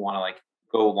you really want to like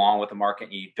go along with the market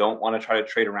and you don't want to try to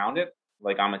trade around it,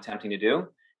 like I'm attempting to do,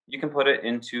 you can put it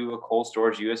into a cold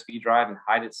storage USB drive and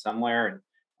hide it somewhere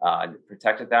and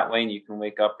protect it that way. And you can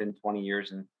wake up in 20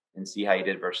 years and see how you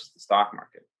did versus the stock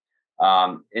market.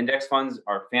 Index funds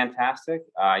are fantastic.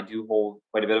 I do hold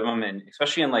quite a bit of them, and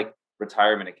especially in like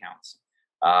retirement accounts.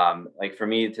 Like for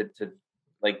me to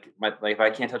if I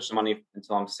can't touch the money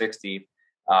until I'm 60,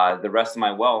 the rest of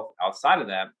my wealth outside of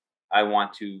that, I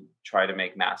want to try to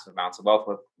make massive amounts of wealth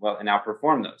and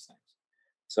outperform those things.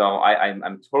 So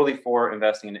I'm totally for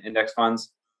investing in index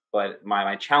funds, but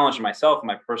my challenge to myself,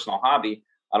 my personal hobby,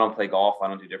 I don't play golf. I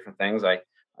don't do different things. I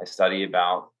study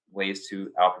about ways to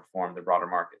outperform the broader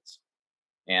markets.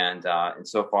 And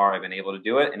so far I've been able to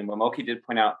do it. And what Moki did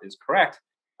point out is correct.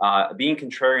 Being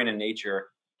contrarian in nature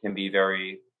can be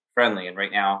very friendly. And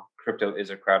right now, crypto is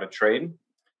a crowded trade.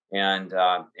 And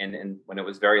when it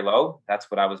was very low,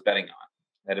 that's what I was betting on,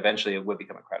 that eventually it would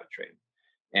become a crowded trade.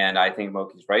 And I think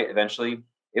Moki's right. Eventually,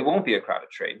 it won't be a crowded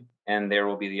trade, and there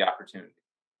will be the opportunity.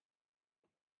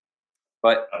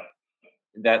 But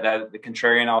that the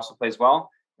contrarian also plays well,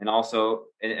 and also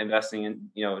investing in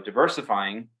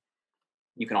diversifying.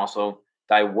 You can also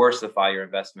diversify your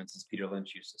investments, as Peter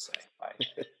Lynch used to say.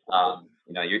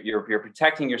 You're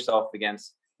protecting yourself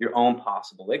against your own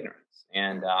possible ignorance,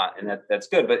 and that's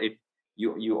good. But if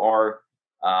you are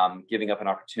giving up an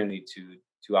opportunity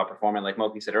to outperform, and like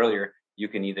Moki said earlier, you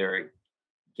can either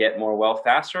get more wealth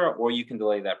faster, or you can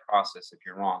delay that process if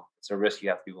you're wrong. It's a risk you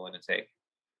have to be willing to take.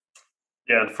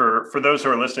 Yeah, and for those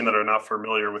who are listening that are not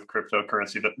familiar with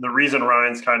cryptocurrency, the reason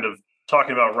Ryan's kind of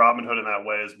talking about Robinhood in that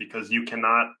way is because you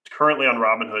cannot, currently on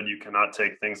Robinhood, you cannot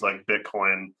take things like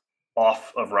Bitcoin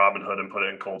off of Robinhood and put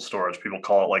it in cold storage. People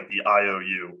call it like the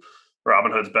IOU.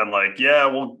 Robinhood's been like, yeah,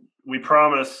 well, we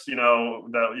promise,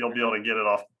 that you'll be able to get it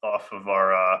off of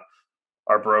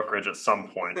our brokerage at some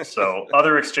point. So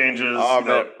other exchanges,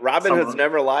 Robinhood's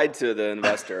never lied to the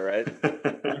investor, right?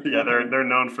 Yeah, they're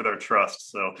known for their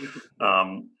trust. So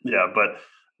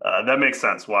but that makes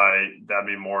sense why that'd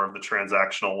be more of the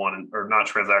transactional one, or not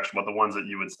transactional, but the ones that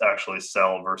you would actually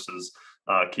sell versus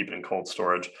keep in cold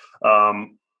storage.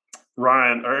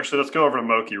 Ryan, or actually, let's go over to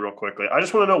Moki real quickly. I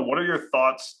just want to know, what are your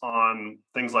thoughts on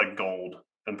things like gold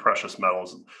and precious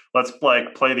metals? Let's play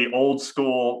the old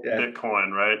school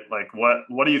Bitcoin, right? Like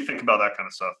what do you think about that kind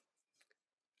of stuff?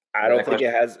 I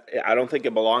don't think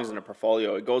it belongs in a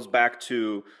portfolio. It goes back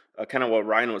to kind of what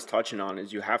Ryan was touching on,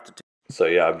 is you have to. So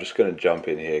yeah, I'm just going to jump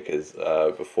in here because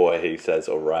before he says,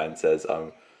 or Ryan says,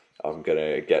 I'm going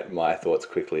to get my thoughts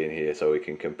quickly in here so we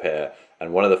can compare.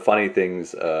 And one of the funny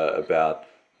things about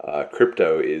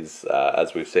crypto is,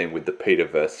 as we've seen with the Peter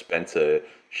versus Spencer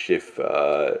Schiff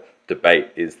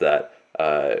debate, is that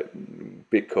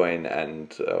Bitcoin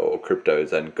or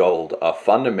cryptos and gold are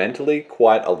fundamentally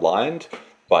quite aligned,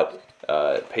 but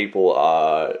people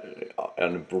are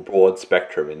on a broad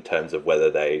spectrum in terms of whether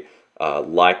they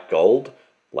like gold,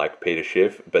 like Peter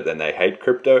Schiff, but then they hate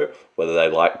crypto, whether they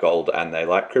like gold and they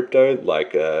like crypto,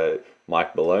 like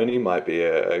Mike Maloney might be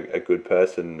a good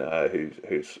person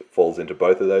who falls into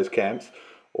both of those camps,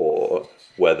 or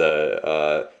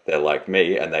whether they're like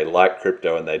me and they like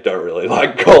crypto and they don't really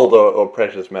like gold or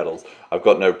precious metals. I've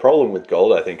got no problem with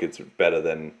gold. I think it's better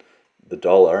than the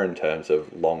dollar in terms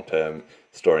of long-term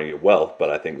storing your wealth,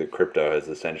 but I think that crypto has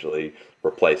essentially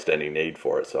replaced any need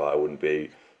for it. So I wouldn't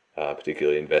be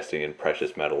particularly investing in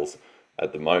precious metals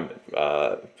at the moment.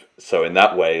 So in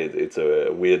that way, it's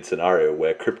a weird scenario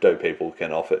where crypto people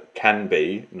can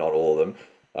be, not all of them,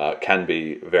 can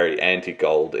be very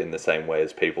anti-gold in the same way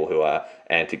as people who are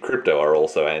anti-crypto are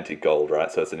also anti-gold,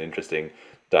 right? So it's an interesting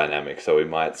dynamic. So we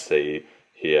might see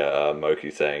here Moki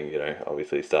saying,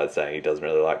 obviously he started saying he doesn't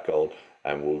really like gold,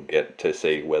 and we'll get to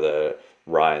see whether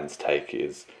Ryan's take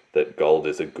is that gold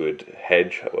is a good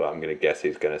hedge. Well, I'm going to guess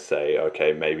he's going to say,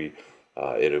 okay, maybe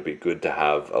it'll be good to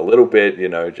have a little bit,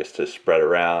 just to spread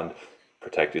around,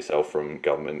 protect yourself from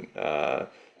government,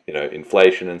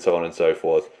 inflation and so on and so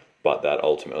forth. But that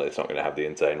ultimately it's not going to have the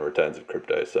insane returns of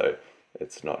crypto, so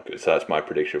it's not good. So that's my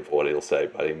prediction for what he'll say,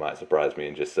 but he might surprise me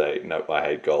and just say, nope, I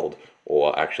hate gold,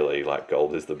 or actually, like,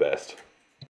 gold is the best.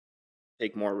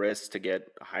 Take more risks to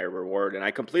get a higher reward. And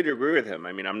I completely agree with him.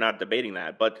 I mean, I'm not debating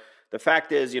that. But the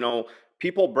fact is,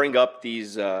 people bring up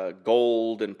these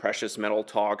gold and precious metal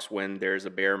talks when there's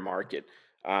a bear market.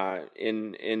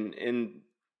 In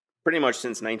pretty much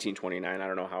since 1929, I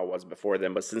don't know how it was before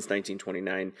then, but since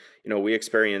 1929, we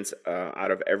experience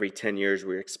out of every 10 years,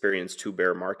 we experience 2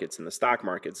 bear markets in the stock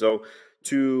market. So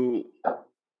to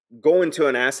go into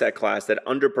an asset class that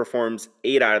underperforms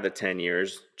 8 out of the 10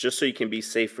 years just so you can be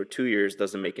safe for 2 years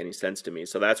doesn't make any sense to me.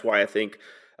 So that's why I think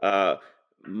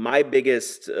my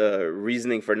biggest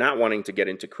reasoning for not wanting to get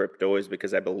into crypto is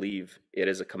because I believe it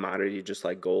is a commodity, just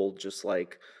like gold, just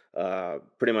like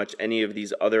pretty much any of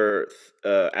these other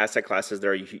asset classes that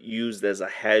are used as a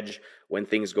hedge when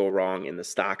things go wrong in the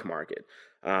stock market.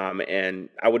 And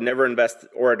I would never invest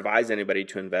or advise anybody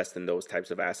to invest in those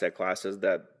types of asset classes.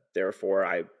 Therefore,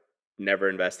 I never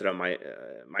invested on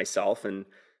myself. And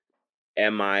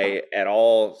am I at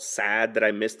all sad that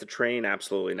I missed the train?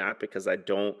 Absolutely not, because I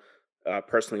don't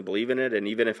personally believe in it. And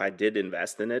even if I did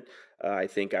invest in it, I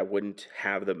think I wouldn't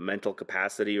have the mental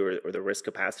capacity or the risk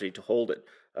capacity to hold it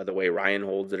the way Ryan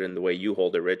holds it and the way you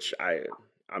hold it, Rich.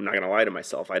 I'm not going to lie to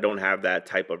myself. I don't have that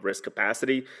type of risk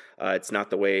capacity. It's not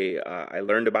the way I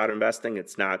learned about investing.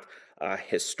 It's not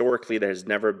historically, there's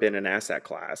never been an asset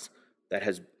class that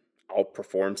has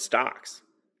outperformed stocks.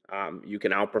 You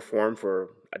can outperform for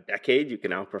a decade. You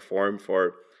can outperform for,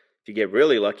 if you get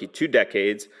really lucky, 2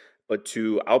 decades. But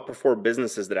to outperform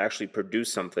businesses that actually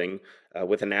produce something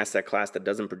with an asset class that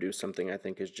doesn't produce something, I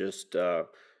think is just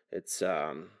it's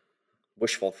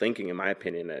wishful thinking, in my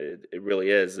opinion. It really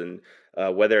is. And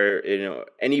whether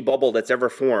any bubble that's ever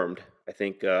formed, I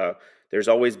think there's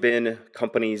always been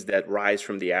companies that rise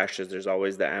from the ashes. There's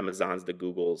always the Amazons, the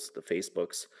Googles, the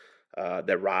Facebooks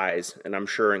that rise, and I'm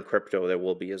sure in crypto there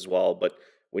will be as well. But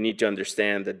we need to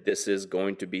understand that this is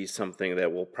going to be something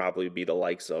that will probably be the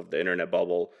likes of the internet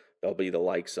bubble. There'll be the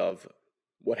likes of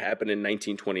what happened in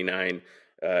 1929,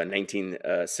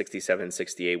 1967,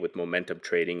 68 with momentum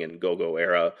trading and go-go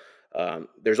era.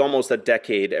 There's almost a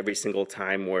decade every single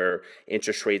time where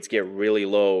interest rates get really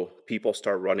low, people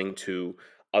start running to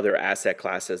other asset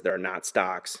classes that are not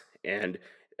stocks, and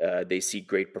they see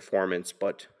great performance,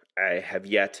 but I have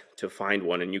yet to find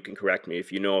one, and you can correct me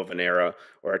if you know of an era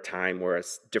or a time where a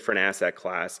different asset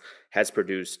class has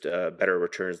produced better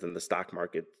returns than the stock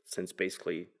market since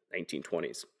basically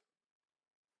 1920s.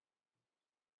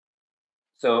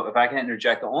 So if I can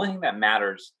interject, the only thing that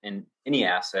matters in any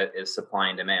asset is supply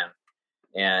and demand.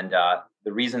 And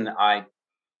the reason I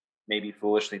maybe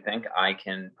foolishly think I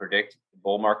can predict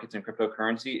bull markets in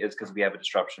cryptocurrency is because we have a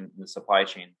disruption in the supply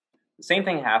chain. The same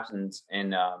thing happens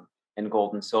in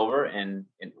gold and silver and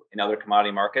in other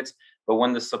commodity markets. But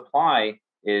when the supply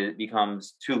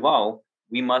becomes too low,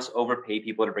 we must overpay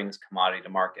people to bring this commodity to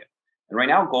market. And right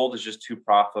now, gold is just too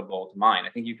profitable to mine. I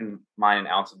think you can mine an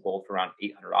ounce of gold for around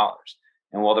 $800.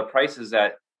 And while the price is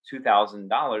at $2,000,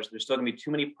 there's still going to be too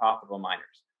many profitable miners.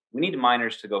 We need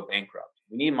miners to go bankrupt.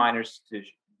 We need miners to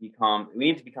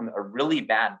become a really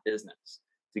bad business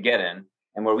to get in,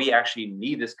 and where we actually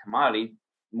need this commodity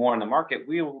more in the market,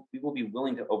 we will be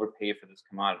willing to overpay for this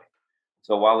commodity.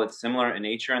 So while it's similar in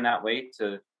nature in that way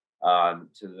to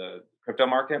the crypto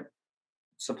market,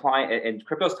 supply and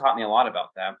crypto's taught me a lot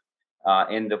about that.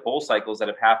 And the bull cycles that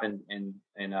have happened in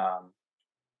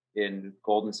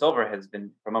gold and silver has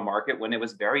been from a market when it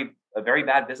was a very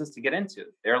bad business to get into.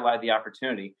 There lied the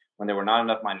opportunity when there were not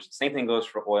enough miners. The same thing goes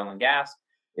for oil and gas.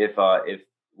 If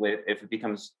it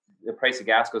becomes, the price of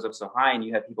gas goes up so high and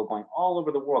you have people going all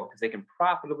over the world because they can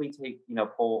profitably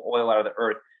pull oil out of the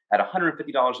earth at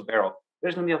 $150 a barrel,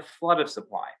 there's going to be a flood of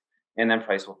supply, and then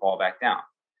price will fall back down.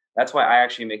 That's why I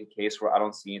actually make a case where I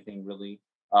don't see anything really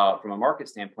from a market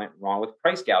standpoint wrong with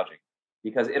price gouging.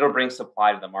 because it'll bring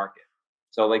supply to the market.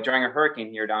 So like during a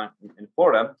hurricane here down in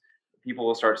Florida, people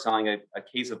will start selling a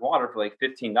case of water for like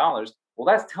 $15. Well,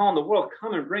 that's telling the world,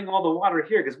 come and bring all the water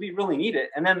here because we really need it.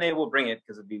 And then they will bring it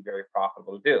because it'd be very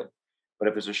profitable to do. But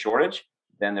if there's a shortage,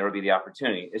 then there will be the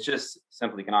opportunity. It's just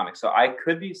simple economics. So I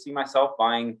could see myself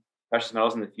buying precious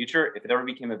metals in the future if it ever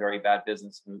became a very bad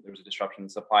business and there was a disruption in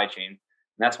the supply chain. And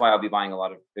that's why I'll be buying a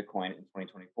lot of Bitcoin in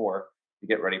 2024 to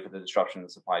get ready for the disruption in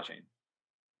the supply chain.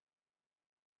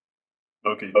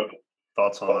 Okay.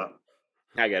 Thoughts on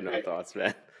that? I got no thoughts,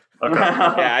 man. Okay.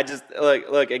 Yeah, I just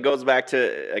look. It goes back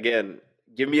to, again,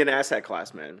 give me an asset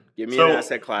class, man. Give me an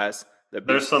asset class that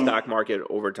beats the stock market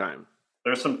over time.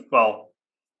 There's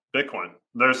Bitcoin.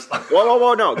 There's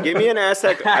whoa, no. Give me an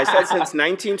asset. I said since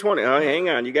 1920. Oh, hang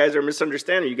on. You guys are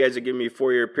misunderstanding. You guys are giving me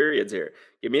 4-year periods here.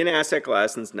 Give me an asset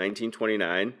class since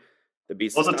 1929 that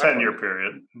beats the stock market. It was a 10-year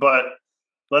period, but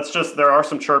there are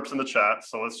some chirps in the chat,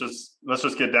 so let's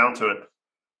just get down to it.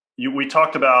 We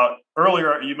talked about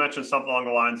earlier, you mentioned something along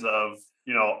the lines of,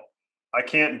 I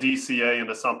can't DCA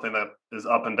into something that is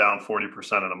up and down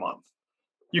 40% in a month.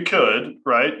 You could,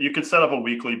 right? You could set up a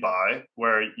weekly buy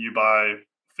where you buy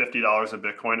 $50 of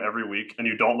Bitcoin every week and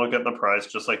you don't look at the price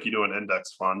just like you do an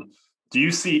index fund. Do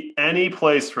you see any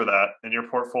place for that in your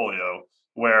portfolio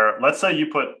where, let's say you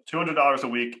put $200 a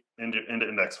week into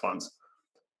index funds,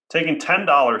 taking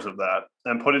 $10 of that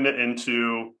and putting it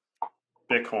into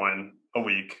Bitcoin a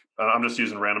week, I'm just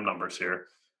using random numbers here,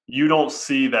 you don't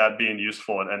see that being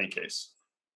useful in any case?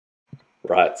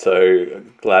 Right, so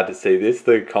glad to see this.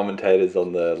 The commentators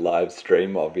on the live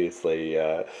stream obviously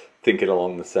thinking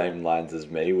along the same lines as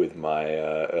me with my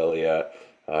earlier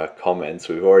comments.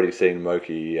 We've already seen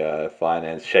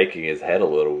MokiFinance shaking his head a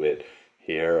little bit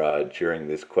here during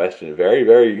this question. Very,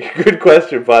 very good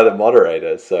question by the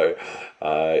moderator. So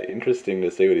interesting to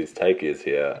see what his take is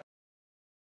here.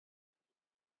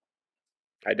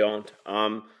 I don't.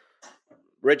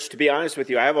 Rich, to be honest with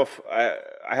you, I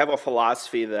have a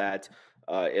philosophy that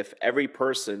if every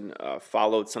person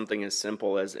followed something as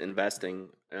simple as investing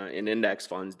in index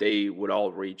funds, they would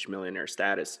all reach millionaire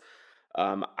status.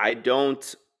 I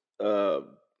don't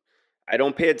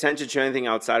pay attention to anything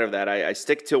outside of that. I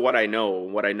stick to what I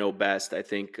know best. I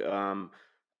think I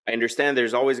understand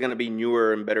there's always going to be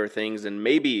newer and better things, and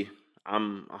maybe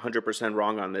I'm 100%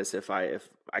 wrong on this. If I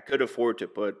could afford to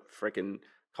put freaking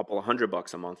couple of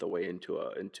 $100 a month away into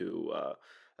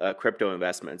crypto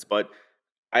investments, but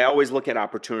I always look at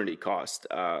opportunity cost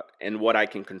and what I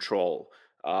can control.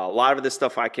 A lot of this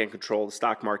stuff I can't control. The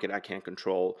stock market I can't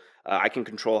control. I can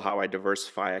control how I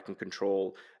diversify. I can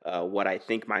control what I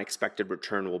think my expected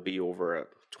return will be over a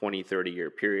 20, 30-year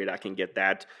period. I can get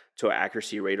that to an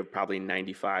accuracy rate of probably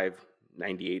 95,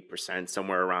 98%,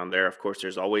 somewhere around there. Of course,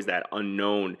 there's always that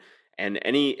unknown. And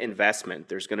any investment,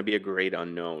 there's going to be a great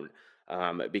unknown.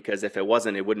 Because if it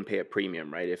wasn't, it wouldn't pay a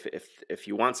premium, right? If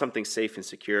you want something safe and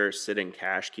secure, sit in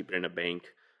cash, keep it in a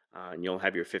bank, and you'll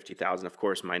have your 50,000, of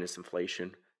course, minus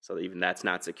inflation. So even that's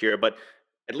not secure, but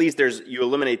at least you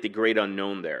eliminate the great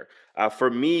unknown there. For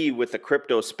me, with the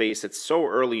crypto space, it's so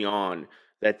early on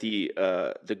that the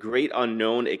great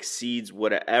unknown exceeds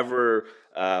whatever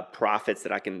profits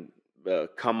that I can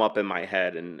come up in my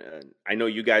head. And I know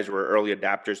you guys were early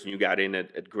adapters and you got in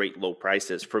at great low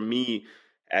prices. For me,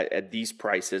 at these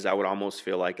prices, I would almost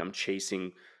feel like I'm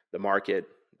chasing the market,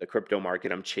 the crypto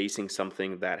market. I'm chasing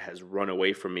something that has run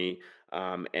away from me.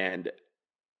 And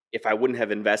if I wouldn't have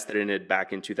invested in it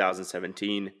back in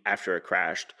 2017 after it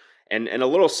crashed, and a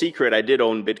little secret, I did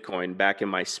own Bitcoin back in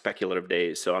my speculative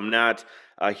days. So I'm not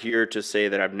here to say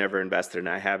that I've never invested in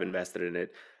it. I have invested in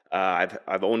it.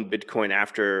 I've owned Bitcoin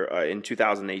after, in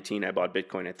 2018, I bought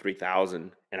Bitcoin at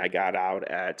 3,000 and I got out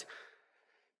at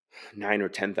 9 or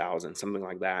 10,000, something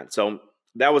like that. So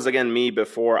that was, again, me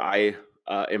before I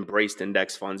embraced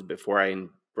index funds, before I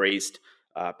embraced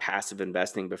passive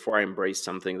investing, before I embraced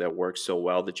something that works so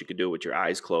well that you could do it with your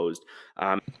eyes closed.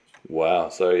 Wow.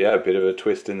 So yeah, a bit of a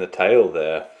twist in the tail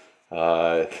there.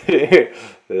 The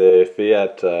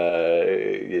fiat,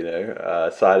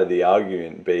 side of the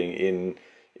argument being in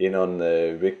on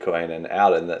the Bitcoin and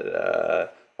out, and I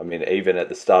mean, even at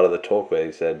the start of the talk where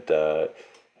he said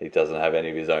he doesn't have any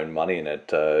of his own money in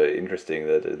it. Interesting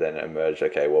that it then emerged,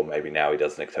 okay, well, maybe now he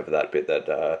doesn't, except for that bit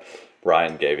that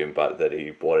Ryan gave him, but that he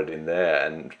bought it in there.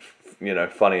 And,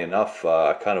 funny enough,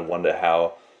 I kind of wonder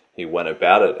how he went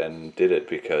about it and did it,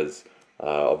 because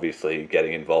obviously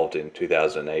getting involved in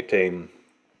 2018,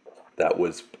 that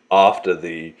was after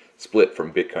the split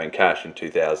from Bitcoin Cash in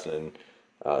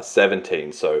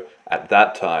 2017. So at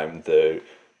that time, the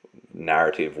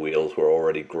narrative wheels were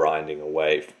already grinding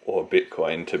away for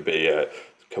Bitcoin to be a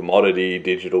commodity,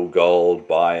 digital gold,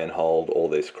 buy and hold, all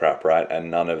this crap, right? And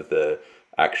none of the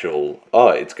actual, oh,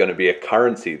 it's going to be a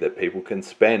currency that people can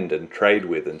spend and trade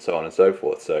with and so on and so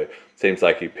forth. So it seems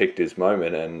like he picked his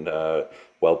moment, and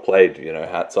well played,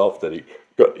 hats off that he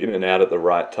got in and out at the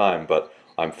right time. But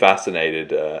I'm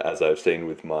fascinated, as I've seen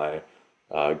with my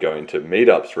going to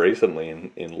meetups recently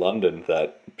in London,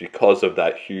 that because of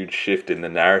that huge shift in the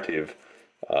narrative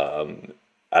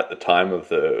at the time of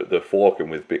the fork,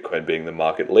 and with Bitcoin being the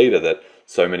market leader, that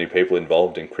so many people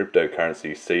involved in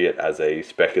cryptocurrency see it as a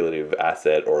speculative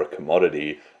asset or a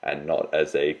commodity and not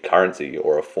as a currency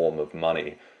or a form of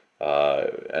money.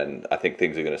 And I think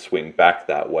things are going to swing back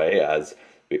that way as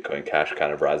Bitcoin Cash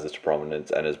kind of rises to prominence,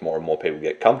 and as more and more people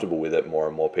get comfortable with it, more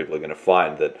and more people are going to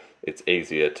find that it's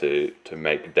easier to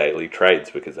make daily trades,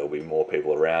 because there'll be more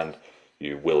people around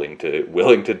you willing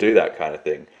to do that kind of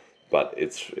thing. But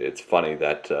it's funny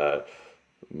that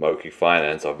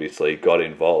MokiFinance obviously got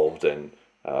involved and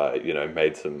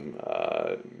made some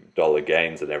dollar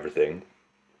gains and everything.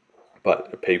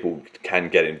 But people can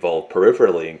get involved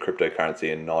peripherally in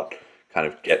cryptocurrency and not kind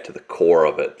of get to the core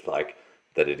of it, like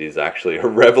that it is actually a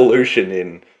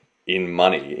revolution in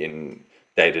money, in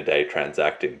day-to-day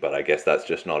transacting. But I guess that's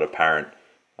just not apparent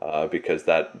because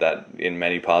that in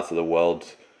many parts of the world,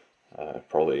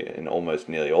 probably in almost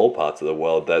nearly all parts of the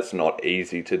world, that's not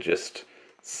easy to just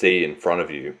see in front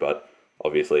of you. But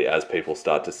obviously, as people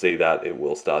start to see that, it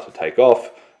will start to take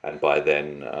off, and by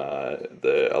then,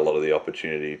 a lot of the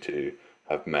opportunity to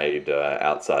have made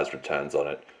outsized returns on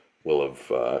it will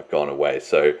have gone away.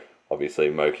 So obviously,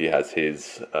 Moki has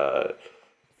his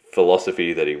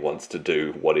philosophy that he wants to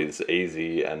do what is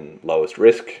easy and lowest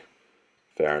risk.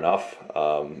 Fair enough.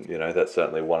 That's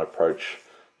certainly one approach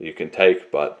you can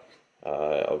take, but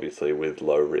obviously with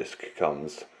low risk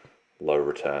comes low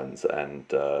returns, and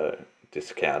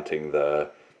discounting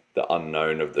the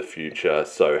unknown of the future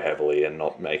so heavily and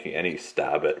not making any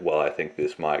stab at, well, I think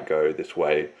this might go this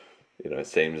way. It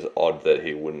seems odd that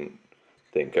he wouldn't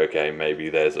think, okay, maybe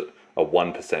there's a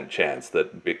 1% chance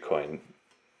that Bitcoin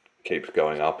keeps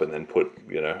going up, and then put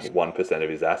 1% of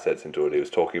his assets into it. He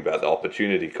was talking about the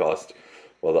opportunity cost.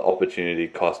 Well, the opportunity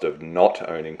cost of not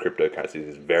owning cryptocurrencies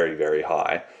is very, very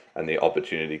high, and the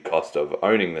opportunity cost of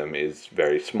owning them is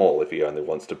very small if he only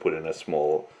wants to put in a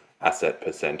small asset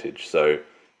percentage. So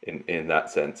in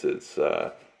that sense, it's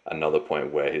another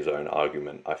point where his own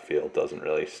argument, I feel, doesn't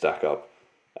really stack up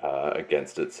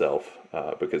against itself,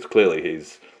 because clearly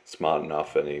he's smart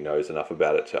enough and he knows enough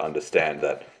about it to understand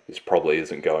that this probably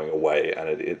isn't going away,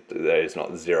 and there is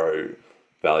not zero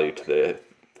value to the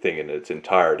thing in its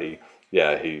entirety.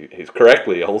 Yeah, he's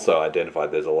correctly also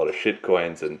identified there's a lot of shit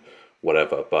coins and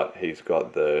whatever, but he's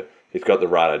got the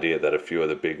right idea that a few of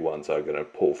the big ones are going to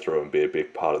pull through and be a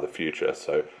big part of the future.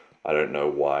 So I don't know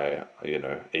why,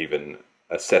 even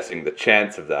assessing the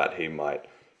chance of that, he might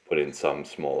put in some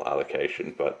small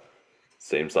allocation, but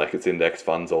seems like it's index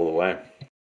funds all the way.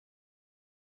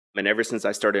 And ever since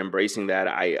I started embracing that,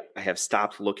 I have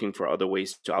stopped looking for other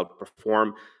ways to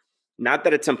outperform. Not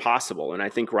that it's impossible. And I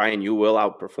think, Ryan, you will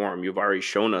outperform. You've already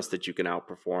shown us that you can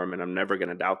outperform, and I'm never going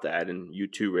to doubt that. And you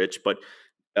too, Rich. But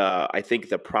I think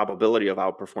the probability of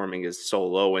outperforming is so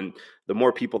low. And the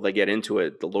more people that get into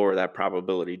it, the lower that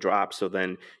probability drops. So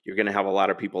then you're going to have a lot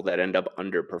of people that end up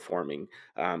underperforming.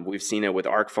 We've seen it with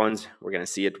ARK funds. We're going to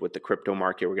see it with the crypto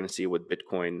market. We're going to see it with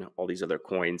Bitcoin, all these other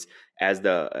coins. As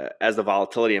the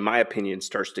volatility, in my opinion,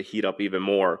 starts to heat up even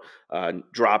more,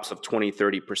 drops of 20,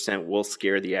 30% will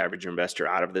scare the average investor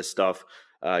out of this stuff.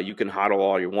 You can hodl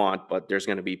all you want, but there's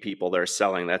going to be people that are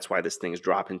selling. That's why this thing's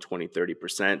dropping 20,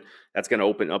 30%. That's going to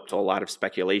open up to a lot of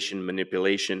speculation,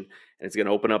 manipulation, and it's going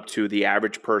to open up to the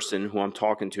average person who I'm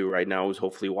talking to right now, who's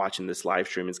hopefully watching this live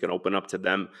stream. It's going to open up to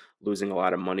them losing a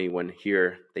lot of money, when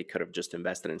here they could have just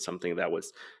invested in something that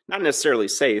was not necessarily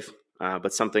safe,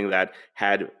 but something that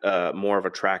had more of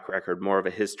a track record, more of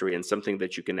a history, and something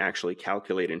that you can actually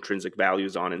calculate intrinsic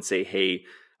values on and say, hey,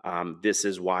 this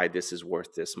is why this is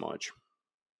worth this much.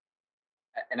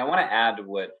 And I want to add to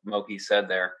what Moki said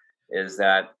there, is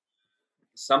that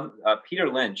Peter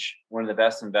Lynch, one of the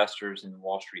best investors in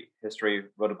Wall Street history,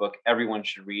 wrote a book everyone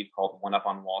should read called One Up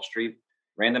on Wall Street.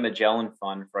 Ran the Magellan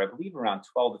Fund for, I believe, around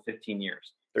 12 to 15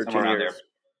 years. 13 somewhere around years. there.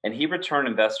 And he returned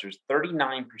investors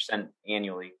 39%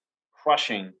 annually,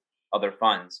 crushing other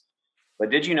funds. But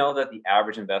did you know that the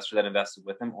average investor that invested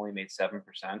with him only made 7%?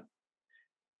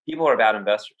 People are bad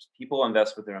investors. People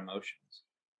invest with their emotions.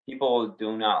 People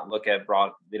do not look at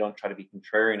broad, they don't try to be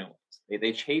contrarian.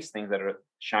 They chase things that are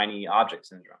shiny object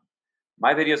syndrome.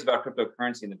 My videos about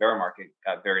cryptocurrency in the bear market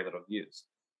got very little views.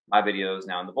 My videos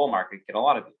now in the bull market get a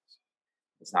lot of views.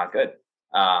 It's not good.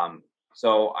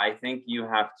 So I think you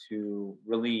have to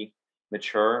really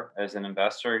mature as an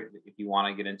investor if you want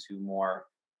to get into more,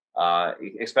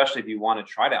 especially if you want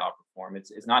to try to outperform.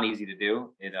 It's not easy to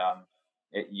do.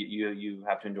 You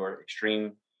have to endure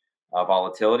extreme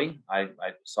volatility. I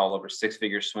saw over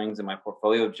six-figure swings in my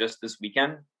portfolio just this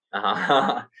weekend.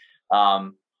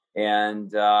 um,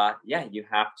 yeah, you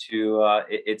have to.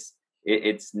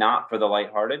 It's not for the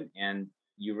lighthearted, and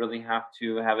you really have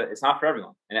to have it. It's not for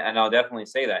everyone, and I'll definitely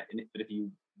say that. But if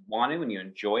you want to and you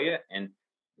enjoy it, and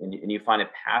you find a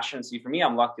passion. See, for me,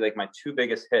 I'm lucky. Like my two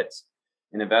biggest hits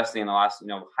in investing in the last,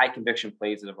 high conviction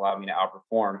plays that have allowed me to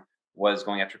outperform was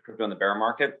going after crypto in the bear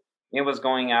market. It was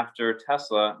going after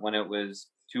Tesla when it was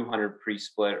 200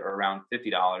 pre-split or around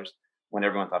 $50 when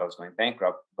everyone thought it was going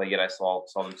bankrupt. But yet I saw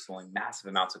them selling massive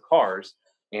amounts of cars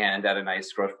and at a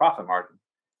nice gross profit margin.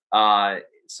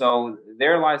 So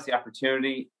there lies the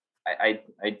opportunity. I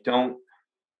don't,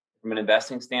 from an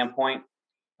investing standpoint,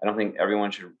 I don't think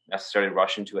everyone should necessarily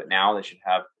rush into it now. They should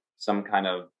have some kind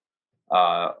of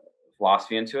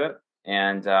philosophy into it.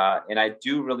 And I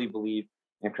do really believe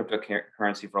in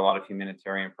cryptocurrency for a lot of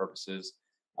humanitarian purposes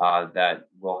that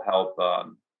will help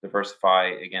diversify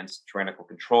against tyrannical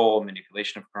control,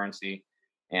 manipulation of currency.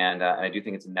 And I do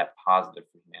think it's a net positive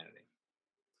for humanity.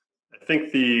 I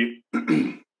think the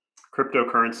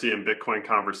cryptocurrency and Bitcoin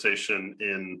conversation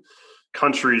in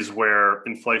countries where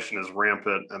inflation is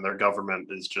rampant and their government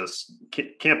is just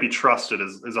can't be trusted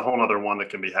is a whole other one that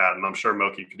can be had. And I'm sure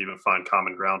Moki could even find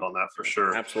common ground on that for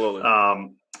sure. Absolutely.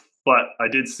 But I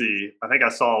think I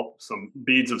saw some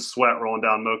beads of sweat rolling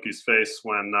down Moki's face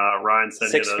when Ryan said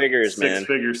six figure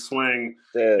swing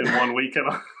in 1 weekend.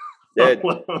 Dude,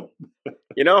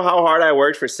 you know how hard I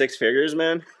worked for six figures,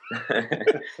 man?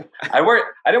 I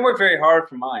didn't work very hard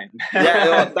for mine.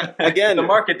 Yeah, again, the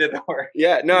market did the work.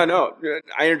 Yeah, no.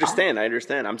 I understand.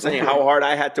 I'm saying how hard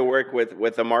I had to work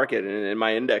with the market and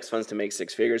my index funds to make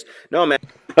six figures. No, man.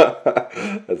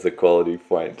 That's a quality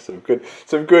point. Some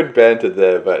good banter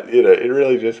there, but it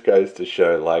really just goes to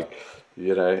show, like,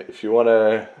 if you want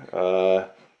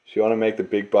to make the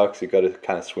big bucks, you got to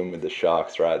kind of swim with the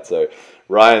sharks, right? So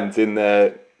Ryan's in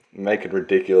there making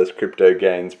ridiculous crypto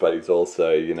gains, but he's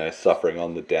also suffering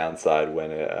on the downside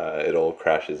when it all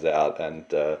crashes out. And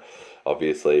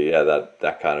obviously, yeah,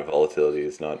 that kind of volatility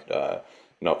is not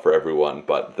for everyone.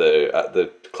 But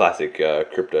the classic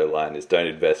crypto line is don't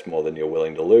invest more than you're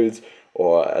willing to lose,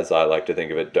 or as I like to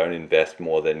think of it, don't invest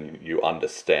more than you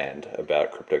understand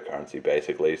about cryptocurrency,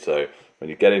 basically. So when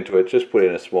you get into it, just put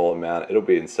in a small amount. It'll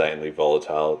be insanely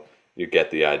volatile. You get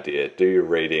the idea. Do your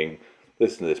reading.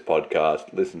 Listen to this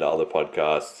podcast, listen to other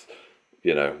podcasts,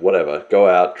 whatever. Go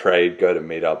out, trade, go to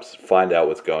meetups, find out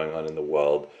what's going on in the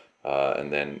world,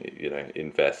 and then,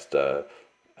 invest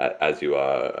as you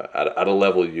are at a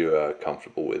level you are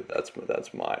comfortable with.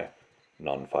 That's my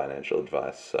non-financial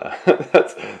advice.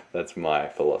 That's my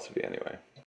philosophy anyway.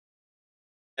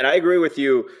 And I agree with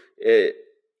you.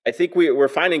 I think we're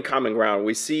finding common ground.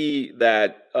 We see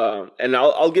that, and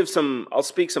I'll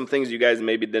speak some things you guys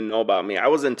maybe didn't know about me. I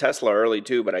was in Tesla early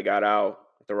too, but I got out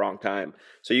at the wrong time.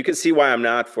 So you can see why I'm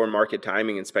not for market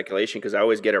timing and speculation, because I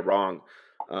always get it wrong.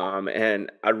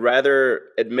 And I'd rather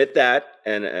admit that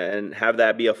and have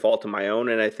that be a fault of my own.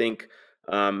 And I think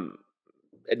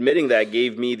admitting that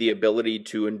gave me the ability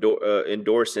to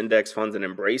endorse index funds and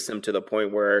embrace them to the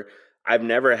point where I've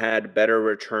never had better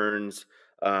returns.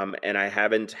 And I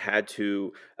haven't had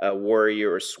to worry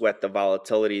or sweat the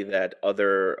volatility that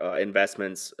other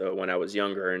investments when I was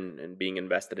younger and being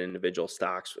invested in individual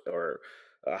stocks or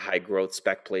high growth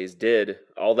spec plays did.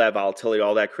 All that volatility,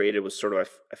 all that created was sort of,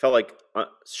 I felt like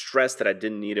stress that I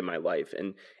didn't need in my life.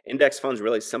 And index funds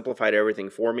really simplified everything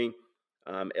for me.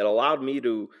 It allowed me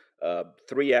to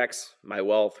 3x my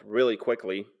wealth really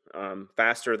quickly,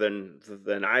 faster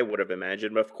than I would have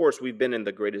imagined. But of course, we've been in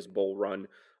the greatest bull run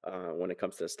when it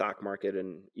comes to the stock market,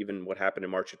 and even what happened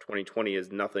in March of 2020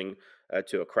 is nothing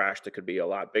to a crash that could be a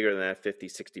lot bigger than that,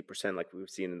 50-60% like we've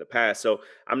seen in the past. So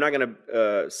I'm not going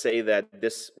to say that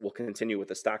this will continue with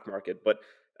the stock market, but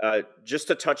just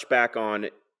to touch back on,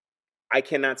 I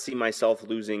cannot see myself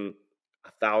losing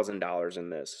 $1,000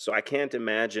 in this. So I can't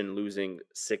imagine losing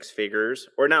six figures,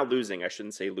 or not losing, I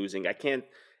shouldn't say losing. I can't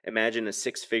imagine a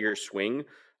six-figure swing.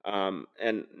 I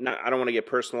don't want to get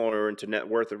personal or into net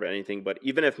worth or anything, but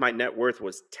even if my net worth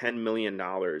was $10 million,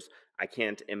 I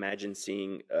can't imagine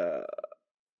seeing a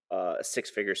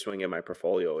six-figure swing in my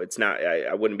portfolio. It's not,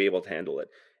 I wouldn't be able to handle it.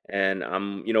 And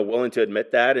I'm, willing to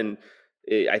admit that. And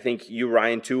I think you,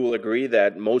 Ryan, too, will agree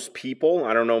that most people,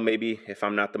 I don't know, maybe if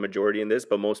I'm not the majority in this,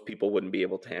 but most people wouldn't be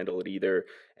able to handle it either.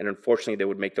 And unfortunately, they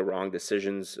would make the wrong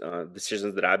decisions,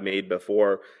 decisions that I've made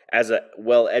before as a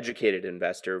well-educated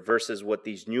investor versus what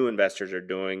these new investors are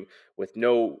doing with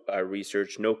no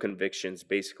research, no convictions,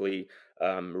 basically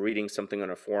reading something on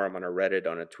a forum, on a Reddit,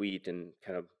 on a tweet, and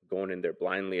kind of going in there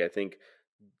blindly. I think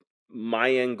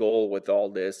my end goal with all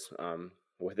this,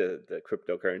 whether the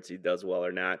cryptocurrency does well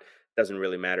or not, doesn't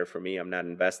really matter for me. I'm not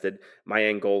invested. My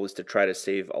end goal is to try to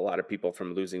save a lot of people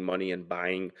from losing money and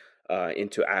buying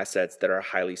into assets that are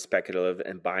highly speculative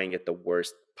and buying at the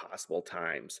worst possible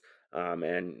times.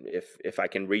 And if I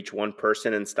can reach one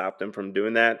person and stop them from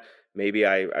doing that, maybe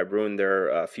I ruin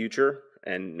their future,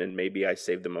 and maybe I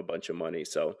save them a bunch of money.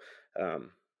 So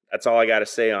that's all I got to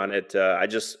say on it.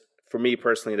 For me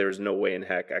personally, there's no way in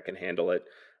heck I can handle it.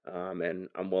 And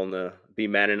I'm willing to be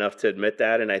man enough to admit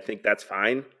that. And I think that's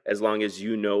fine as long as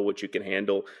you know what you can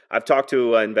handle. I've talked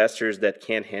to investors that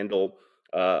can't handle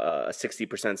a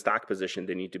 60% stock position.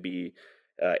 They need to be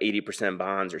 80%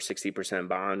 bonds or 60%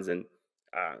 bonds. And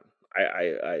uh,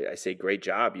 I say, great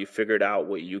job. You figured out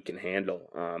what you can handle.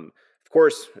 Of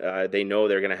course, they know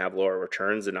they're going to have lower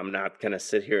returns. And I'm not going to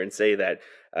sit here and say that,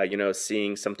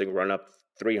 seeing something run up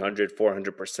 300,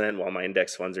 400% while my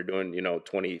index funds are doing,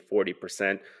 20,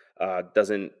 40%,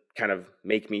 doesn't kind of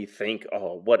make me think,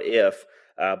 oh, what if?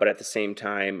 But at the same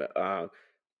time,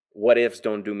 what ifs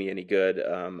don't do me any good.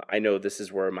 I know this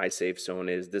is where my safe zone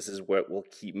is. This is what will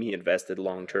keep me invested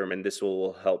long term, and this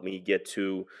will help me get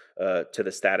to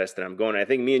the status that I'm going. I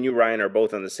think me and you, Ryan, are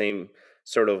both on the same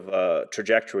sort of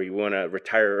trajectory. We want to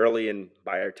retire early and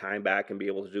buy our time back and be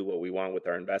able to do what we want with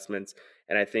our investments.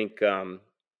 And I think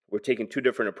we're taking two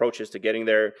different approaches to getting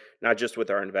there, not just with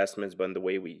our investments, but in the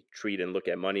way we treat and look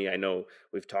at money. I know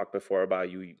we've talked before about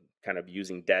you kind of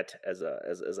using debt as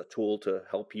a tool to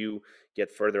help you get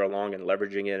further along and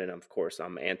leveraging it. And of course,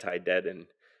 I'm anti-debt and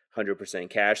 100%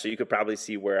 cash. So you could probably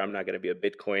see where I'm not going to be a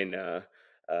Bitcoin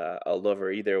a lover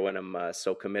either when I'm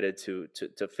so committed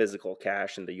to physical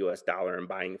cash and the U.S. dollar and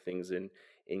buying things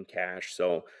in cash.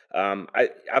 So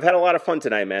I've had a lot of fun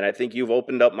tonight, man. I think you've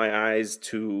opened up my eyes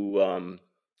to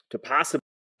possibly.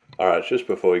 All right, just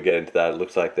before we get into that, it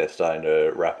looks like they're starting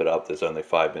to wrap it up. There's only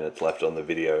 5 minutes left on the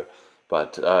video.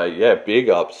 But yeah, big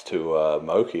ups to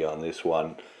Moki on this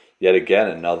one. Yet again,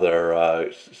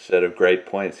 another set of great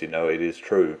points. It is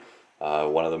true.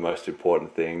 One of the most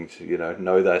important things,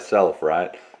 know thyself,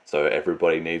 right? So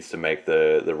everybody needs to make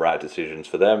the right decisions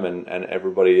for them, and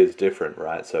everybody is different,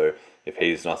 right? So if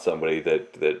he's not somebody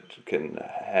that can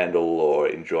handle or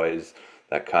enjoys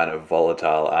that kind of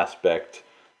volatile aspect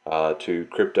to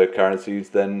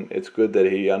cryptocurrencies, then it's good that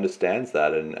he understands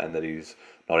that and that he's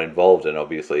not involved. And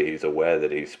obviously he's aware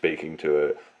that he's speaking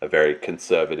to a very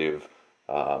conservative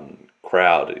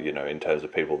crowd, in terms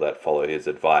of people that follow his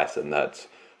advice. And that's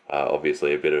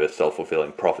obviously a bit of a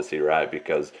self-fulfilling prophecy, right?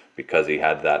 Because he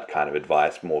had that kind of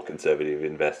advice, more conservative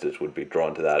investors would be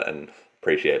drawn to that and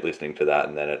appreciate listening to that.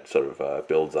 And then it sort of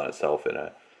builds on itself in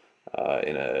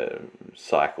a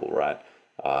cycle, right?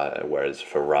 Whereas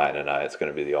for Ryan and I, it's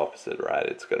going to be the opposite, right?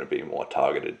 It's going to be more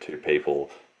targeted to people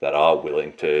that are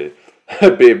willing to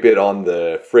be a bit on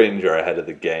the fringe or ahead of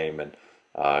the game and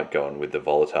going with the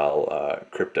volatile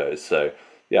cryptos. So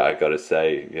yeah, I got to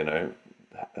say,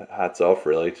 hats off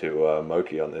really to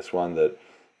Moki on this one, that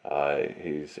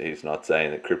he's not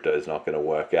saying that crypto is not going to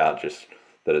work out, just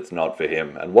that it's not for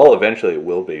him. And while eventually it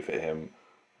will be for him,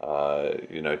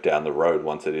 down the road,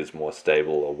 once it is more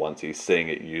stable, or once he's seeing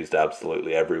it used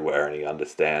absolutely everywhere and he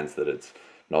understands that it's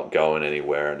not going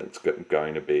anywhere and it's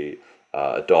going to be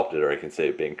adopted, or he can see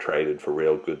it being traded for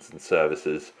real goods and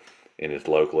services in his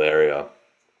local area,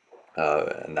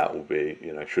 and that will be,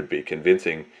 should be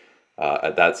convincing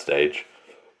at that stage.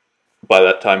 By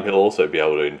that time, he'll also be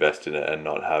able to invest in it and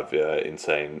not have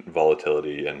insane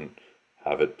volatility and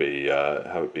have it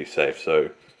be safe. So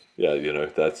yeah,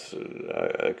 that's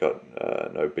I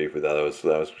got no beef with that.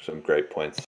 That was some great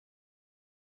points.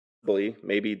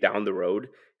 Maybe down the road,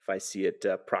 if I see it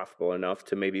profitable enough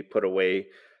to maybe put away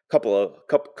a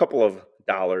couple of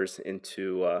dollars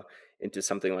into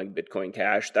something like Bitcoin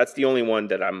Cash. That's the only one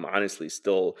that I'm honestly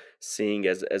still seeing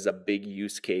as a big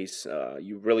use case.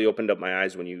 You really opened up my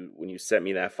eyes when you sent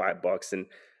me that $5, and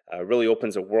really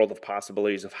opens a world of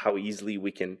possibilities of how easily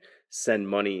we can send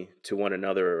money to one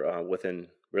another within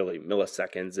really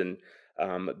milliseconds. And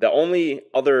the only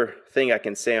other thing I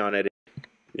can say on it.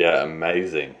 Yeah,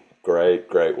 amazing.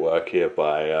 Great work here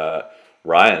by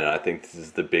Ryan. And I think this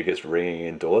is the biggest ringing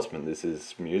endorsement. This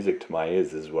is music to my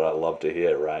ears. This is what I love to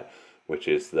hear, right? Which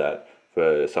is that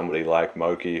for somebody like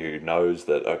Moki who knows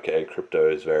that, okay, crypto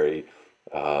is very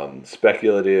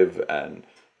speculative, and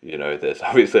there's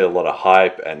obviously a lot of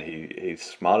hype, and he's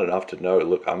smart enough to know,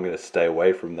 look, I'm going to stay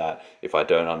away from that if I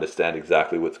don't understand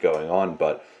exactly what's going on.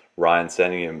 But Ryan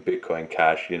sending him Bitcoin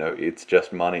Cash, it's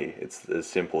just money. It's as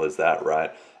simple as that,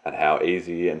 right? And how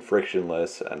easy and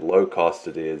frictionless and low cost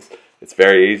it is. It's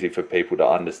very easy for people to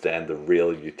understand the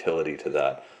real utility to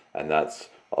that. And that's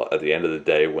at the end of the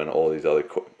day, when all these other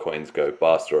coins go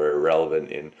bust or are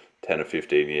irrelevant in 10 or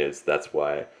 15 years, that's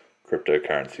why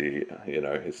cryptocurrency,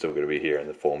 is still going to be here in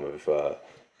the form of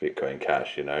Bitcoin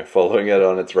Cash, following it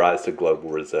on its rise to global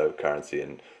reserve currency.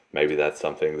 And maybe that's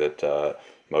something that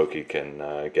Moki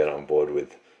can get on board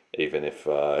with, even if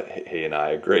he and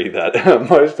I agree that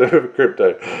most of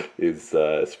crypto is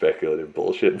speculative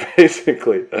bullshit,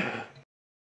 basically.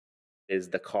 Is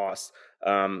the cost.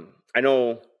 I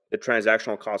know the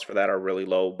transactional costs for that are really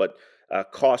low, but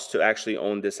costs to actually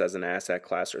own this as an asset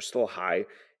class are still high.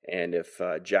 And if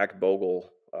Jack Bogle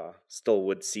still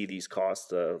would see these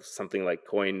costs, something like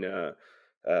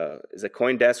is it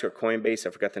CoinDesk or Coinbase? I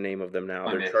forgot the name of them now.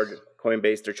 Coinbase. They're charging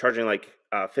Coinbase. They're charging like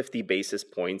 50 basis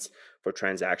points for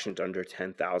transactions under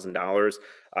 $10,000.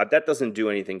 That doesn't do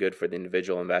anything good for the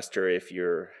individual investor if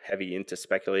you're heavy into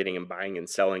speculating and buying and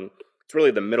selling. It's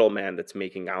really the middleman that's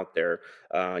making out there.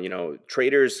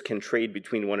 Traders can trade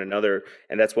between one another,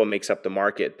 and that's what makes up the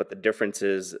market. But the difference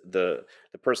is the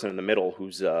person in the middle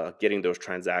who's getting those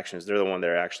transactions. They're the one that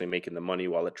are actually making the money,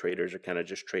 while the traders are kind of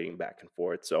just trading back and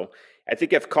forth. So I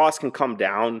think if costs can come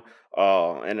down,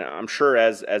 and I'm sure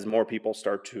as more people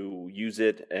start to use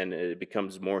it and it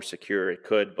becomes more secure, it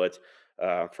could. But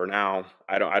for now,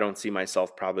 I don't see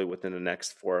myself probably within the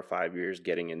next 4 or 5 years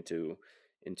getting into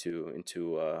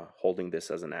holding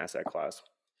this as an asset class.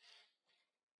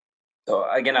 So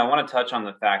again, I want to touch on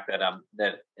the fact that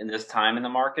that in this time in the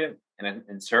market,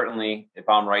 and certainly if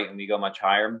I'm right and we go much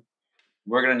higher,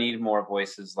 we're going to need more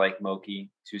voices like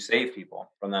Moki to save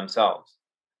people from themselves.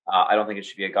 I don't think it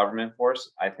should be a government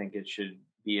force. I think it should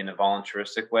be in a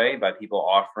voluntaristic way by people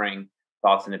offering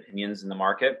thoughts and opinions in the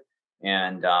market.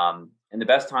 And the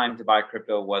best time to buy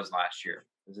crypto was last year.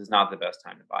 This is not the best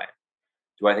time to buy it.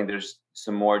 Do I think there's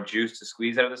some more juice to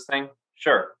squeeze out of this thing?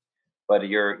 Sure. But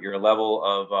your level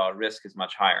of risk is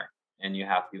much higher, and you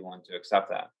have to be willing to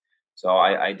accept that. So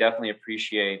I definitely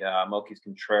appreciate Moki's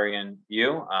contrarian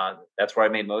view. That's where I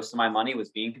made most of my money,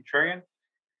 was being contrarian.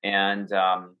 And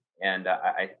I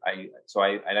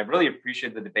really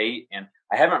appreciate the debate. And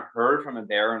I haven't heard from a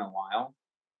bear in a while.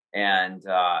 And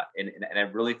I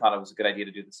really thought it was a good idea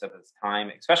to do this at this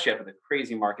time, especially after the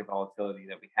crazy market volatility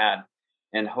that we had,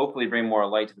 and hopefully bring more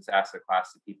light to this asset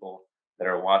class to people that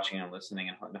are watching and listening,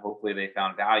 and hopefully they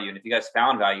found value. And if you guys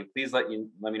found value, please let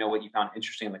me know what you found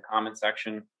interesting in the comment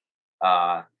section.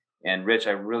 And Rich,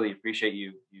 I really appreciate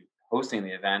you hosting the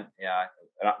event.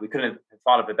 We couldn't have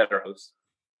thought of a better host.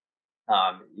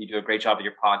 You do a great job of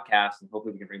your podcast, and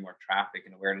hopefully we can bring more traffic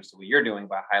and awareness to what you're doing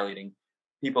by highlighting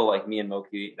people like me and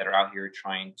Moki that are out here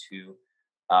trying to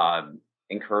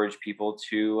encourage people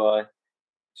to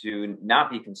not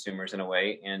be consumers in a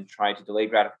way, and try to delay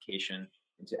gratification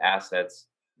into assets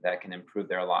that can improve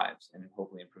their lives and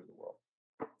hopefully improve the world.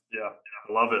 Yeah,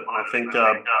 I love it. I think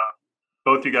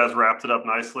both you guys wrapped it up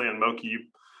nicely. And Moki,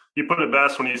 you put it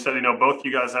best when you said, both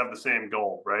you guys have the same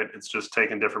goal, right? It's just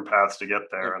taking different paths to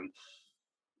get there. And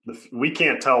we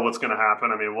can't tell what's going to happen.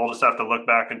 I mean, we'll just have to look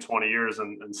back in 20 years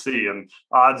and see. And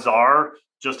odds are,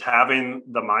 just having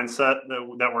the mindset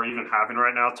that we're even having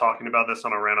right now, talking about this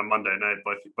on a random Monday night,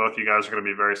 both you guys are going to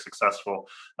be very successful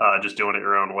just doing it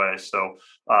your own way. So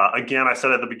again, I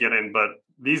said at the beginning, but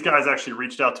these guys actually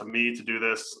reached out to me to do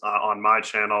this on my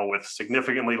channel with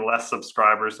significantly less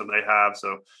subscribers than they have.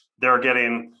 So they're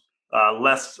getting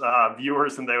less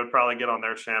viewers than they would probably get on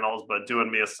their channels, but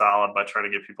doing me a solid by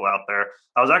trying to get people out there.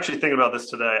 I was actually thinking about this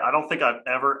today. I don't think I've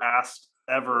ever asked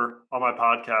on my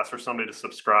podcast for somebody to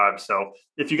subscribe. So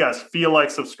if you guys feel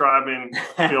like subscribing,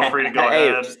 feel free to go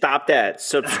ahead. Stop that.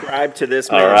 Subscribe to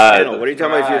this man's channel. What are you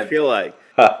talking about if you feel like?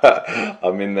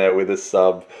 I'm in there with a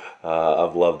sub.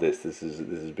 I've loved this. This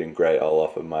has been great. I'll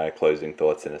offer my closing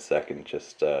thoughts in a second.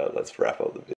 Just let's wrap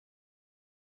up the video.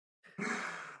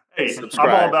 Hey, subscribe.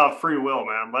 I'm all about free will,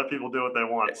 man. Let people do what they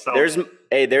want. So there's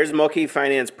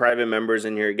MokiFinance private members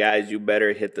in here, guys. You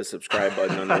better hit the subscribe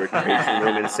button on the Richuation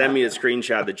Room and send me a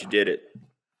screenshot that you did it.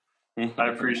 I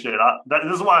appreciate it.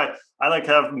 This is why I like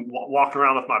to have walk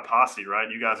around with my posse,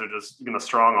 right? You guys are just going to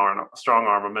strong arm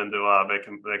them into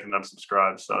making them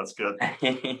subscribe. So it's good.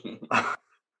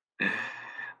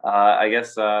 I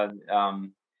guess, I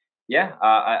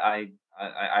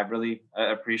really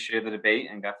appreciate the debate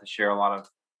and got to share a lot of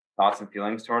thoughts and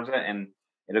feelings towards it. And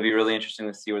it'll be really interesting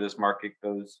to see where this market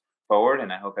goes forward.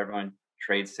 And I hope everyone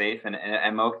trades safe.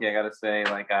 And Moki, I got to say,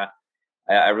 like,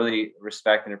 I really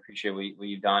respect and appreciate what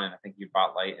you've done. And I think you've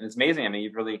brought light. And it's amazing. I mean,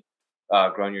 you've really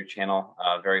grown your channel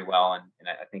very well. And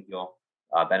I think you'll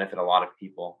benefit a lot of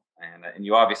people. And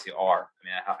you obviously are. I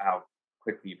mean, how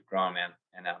quickly you've grown, man.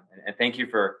 And thank you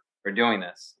for doing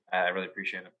this. I really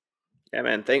appreciate it. Yeah,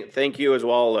 man. Thank you as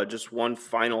well. Just one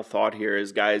final thought here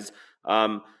is, guys,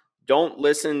 don't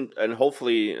listen. And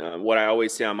hopefully what I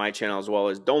always say on my channel as well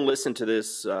is don't listen to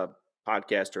this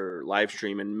podcast or live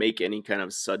stream and make any kind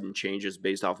of sudden changes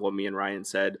based off what me and Ryan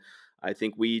said. I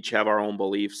think we each have our own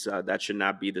beliefs. That should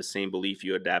not be the same belief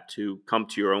you adapt to. Come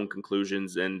to your own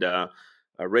conclusions. And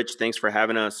Rich, thanks for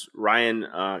having us.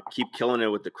 Ryan, keep killing it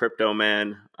with the crypto,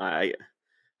 man.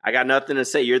 I got nothing to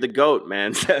say. You're the GOAT,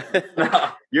 man.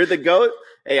 You're the GOAT.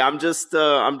 Hey, I'm just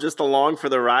along for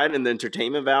the ride and the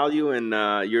entertainment value, and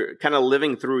you're kind of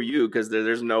living through you because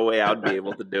there's no way I'd be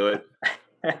able to do it.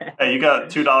 Hey, you got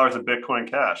 $2 of Bitcoin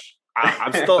Cash.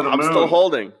 I'm still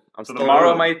holding.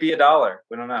 Tomorrow might be $1.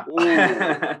 We don't know.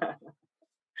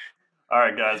 All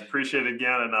right, guys. Appreciate it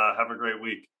again, and have a great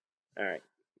week. All right.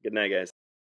 Good night, guys.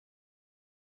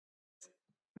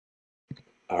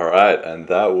 All right, and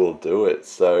that will do it.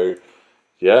 So,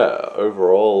 yeah,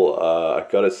 overall, I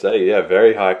got to say, yeah,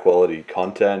 very high quality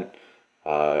content,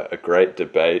 a great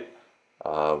debate.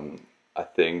 I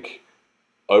think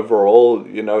overall,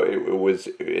 you know,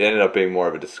 it ended up being more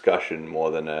of a discussion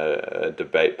more than a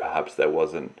debate. Perhaps there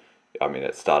wasn't, I mean,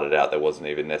 it started out, there wasn't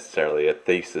even necessarily a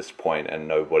thesis point and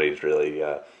nobody's really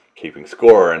keeping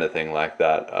score or anything like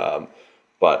that.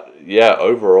 But yeah,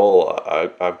 overall,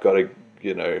 I've got to,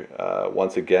 you know,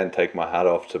 once again, take my hat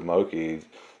off to Moki. He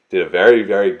did a very,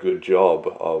 very good job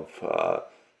of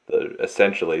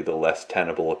essentially the less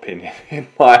tenable opinion in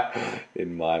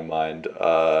my mind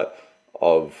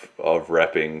of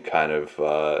repping kind of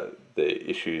the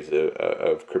issues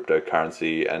of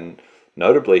cryptocurrency. And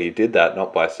notably, he did that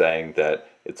not by saying that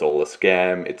it's all a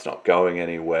scam, it's not going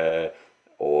anywhere,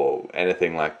 or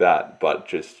anything like that, but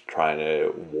just trying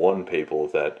to warn people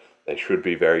that they should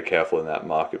be very careful in that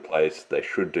marketplace. They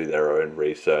should do their own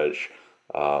research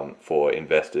for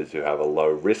investors who have a low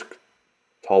risk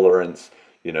tolerance.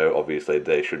 You know, obviously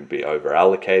they shouldn't be over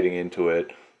allocating into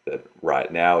it. That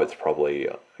right now it's probably,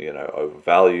 you know,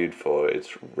 overvalued for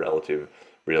its relative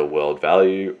real world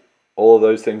value. All of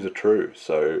those things are true.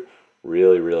 So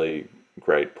really, really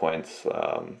great points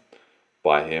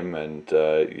by him, and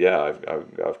yeah,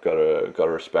 I've got to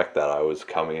respect that. I was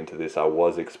coming into this, I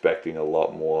was expecting a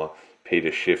lot more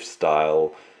Peter Schiff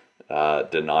style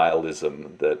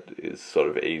denialism that is sort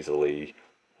of easily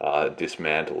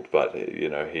dismantled, but you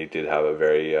know, he did have a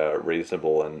very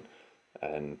reasonable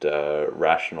and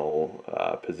rational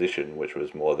position, which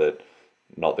was more that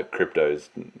not that crypto's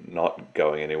not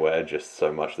going anywhere, just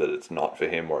so much that it's not for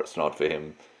him, or it's not for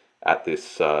him at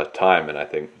this time. And I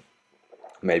think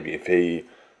maybe if he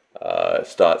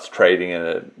starts trading in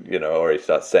it, you know, or he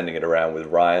starts sending it around with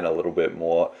Ryan a little bit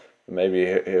more, maybe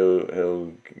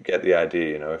he'll get the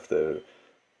idea. You know, if the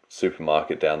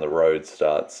supermarket down the road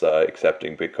starts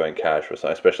accepting Bitcoin Cash or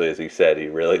something, especially as he said, he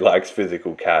really likes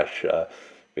physical cash.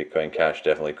 Bitcoin Cash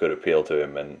definitely could appeal to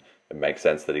him, and it makes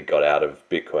sense that he got out of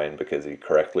Bitcoin because he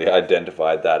correctly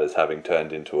identified that as having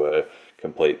turned into a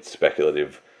complete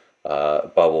speculative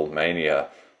bubble mania.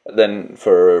 Then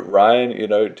for Ryan, you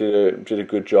know, did a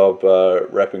good job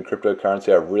repping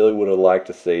cryptocurrency. I really would have liked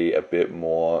to see a bit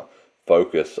more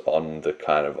focus on the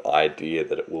kind of idea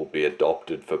that it will be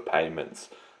adopted for payments,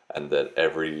 and that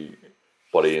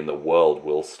everybody in the world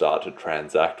will start to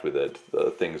transact with it.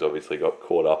 The things obviously got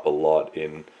caught up a lot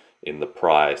in the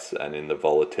price and in the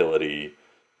volatility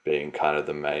being kind of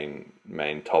the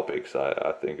main topics.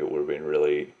 I think it would have been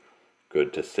really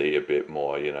good to see a bit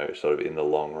more, you know, sort of in the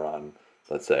long run,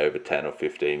 let's say over 10 or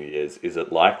 15 years, is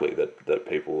it likely that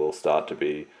people will start to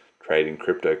be trading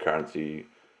cryptocurrency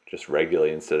just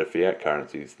regularly instead of fiat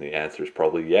currencies? And the answer is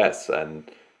probably yes.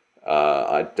 And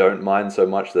I don't mind so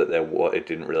much that it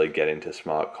didn't really get into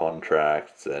smart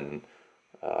contracts and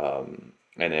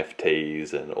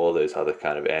NFTs and all those other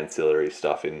kind of ancillary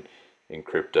stuff in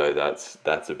crypto.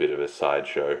 That's a bit of a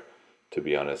sideshow, to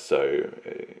be honest. So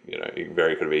you know, it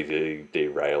very could have easily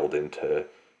derailed into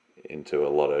a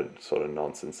lot of sort of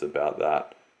nonsense about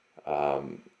that.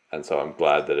 And so I'm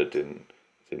glad that it didn't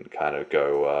kind of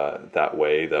go that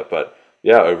way either. But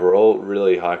yeah, overall,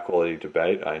 really high quality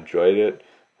debate. I enjoyed it.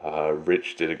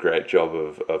 Rich did a great job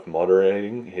of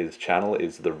moderating. His channel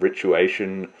is the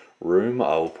Richuation Room.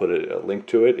 I'll put a link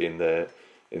to it in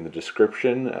the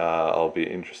description. I'll be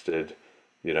interested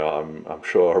you know, I'm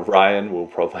sure Ryan will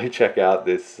probably check out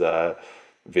this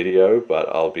video, but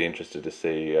I'll be interested to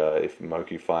see if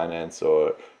MokiFinance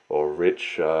or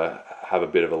Rich have a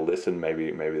bit of a listen.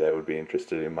 Maybe they would be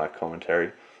interested in my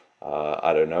commentary.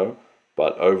 I don't know,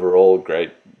 but overall,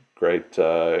 great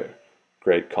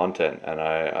content, and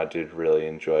I did really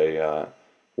enjoy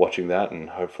watching that, and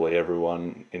hopefully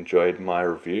everyone enjoyed my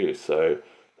review. So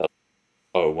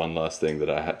oh, one last thing that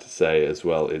I had to say as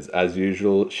well is, as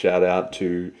usual, shout out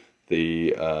to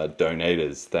the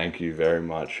donators. Thank you very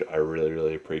much. I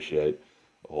really appreciate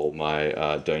all my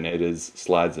donators.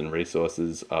 Slides and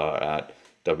resources are at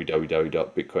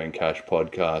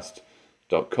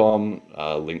www.bitcoincashpodcast.com.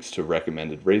 Links to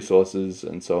recommended resources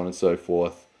and so on and so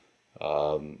forth.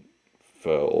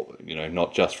 For, you know,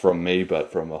 not just from me,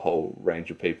 but from a whole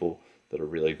range of people that are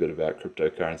really good about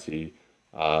cryptocurrency.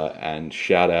 And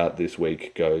shout out this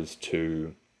week goes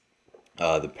to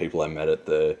the people I met at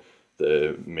the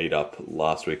meetup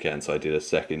last weekend. So I did a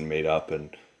second meetup,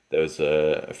 and there was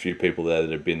a few people there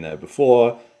that had been there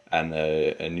before, and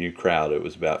a new crowd. It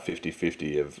was about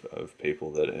 50-50 of people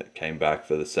that came back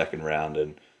for the second round,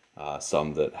 and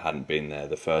some that hadn't been there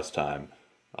the first time.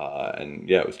 And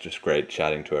yeah, it was just great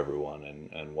chatting to everyone.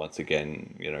 And once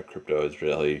again, you know, crypto is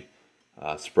really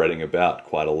spreading about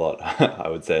quite a lot, I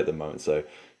would say, at the moment. So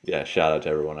yeah, shout out to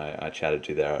everyone I chatted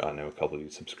to there. I know a couple of you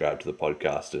subscribed to the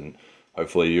podcast, and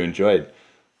hopefully you enjoyed.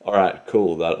 All right,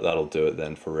 cool. That'll do it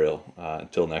then, for real.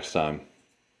 Until next time.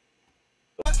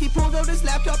 He pulled out his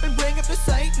laptop and bring up the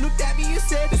site, looked at me and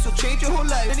said, this will change your whole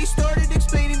life. Then he started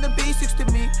explaining the basics to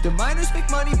me. The miners make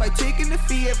money by taking a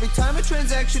fee every time a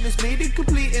transaction is made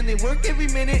incomplete, and they work every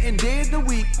minute and day of the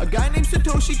week. A guy named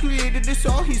Satoshi created this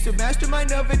all. He's the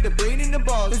mastermind of it, the brain and the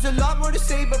balls. There's a lot more to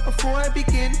say, but before I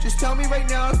begin, just tell me right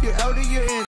now if you're out or you're in.